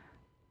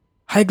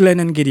 Hi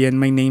Glenn and Gideon,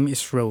 my name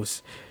is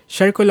Rose.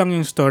 Share ko lang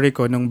yung story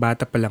ko nung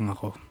bata pa lang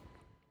ako.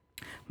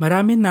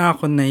 Marami na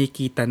ako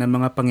nakikita ng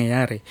mga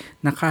pangyayari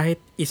na kahit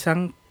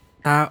isang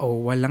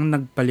tao walang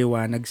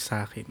nagpaliwanag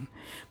sa akin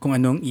kung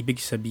ano ang ibig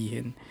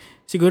sabihin.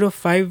 Siguro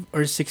 5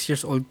 or 6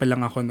 years old pa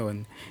lang ako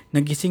noon.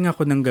 Nagising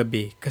ako ng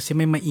gabi kasi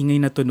may maingay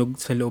na tunog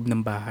sa loob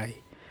ng bahay.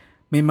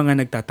 May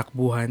mga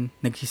nagtatakbuhan,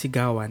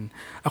 nagsisigawan.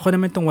 Ako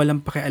naman tong walang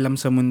pakialam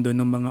sa mundo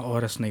ng mga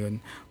oras na yun.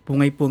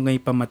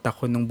 Pungay-pungay pa mata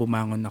ko nung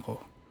bumangon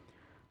ako.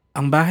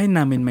 Ang bahay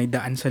namin may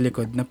daan sa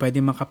likod na pwede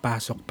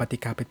makapasok pati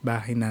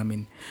kapitbahay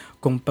namin.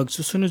 Kung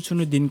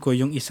pagsusunod-sunodin ko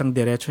yung isang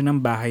diretso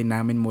ng bahay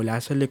namin mula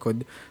sa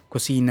likod,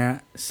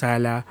 kusina,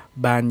 sala,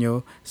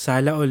 banyo,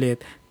 sala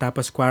ulit,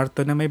 tapos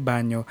kwarto na may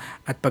banyo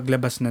at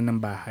paglabas na ng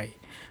bahay.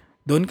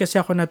 Doon kasi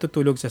ako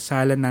natutulog sa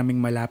sala naming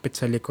malapit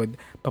sa likod,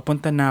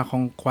 papunta na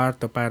akong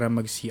kwarto para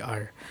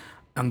mag-CR.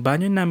 Ang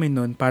banyo namin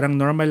noon parang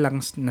normal lang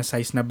na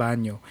size na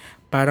banyo,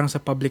 parang sa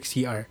public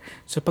CR.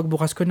 So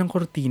pagbukas ko ng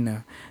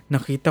kortina,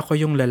 nakita ko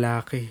yung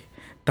lalaki.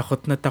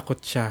 Takot na takot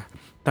siya,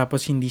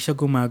 tapos hindi siya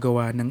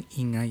gumagawa ng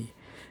ingay.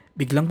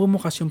 Biglang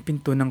bumukas yung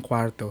pinto ng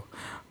kwarto.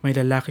 May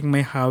lalaking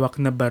may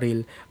hawak na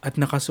baril at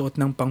nakasuot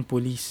ng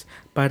pangpulis.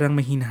 Parang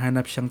may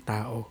hinahanap siyang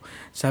tao.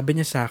 Sabi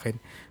niya sa akin,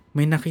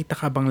 may nakita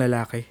ka bang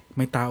lalaki?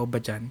 May tao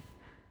ba dyan?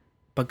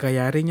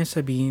 Pagkayari niya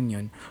sabihin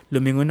yon,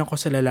 lumingon ako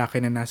sa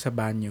lalaki na nasa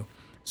banyo.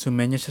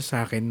 Sumenya siya sa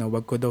akin na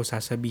wag ko daw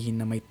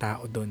sasabihin na may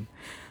tao doon.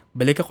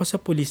 Balik ako sa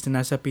pulis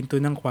na nasa pinto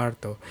ng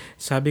kwarto.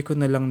 Sabi ko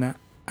na lang na,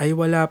 ay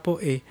wala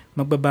po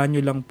magbabanyo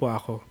lang po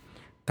ako.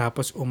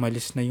 Tapos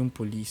umalis na yung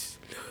pulis.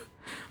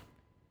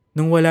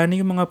 Nung wala na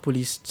yung mga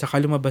pulis,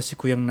 saka lumabas si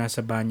kuyang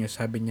nasa banyo,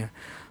 sabi niya,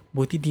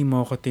 buti di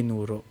mo ako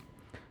tinuro.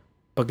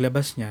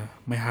 Paglabas niya,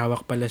 may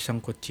hawak pala siyang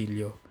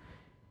kutsilyo.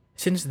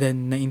 Since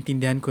then,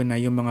 naintindihan ko na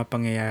yung mga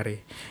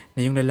pangyayari,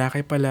 na yung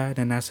lalaki pala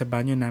na nasa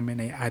banyo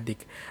namin ay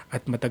adik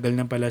at matagal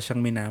na pala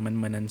siyang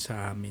minamanmanan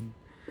sa amin.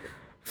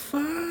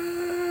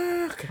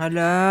 Fuck!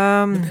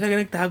 Alam. Ba't talaga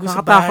nagtago sa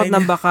Nakatakot bahay na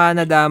niya? baka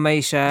nadamay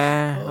siya.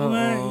 Oo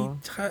nga.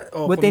 Tsaka,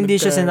 Buti kung hindi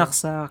siya nagka-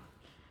 sinaksak.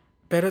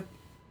 Pero,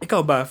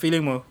 ikaw ba,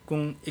 feeling mo,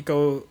 kung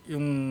ikaw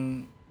yung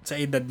sa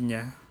edad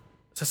niya,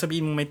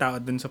 sasabihin mo may tao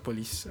dun sa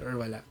police or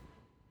wala?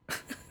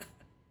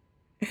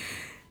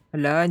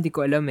 Hala, hindi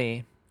ko alam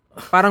eh.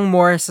 Parang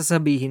more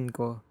sasabihin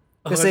ko.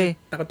 Kasi,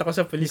 Takot ako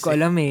sa police. hindi ko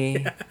alam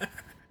eh.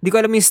 Hindi ko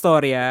alam yung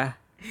storya.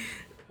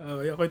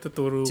 Ako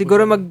ituturo.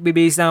 Siguro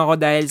magbe-base lang ako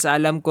dahil sa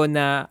alam ko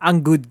na ang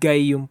good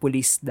guy yung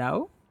police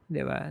daw.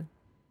 Di ba?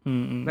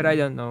 But I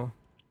don't know.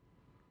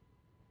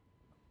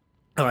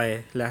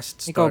 Okay,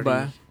 last story. Ikaw ba?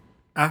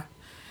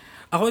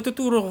 Ako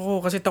ituturo ko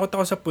kasi takot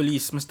ako sa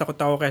police. Mas takot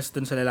ako kaysa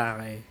dun sa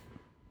lalaki.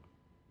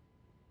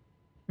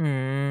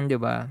 Di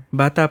ba?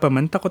 Bata pa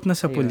man, takot na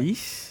sa Ayun.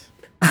 police?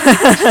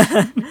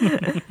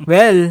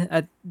 Well,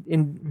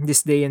 in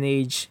this day and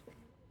age.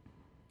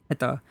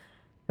 Ito.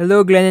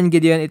 Hello, Glenn and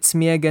Gideon. It's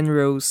me again,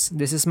 Rose.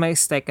 This is my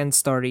second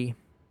story.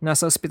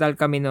 Nasa ospital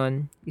kami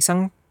noon.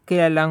 Isang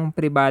kilalang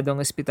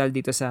pribadong ospital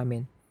dito sa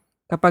amin.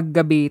 Kapag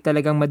gabi,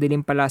 talagang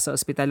madilim pala sa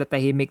ospital at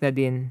tahimik na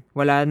din.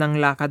 Wala nang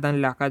lakad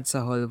ang lakad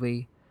sa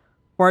hallway.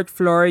 4th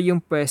floor yung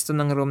pwesto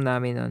ng room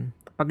namin noon.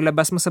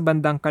 Paglabas mo sa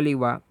bandang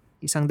kaliwa,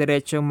 isang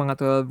diretsong mga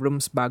 12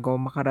 rooms bago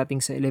makarating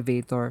sa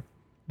elevator.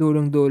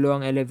 Dulong-dulo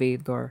ang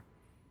elevator.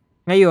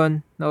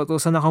 Ngayon,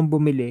 nautusan akong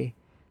bumili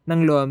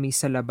ng lomi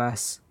sa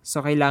labas.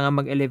 So, kailangan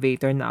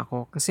mag-elevator na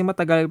ako kasi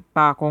matagal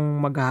pa akong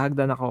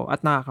maghahagdan ako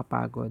at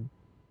nakakapagod.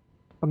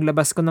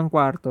 Paglabas ko ng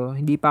kwarto,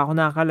 hindi pa ako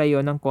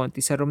nakakalayo ng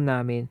konti sa room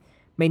namin.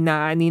 May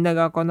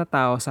naaninag ako na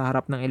tao sa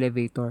harap ng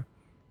elevator.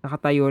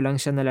 Nakatayo lang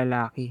siya na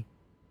lalaki.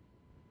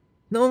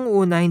 Noong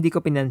una, hindi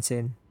ko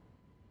pinansin.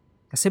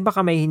 Kasi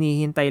baka may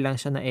hinihintay lang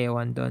siya na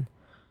ewan doon.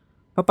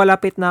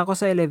 Papalapit na ako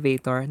sa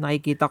elevator,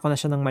 nakikita ko na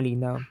siya ng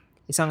malinaw.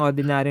 Isang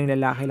ordinaryong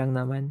lalaki lang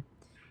naman.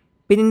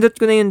 Pinindot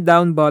ko na yung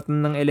down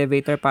button ng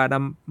elevator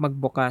para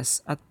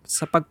magbukas at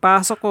sa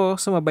pagpasok ko,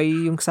 sumabay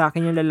yung sa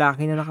akin yung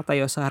lalaki na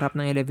nakatayo sa harap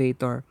ng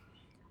elevator.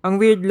 Ang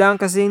weird lang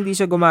kasi hindi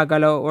siya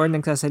gumagalaw or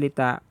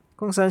nagsasalita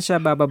kung saan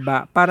siya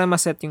bababa para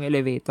maset yung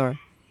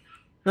elevator.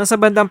 Nasa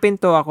bandang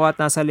pinto ako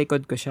at nasa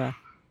likod ko siya.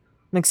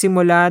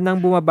 Nagsimula nang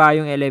bumaba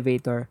yung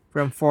elevator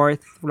from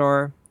 4th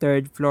floor,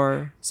 3rd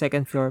floor,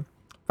 2nd floor.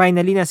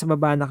 Finally, nasa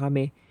baba na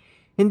kami.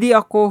 Hindi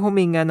ako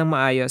huminga ng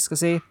maayos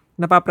kasi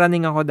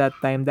napapraning ako that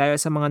time dahil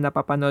sa mga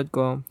napapanood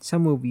ko sa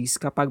movies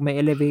kapag may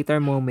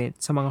elevator moment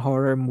sa mga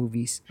horror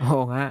movies.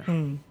 Oo nga.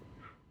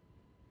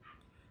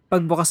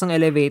 Pagbukas ng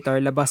elevator,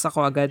 labas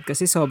ako agad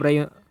kasi sobra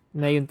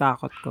yung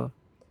takot ko.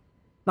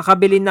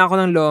 Nakabili na ako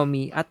ng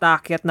lomi at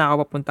aakyat na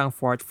ako papuntang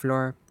 4th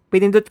floor.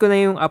 Pinindot ko na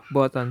yung up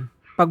button.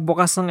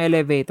 Pagbukas ng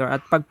elevator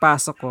at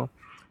pagpasok ko,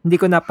 hindi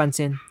ko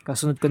napansin.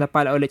 Kasunod ko na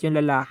pala ulit yung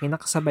lalaki na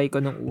kasabay ko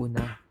nung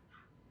una.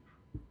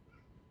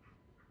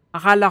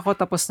 Akala ko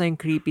tapos na yung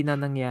creepy na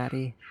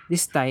nangyari.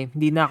 This time,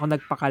 hindi na ako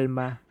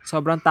nagpakalma.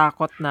 Sobrang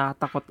takot na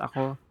takot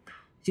ako.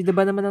 Sino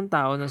ba naman ang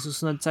tao na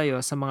susunod sa'yo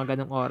sa mga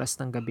ganong oras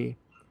ng gabi?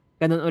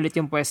 Ganon ulit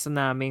yung pwesto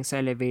namin sa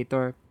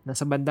elevator.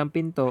 Nasa bandang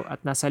pinto at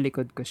nasa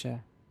likod ko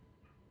siya.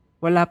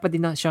 Wala pa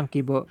din siyang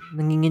kibo.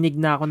 Nanginginig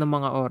na ako ng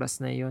mga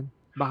oras na yon.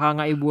 Baka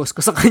nga ibuhos ko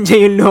sa kanya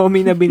yung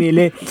lomi na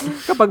binili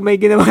kapag may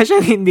ginawa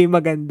siyang hindi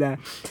maganda.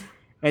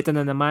 Ito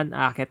na naman,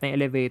 aakyat ng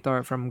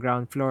elevator from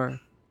ground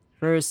floor.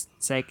 1st,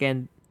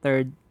 2nd,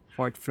 3rd,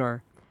 4th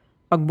floor.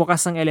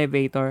 Pagbukas ng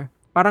elevator,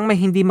 parang may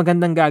hindi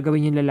magandang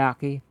gagawin yung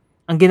lalaki.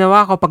 Ang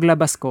ginawa ko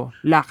paglabas ko,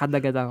 lakad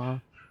agad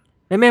ako.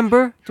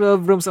 Remember,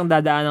 12 rooms ang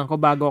dadaanan ko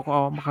bago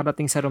ako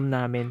makarating sa room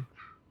namin.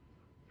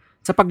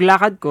 Sa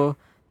paglakad ko,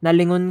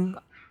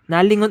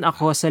 nalingon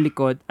ako sa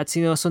likod at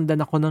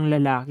sinusundan ako ng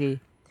lalaki.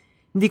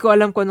 Hindi ko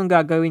alam kung anong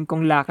gagawin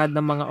kong lakad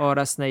ng mga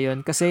oras na yon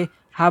kasi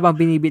habang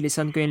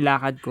binibilisan ko yung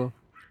lakad ko,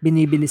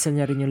 binibilisan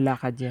niya rin yung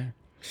lakad niya.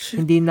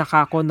 Hindi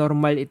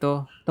normal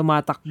ito.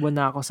 Tumatakbo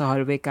na ako sa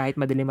hallway kahit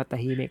madilim at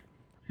tahimik.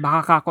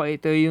 Baka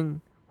ito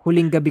yung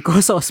huling gabi ko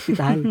sa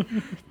ospital.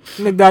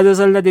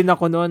 Nagdadasal na din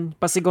ako noon.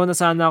 Pasigaw na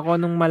sana ako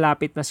nung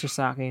malapit na siya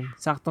sa akin.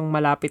 Saktong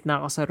malapit na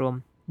ako sa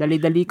room.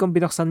 Dali-dali kong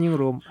binuksan yung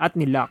room at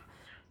nilock.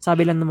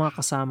 Sabi lang ng mga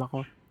kasama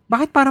ko,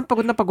 bakit parang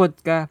pagod na pagod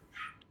ka?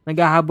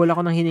 Naghahabol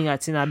ako ng hininga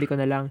at sinabi ko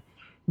na lang,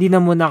 di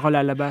na muna ako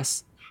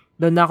lalabas.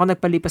 Doon na ako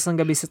nagpalipas ng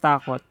gabi sa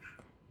takot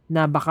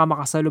na baka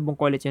makasalubong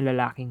ko ulit yung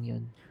lalaking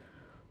yun.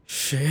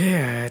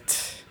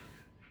 Shit.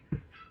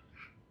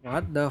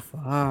 What the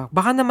fuck?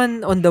 Baka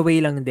naman on the way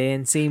lang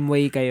din. Same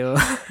way kayo.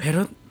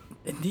 Pero,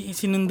 hindi,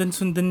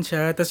 sinundan-sundan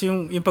siya. Tapos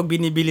yung pag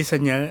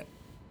binibilisan niya,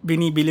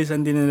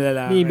 binibilisan din ng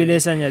lalaki.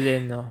 Binibilisan niya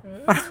din, no?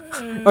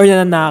 Or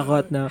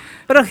nananakot, no?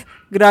 Pero,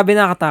 grabe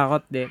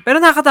nakakatakot din.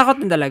 Pero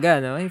nakakatakot din talaga,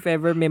 no? If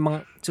ever may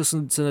mga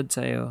susunod-sunod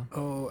sa'yo.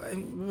 Oh,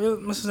 well,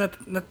 mas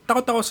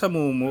natakot ako sa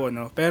mumo,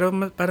 no? Pero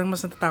parang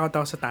mas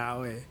natatakot ako sa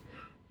tao, eh.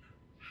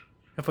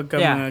 Kapag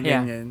ka mga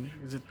ganyan.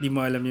 Kasi di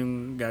mo alam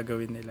yung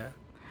gagawin nila.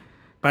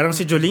 Parang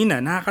si Jolina.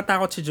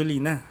 Nakakatakot si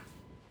Jolina.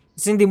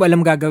 Kasi hindi mo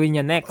alam gagawin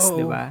niya next,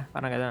 Oo. di ba?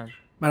 Parang gano'n.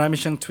 Marami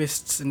siyang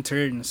twists and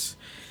turns.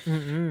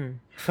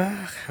 Mm-mm.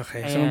 Fuck.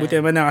 Okay. So, Ayan. mabuti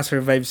naman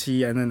nakasurvive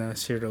si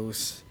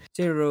Rose.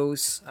 Si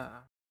Rose.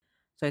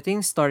 So, ito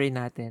yung story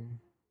natin.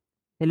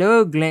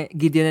 Hello,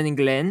 Gideon and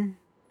Glenn.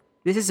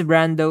 This is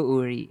Brando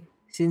Uri.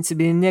 Since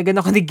binigyan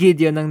ako ni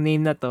Gideon ng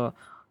name na to,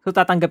 so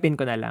tatanggapin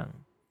ko na lang.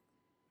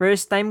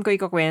 First time ko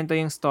ikukwento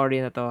yung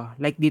story na to.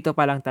 Like, dito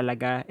pa lang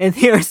talaga. And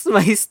here's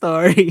my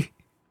story.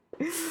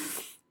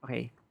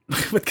 Okay.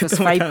 Ba't It ka was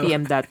 5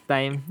 p.m. that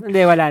time.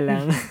 Hindi, wala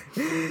lang.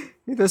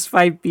 It was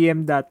 5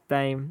 p.m. that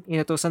time.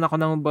 Inutusan ako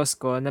ng boss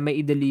ko na may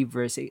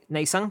i-deliver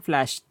na isang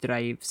flash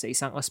drive sa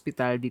isang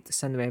ospital dito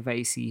sa Nueva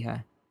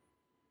Ecija.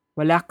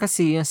 Wala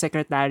kasi yung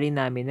secretary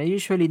namin na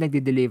usually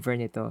nagde-deliver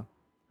nito.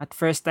 At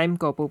first time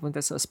ko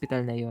pupunta sa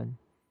ospital na yon.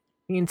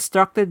 He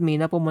instructed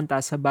me na pumunta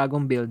sa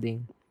bagong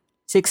building,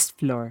 6th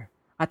floor,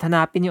 at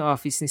hanapin yung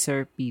office ni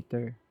Sir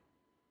Peter.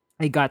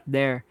 I got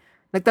there.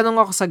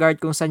 Nagtanong ako sa guard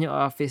kung saan yung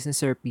office ni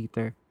Sir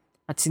Peter.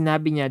 At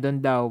sinabi niya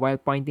doon daw while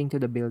pointing to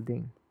the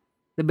building.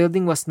 The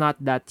building was not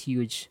that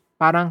huge.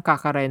 Parang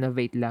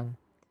kaka-renovate lang.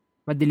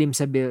 Madilim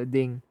sa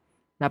building.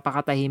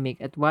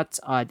 Napakatahimik at what's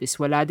odd is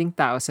wala ding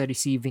tao sa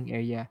receiving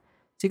area.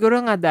 Siguro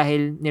nga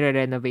dahil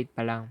nire-renovate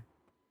pa lang.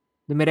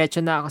 Dumiretso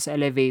na ako sa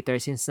elevator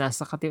since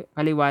nasa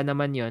kaliwa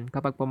naman yon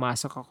kapag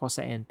pumasok ako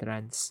sa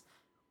entrance.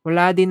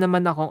 Wala din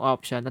naman akong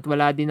option at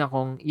wala din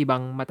akong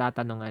ibang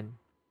matatanungan.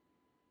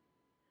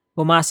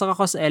 Pumasok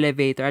ako sa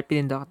elevator at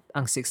pinindot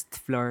ang 6th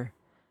floor.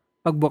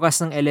 Pagbukas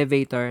ng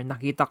elevator,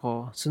 nakita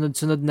ko,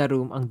 sunod-sunod na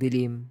room ang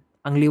dilim.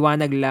 Ang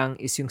liwanag lang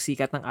is yung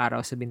sikat ng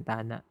araw sa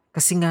bintana.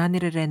 Kasi nga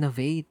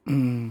nire-renovate.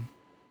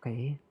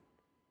 Okay?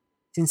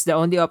 Since the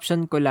only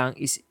option ko lang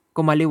is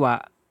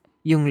kumaliwa,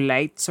 yung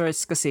light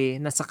source kasi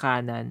nasa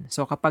kanan.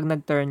 So kapag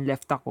nag-turn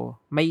left ako,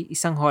 may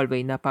isang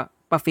hallway na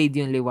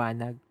pa-fade yung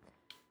liwanag.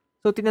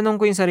 So tinanong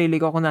ko yung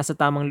sarili ko kung nasa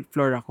tamang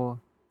floor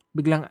ako.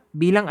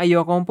 Bilang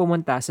ayokong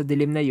pumunta sa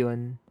dilim na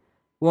yun,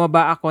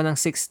 bumaba ako ng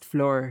 6th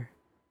floor.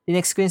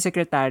 Tinext ko yung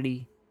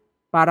secretary,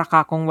 para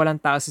kakong walang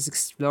tao sa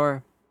 6th floor.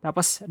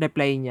 Tapos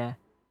reply niya,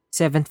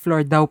 7th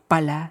floor daw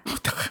pala.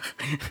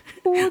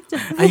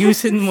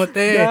 Ayusin mo,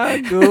 te.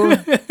 Gago.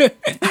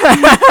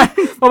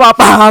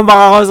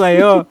 Mapapahamak ako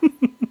sa'yo.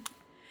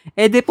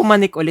 Di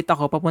pumanik ulit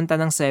ako papunta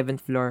ng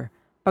 7th floor.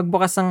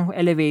 Pagbukas ng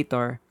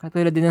elevator,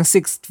 katulad din ng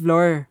 6th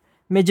floor.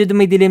 Medyo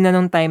dumidilim na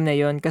nung time na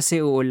yon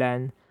kasi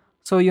uulan.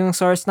 So yung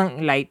source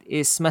ng light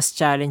is mas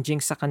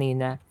challenging sa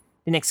kanina.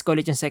 Tinext ko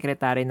ulit yung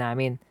secretary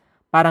namin.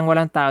 Parang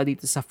walang tao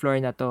dito sa floor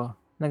na to.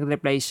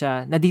 Nag-reply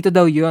siya, na dito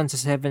daw yon sa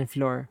 7th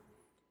floor.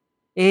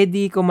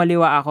 Di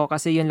kumaliwa ako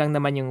kasi yun lang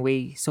naman yung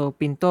way. So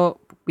pinto,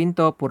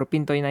 puro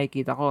pinto yung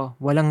nakikita ko.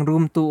 Walang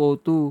room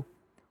 202.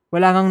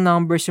 Wala kang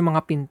numbers yung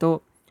mga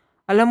pinto.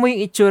 Alam mo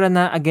yung itsura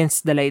na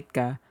against the light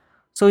ka.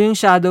 So yung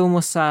shadow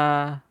mo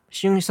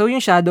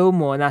yung shadow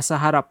mo nasa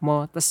harap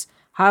mo. Tas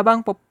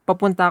habang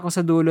papunta ako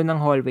sa dulo ng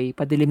hallway,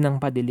 padilim ng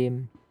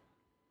padilim.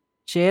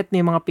 Shit, may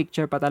mga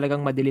picture pa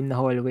talagang madilim na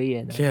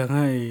hallway. No? Kaya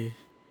nga eh.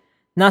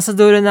 Nasa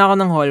dulo na ako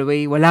ng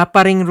hallway, wala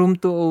pa ring room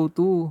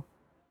 202.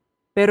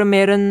 Pero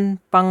meron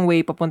pang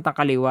way papuntang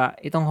kaliwa.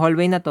 Itong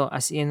hallway na to,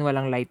 as in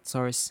walang light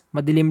source.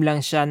 Madilim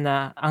lang siya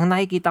na, ang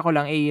nakikita ko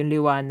lang ay yung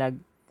liwanag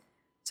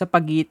sa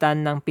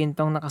pagitan ng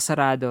pintong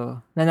nakasarado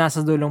na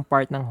nasa dulong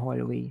part ng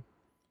hallway.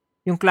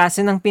 Yung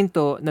klase ng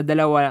pinto na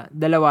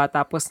dalawa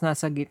tapos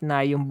nasa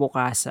gitna yung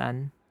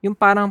bukasan, yung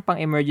parang pang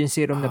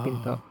emergency room na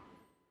pinto.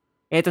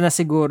 Ito na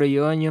siguro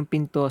yung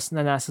pintos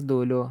na nasa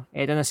dulo.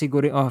 Ito na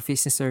siguro yung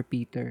office ni Sir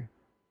Peter.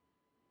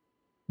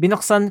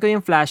 Binuksan ko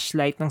yung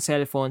flashlight ng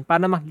cellphone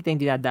para makita yung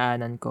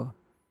dinadaanan ko.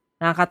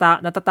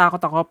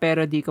 Natatakot ako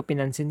pero di ko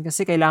pinansin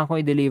kasi kailangan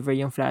kong i-deliver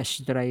yung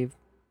flash drive.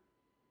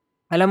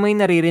 Alam mo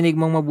yung naririnig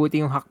mong mabuti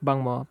yung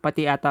hakbang mo,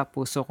 pati ata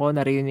puso ko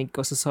naririnig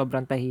ko sa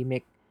sobrang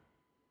tahimik.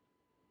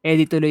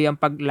 Di tuloy ang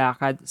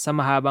paglakad sa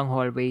mahabang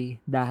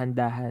hallway,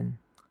 dahan-dahan.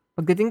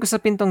 Pagdating ko sa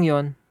pintong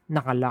yon,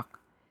 nakalock.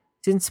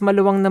 Since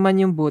maluwang naman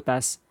yung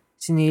butas,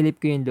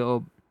 sinilip ko yung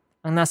loob.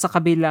 Ang nasa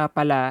kabila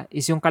pala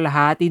is yung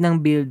kalahati ng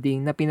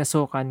building na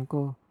pinasukan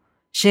ko.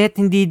 Shit,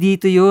 hindi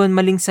dito yun.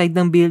 Maling side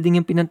ng building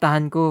yung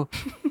pinuntahan ko.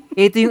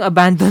 Ito yung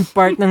abandoned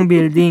part ng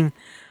building.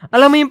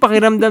 Alam mo yung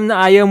pakiramdam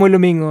na ayaw mo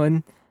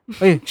lumingon?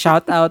 Uy,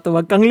 shout out,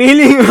 huwag kang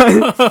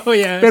lilingon. Oh,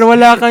 yes. Pero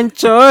wala kang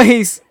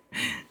choice.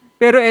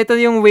 Pero ito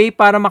yung way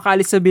para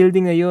makaalis sa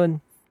building na yun.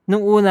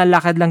 Nung una,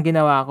 lakad lang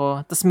ginawa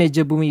ko, tapos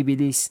medyo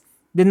bumibilis.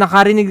 Then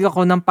nakarinig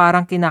ako ng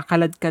parang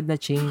kinakaladkad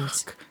na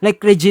chains. Like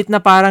legit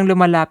na parang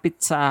lumalapit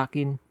sa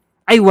akin.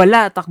 Ay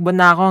wala, takbo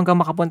na ako hanggang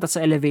makapunta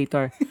sa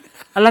elevator.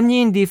 Alam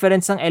niyo yung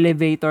difference ng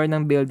elevator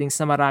ng buildings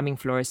na maraming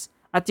floors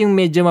at yung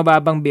medyo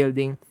mababang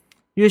building.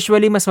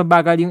 Usually, mas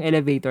mabagal yung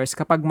elevators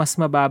kapag mas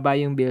mababa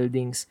yung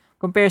buildings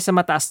compare sa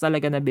mataas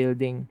talaga na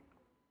building.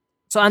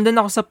 So, andun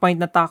ako sa point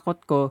na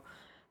takot ko.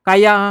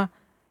 Kaya,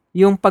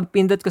 yung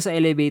pagpindot ko sa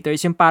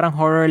elevators, yung parang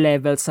horror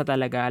levels na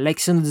talaga.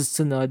 Like,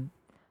 sunod-sunod.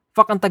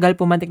 Fuck, ang tagal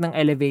pumantik ng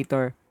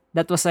elevator.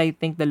 That was, I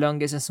think, the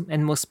longest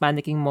and most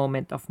panicking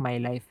moment of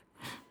my life.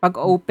 Pag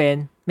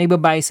open, may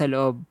babae sa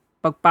loob.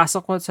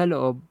 Pagpasok ko sa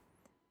loob,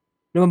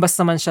 lumabas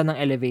naman siya ng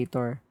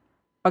elevator.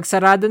 Pag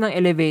sarado ng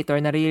elevator,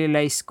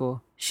 na-realize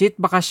ko, shit,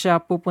 baka siya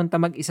pupunta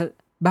mag-isa.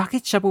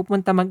 Bakit siya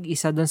pupunta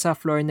mag-isa doon sa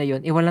floor na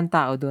yon? Walang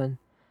tao doon.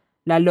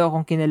 Lalo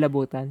akong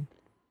kinalabutan.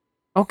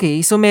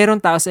 Okay, so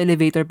meron tao sa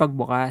elevator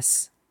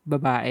pagbukas.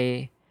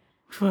 Babae.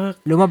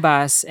 Fuck.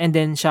 Lumabas, and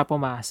then siya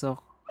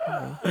pumasok.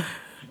 Okay.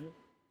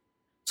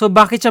 So,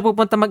 bakit siya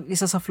pupunta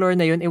mag-isa sa floor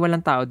na yun?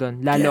 Walang tao doon.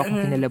 Lalo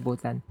akong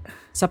kinalabutan.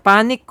 Sa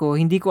panic ko,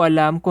 hindi ko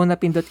alam kung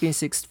napindot ko yung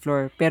 6th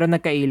floor, pero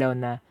nagkailaw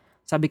na.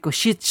 Sabi ko,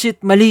 shit,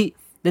 mali.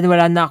 Then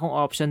wala na akong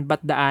option but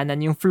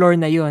daanan yung floor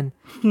na yun.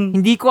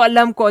 Hindi ko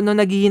alam kung ano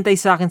naghihintay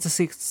sa akin sa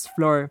 6th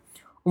floor.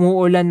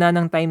 Umuulan na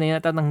ng time na yun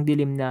at ang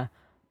dilim na.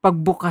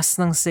 Pagbukas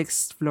ng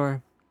 6th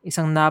floor,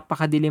 isang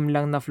napakadilim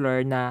lang na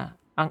floor na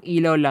ang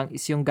ilaw lang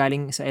is yung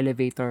galing sa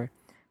elevator.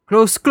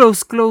 Close.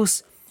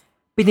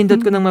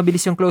 Pinindot ko ng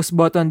mabilis yung close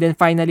button, then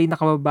finally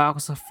nakababa ako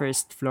sa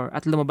 1st floor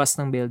at lumabas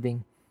ng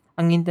building.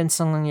 Ang intense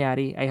ng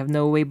nangyari, I have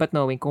no way but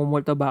knowing kung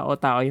multo ba o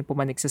tao yung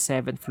pumanik sa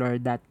 7th floor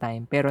that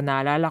time. Pero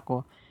naalala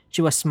ko,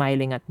 she was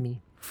smiling at me.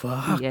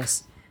 Fuck.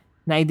 Yes.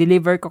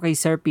 Na-deliver ko kay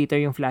Sir Peter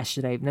yung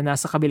flash drive na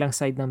nasa kabilang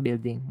side ng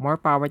building.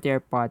 More power to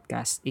your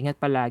podcast. Ingat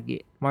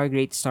palagi. More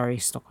great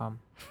stories to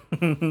come.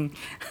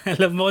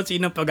 Alam mo kung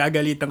sino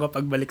pagagalitan ko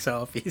pagbalik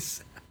sa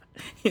office.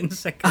 Yung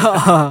second.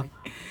 Oo.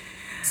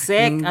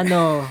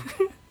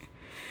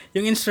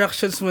 Yung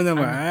instructions mo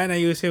naman,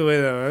 ayusin mo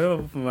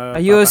naman.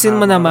 Ayusin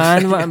mo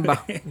naman.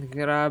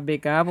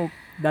 Grabe ka.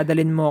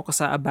 Dadalin mo ako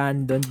sa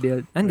abandoned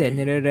build. And then,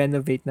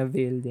 nire-renovate na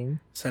building.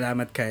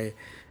 Salamat kay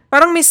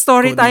Parang may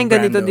story Coding tayong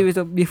ganito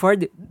Brando. before.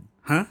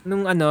 Huh?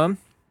 Nung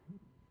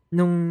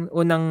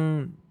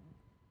unang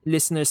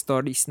listener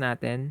stories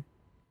natin.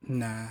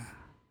 Na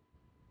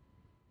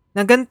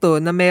Na ganito,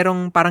 na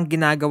merong parang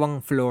ginagawang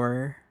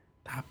floor.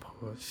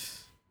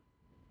 tapos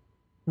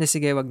Na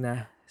sige, wag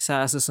na.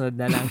 Sa susunod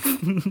na lang.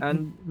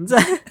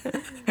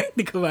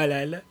 hindi ko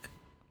maalala.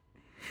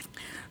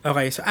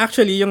 Okay, so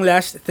actually, yung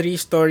last 3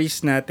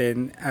 stories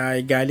natin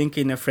ay galing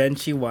kina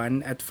Frenchie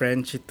 1 at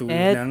Frenchie 2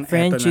 ng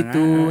Frenchie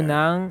Eto 2 Na Nga.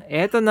 ng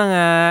Eto Na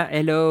Nga.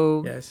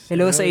 Hello. Yes.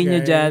 Hello sa inyo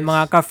guys. dyan,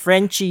 mga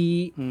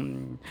ka-Frenchie.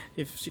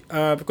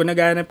 Kung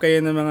naghanap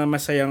kayo ng mga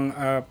masayang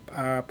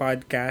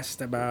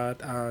podcast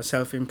about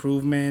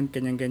self-improvement,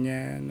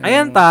 ganyan-ganyan.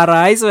 Ayan,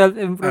 taray,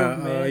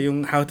 self-improvement.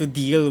 Yung how to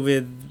deal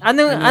with...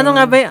 Ano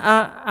nga ba yung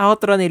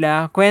outro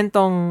nila?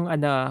 Kwentong,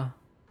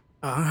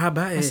 ang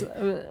haba eh.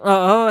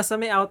 Oo, sa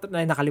may outro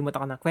na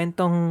nakalimutan ko na.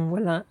 Kwentong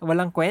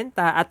walang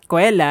kwenta at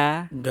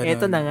kwela. Ganon.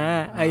 Ito na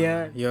nga.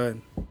 Ayan.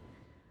 Yun.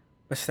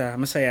 Basta,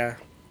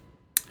 masaya.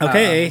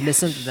 Okay.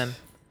 Listen to them.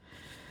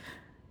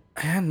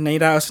 Ayan,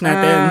 nairaos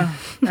natin.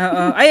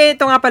 Oo. Ay,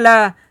 ito nga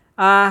pala.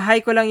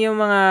 Hi ko lang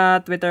yung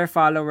mga Twitter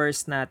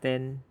followers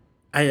natin.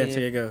 Ayan,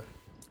 sige, go.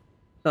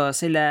 So,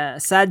 sila,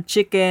 Sad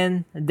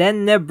Chicken,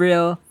 Den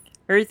Nebril,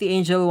 Earthy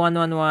Angel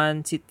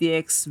 111, si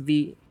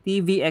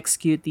TVX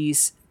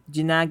Cuties,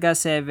 Ginaga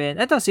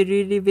 7. Ito, si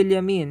Riri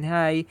Villamin.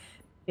 Hi.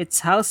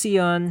 It's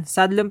Halcyon,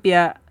 Sad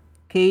Lumpia,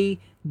 Kay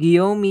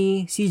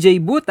Guillaume,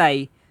 CJ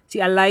Butay, si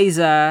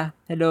Eliza.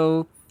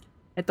 Hello.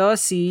 Ito,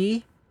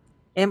 si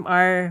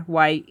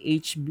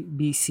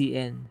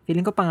MRYHBCN.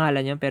 Feeling ko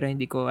pangalan yun, pero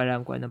hindi ko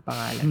alam kung anong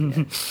pangalan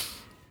yan.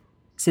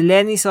 Si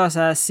Lenny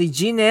Sosa, si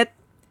Jeanette,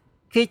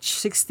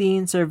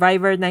 Kitch16,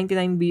 Survivor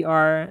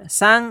 99BR,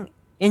 Sang,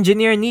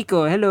 Engineer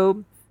Nico, hello.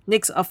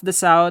 Nix of the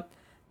South,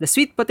 The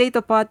Sweet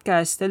Potato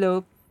Podcast,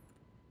 hello.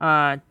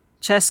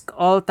 Chesk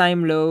All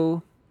Time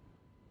Low,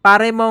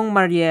 Paremong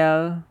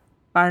Mariel,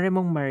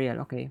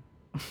 okay.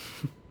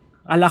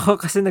 Ala ko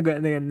kasi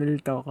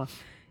nalito ko.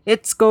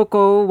 It's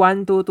Coco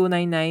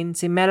 12299,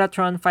 si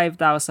Melatron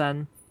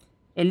 5000,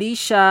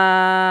 Alicia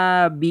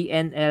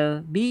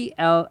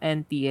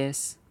BLNTS,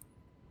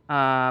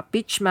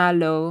 Peach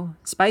Mallow,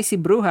 Spicy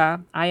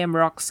Bruja, I Am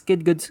Rocks,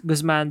 Kid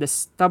Guzman, The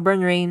Stubborn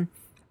Rain,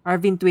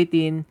 Arvin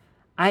Twitin,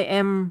 I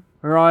Am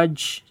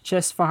Roj,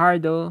 Ches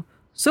Fajardo,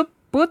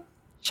 Suput,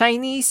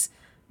 Chinese,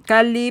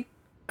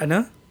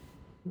 Ano?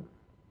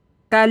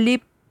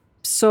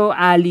 Calypso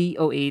Ali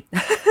 08.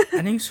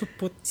 Ano yung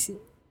supot?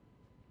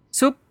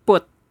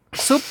 Suput.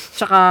 Sup,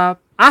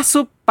 tsaka,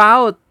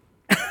 supout.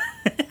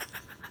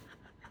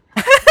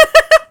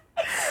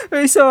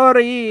 Ay,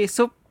 sorry.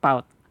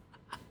 Supout.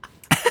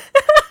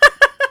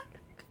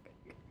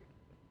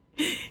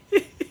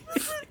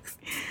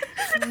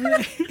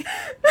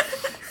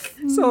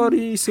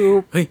 Sorry,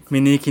 Soup. Uy,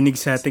 may nakikinig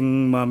sa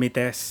ating Mommy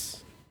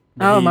Tess.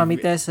 Mami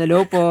Tess,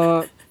 hello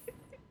po.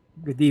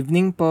 Good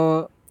evening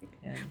po.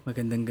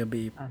 Magandang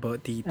gabi po,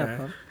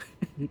 tita.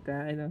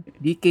 Tita,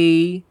 DK,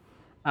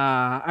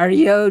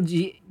 Ariel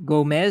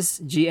Gomez,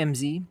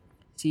 GMZ,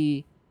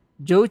 si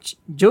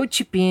Joe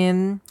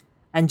Chipin,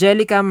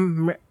 Angelica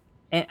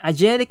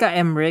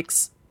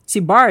Emrix, si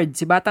Bard,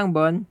 si Batang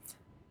Bon,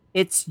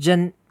 it's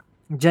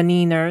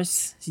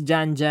Janiners, si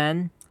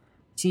Jan,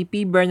 si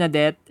P.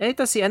 Bernadette,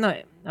 ito si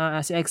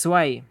si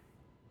XY,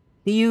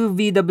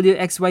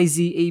 TUVWXYZ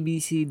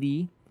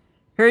ABCD,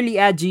 Hurley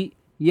Aji,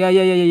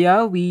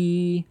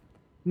 we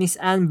Miss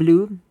Ann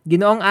Blue,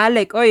 Ginoong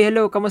Alec, oy,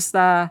 hello,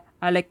 kamusta?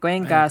 Alec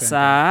Cuenca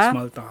sa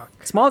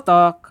Small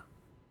Talk.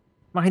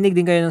 Makinig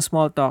din kayo ng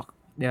Small Talk,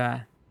 di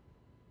ba?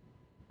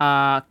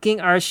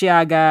 King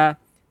Arsiaga,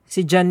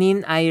 si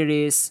Janine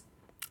Iris,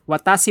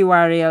 Watasi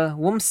Warriel,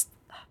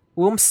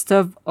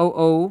 Wumstov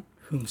OO,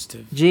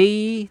 J.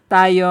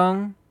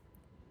 Tayong,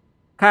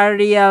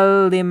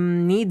 Kariel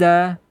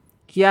Limnida,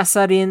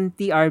 Kiasarin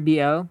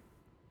TRBL,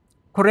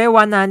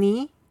 Korewa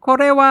Nani,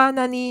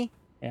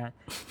 ayan.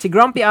 Si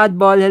Grumpy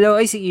Oddball, hello,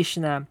 ay si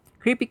Ishna.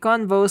 Creepy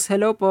Convos,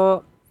 hello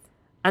po.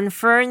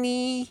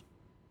 Anferny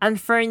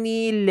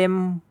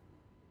Lim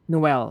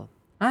Noel.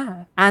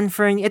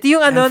 Anferny. Ito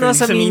yung Anferny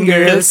sa Mean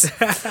Girls.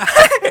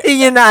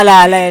 Yun yung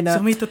naalala, no?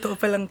 So may totoo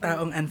palang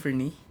taong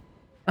Anferny?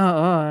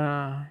 Oo.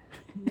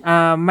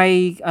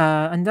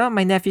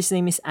 My nephew's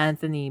name is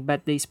Anthony,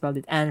 but they spelled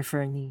it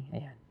Anferny.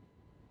 Ayan.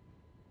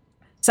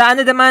 Sa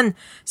naman,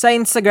 sa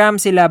Instagram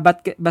sila,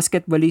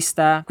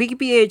 basketballista. Quickie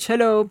PH,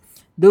 hello.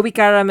 Dewey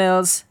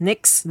Caramels,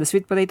 Nix, The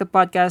Sweet Potato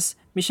Podcast,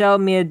 Michelle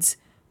Mids,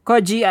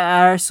 Koji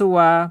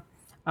Arsua,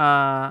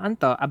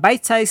 A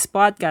Bite Size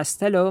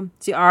Podcast, hello.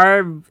 Si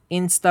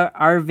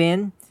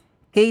Arvin,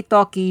 K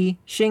Toki,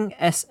 Shing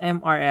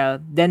SMRL,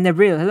 Den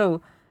Nebril,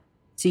 hello.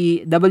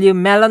 Si W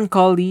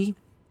Melancholy,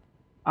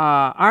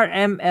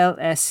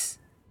 RMLS,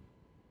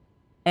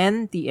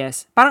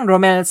 NTS, parang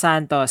Romel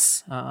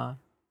Santos,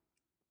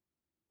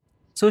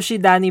 Sushi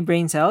Danny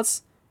Brain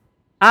Cells,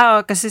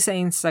 kasi sa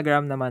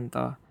Instagram naman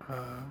to.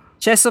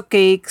 Cheso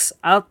Cakes,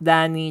 Alt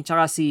Danny,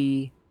 tsaka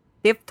si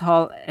Tipped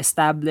Hall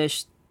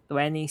Established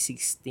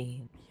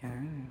 2016.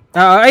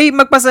 Ay,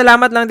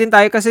 magpasalamat lang din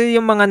tayo kasi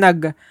yung mga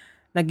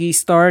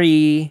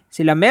nag-story,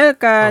 sila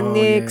Melka,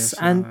 Nix,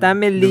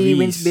 Antameli,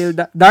 Winsbill,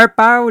 Dar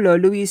Paulo,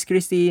 Luis,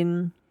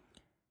 Christine,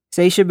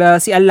 Seishabel,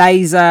 si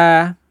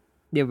Eliza,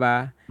 di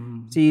ba?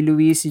 Si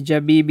Luis, si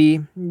Jabibi,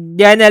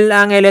 Janel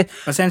Angeles.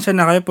 Pasensya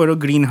na kayo, puro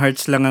green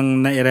hearts lang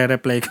ang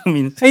naire-reply ko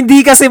minsan.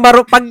 Hindi kasi pag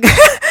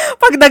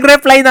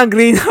nag-reply ng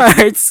green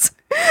hearts,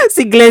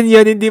 si Glenn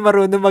yun, hindi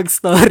marunong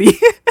mag-story.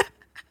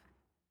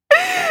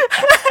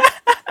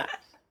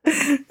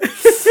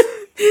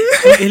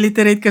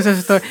 Illiterate ka sa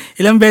story.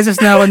 Ilang beses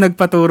na ako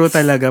nagpaturo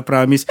talaga,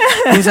 promise.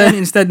 Minsan,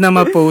 instead na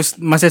ma-post,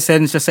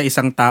 masasend siya sa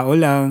isang tao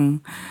lang.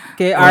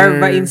 Kay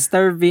Arva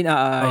Instarvin.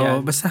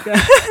 Basta,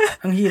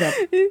 ang hirap.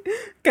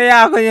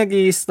 Kaya ako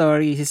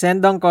nag-i-story. Si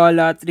Sendong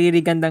Kola,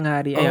 Riri Gandang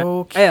Hari.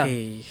 Okay.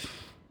 Ayun.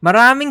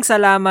 Maraming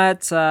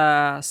salamat sa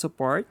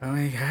support. Oh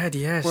my God,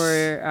 yes. For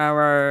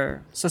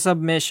sa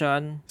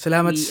submission.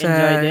 Salamat We sa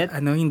enjoyed it.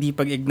 Hindi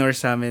pag-ignore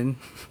sa amin.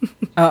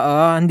 Oo,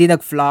 hindi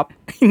nag-flop.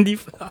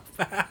 Hindi flop.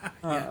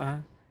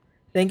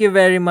 Thank you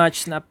very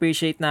much.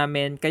 Na-appreciate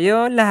namin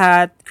kayo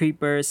lahat,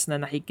 creepers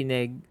na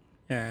nakikinig.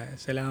 Yeah,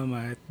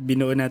 salamat.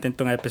 Binuo natin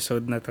tong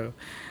episode na to.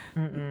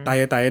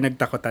 Tayo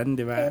nagtakutan,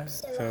 di ba?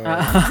 So,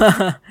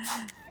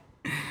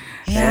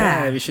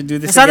 yeah, we should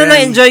do this Sana again.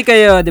 na-enjoy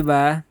kayo, di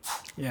ba?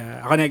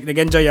 Yeah, ako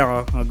nag-enjoy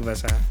ako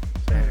magbasa.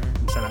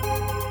 Sarap.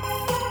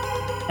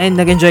 And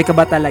nag-enjoy ka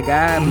ba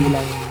talaga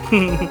bilang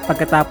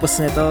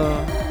pagkatapos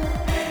nito?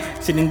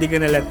 Sinindi ko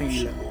na lahat ng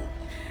ilaw.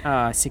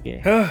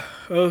 Sige.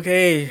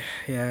 Okay.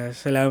 Yeah,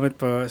 salamat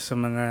po sa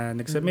mga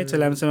nag-submit.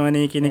 Salamat sa mga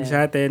nakikinig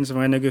sa atin, sa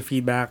mga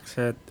nag-feedback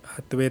sa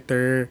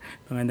Twitter,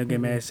 mga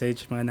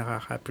nag-message, mga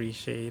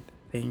nakaka-appreciate.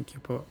 Thank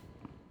you po.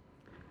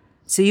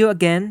 See you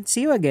again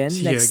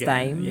next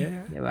time.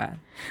 Yeah. Diba?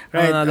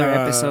 Right, another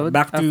episode.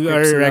 Back to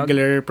our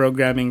regular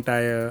programming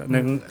tayo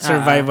ng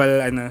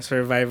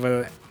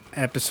survival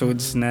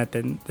episodes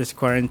natin this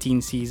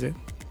quarantine season.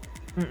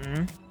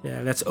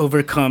 Yeah, let's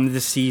overcome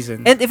this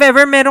season. And if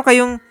ever meron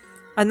kayong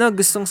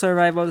gustong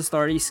survival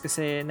stories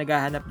kasi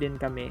naghahanap din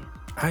kami.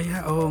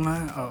 Yeah, oo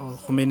nga. Oo,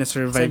 kung may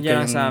na-survive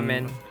kayong sa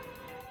amin.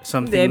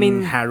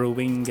 Something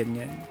harrowing,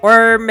 ganyan.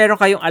 Or meron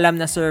kayong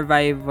alam na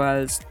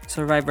survivor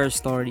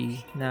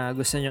story na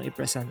gusto nyong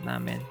i-present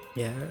namin.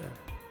 Yeah.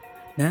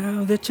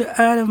 Now that you're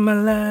out of my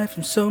life,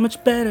 I'm so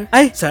much better.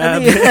 Ay!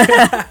 Sabi.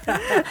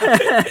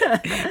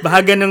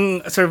 Bahaga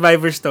ng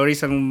survivor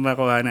stories ang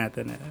makuha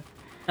natin.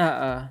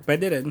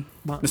 Pwede rin.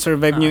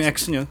 Na-survive niyo yung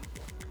ex nyo.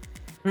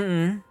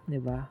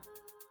 Diba?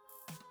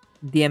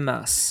 DM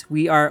us.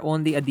 We are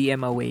only a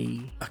DM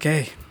away.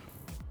 Okay.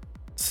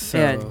 So,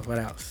 what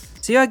else?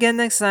 See you again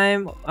next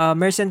time.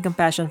 Mercy and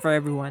compassion for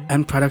everyone.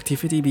 And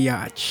productivity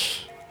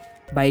biatch.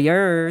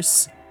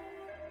 Buyers.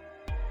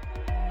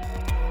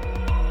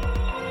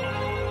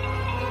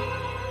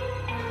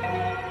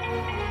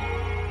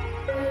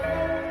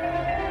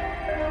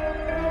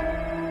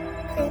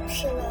 Club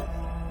Shalom.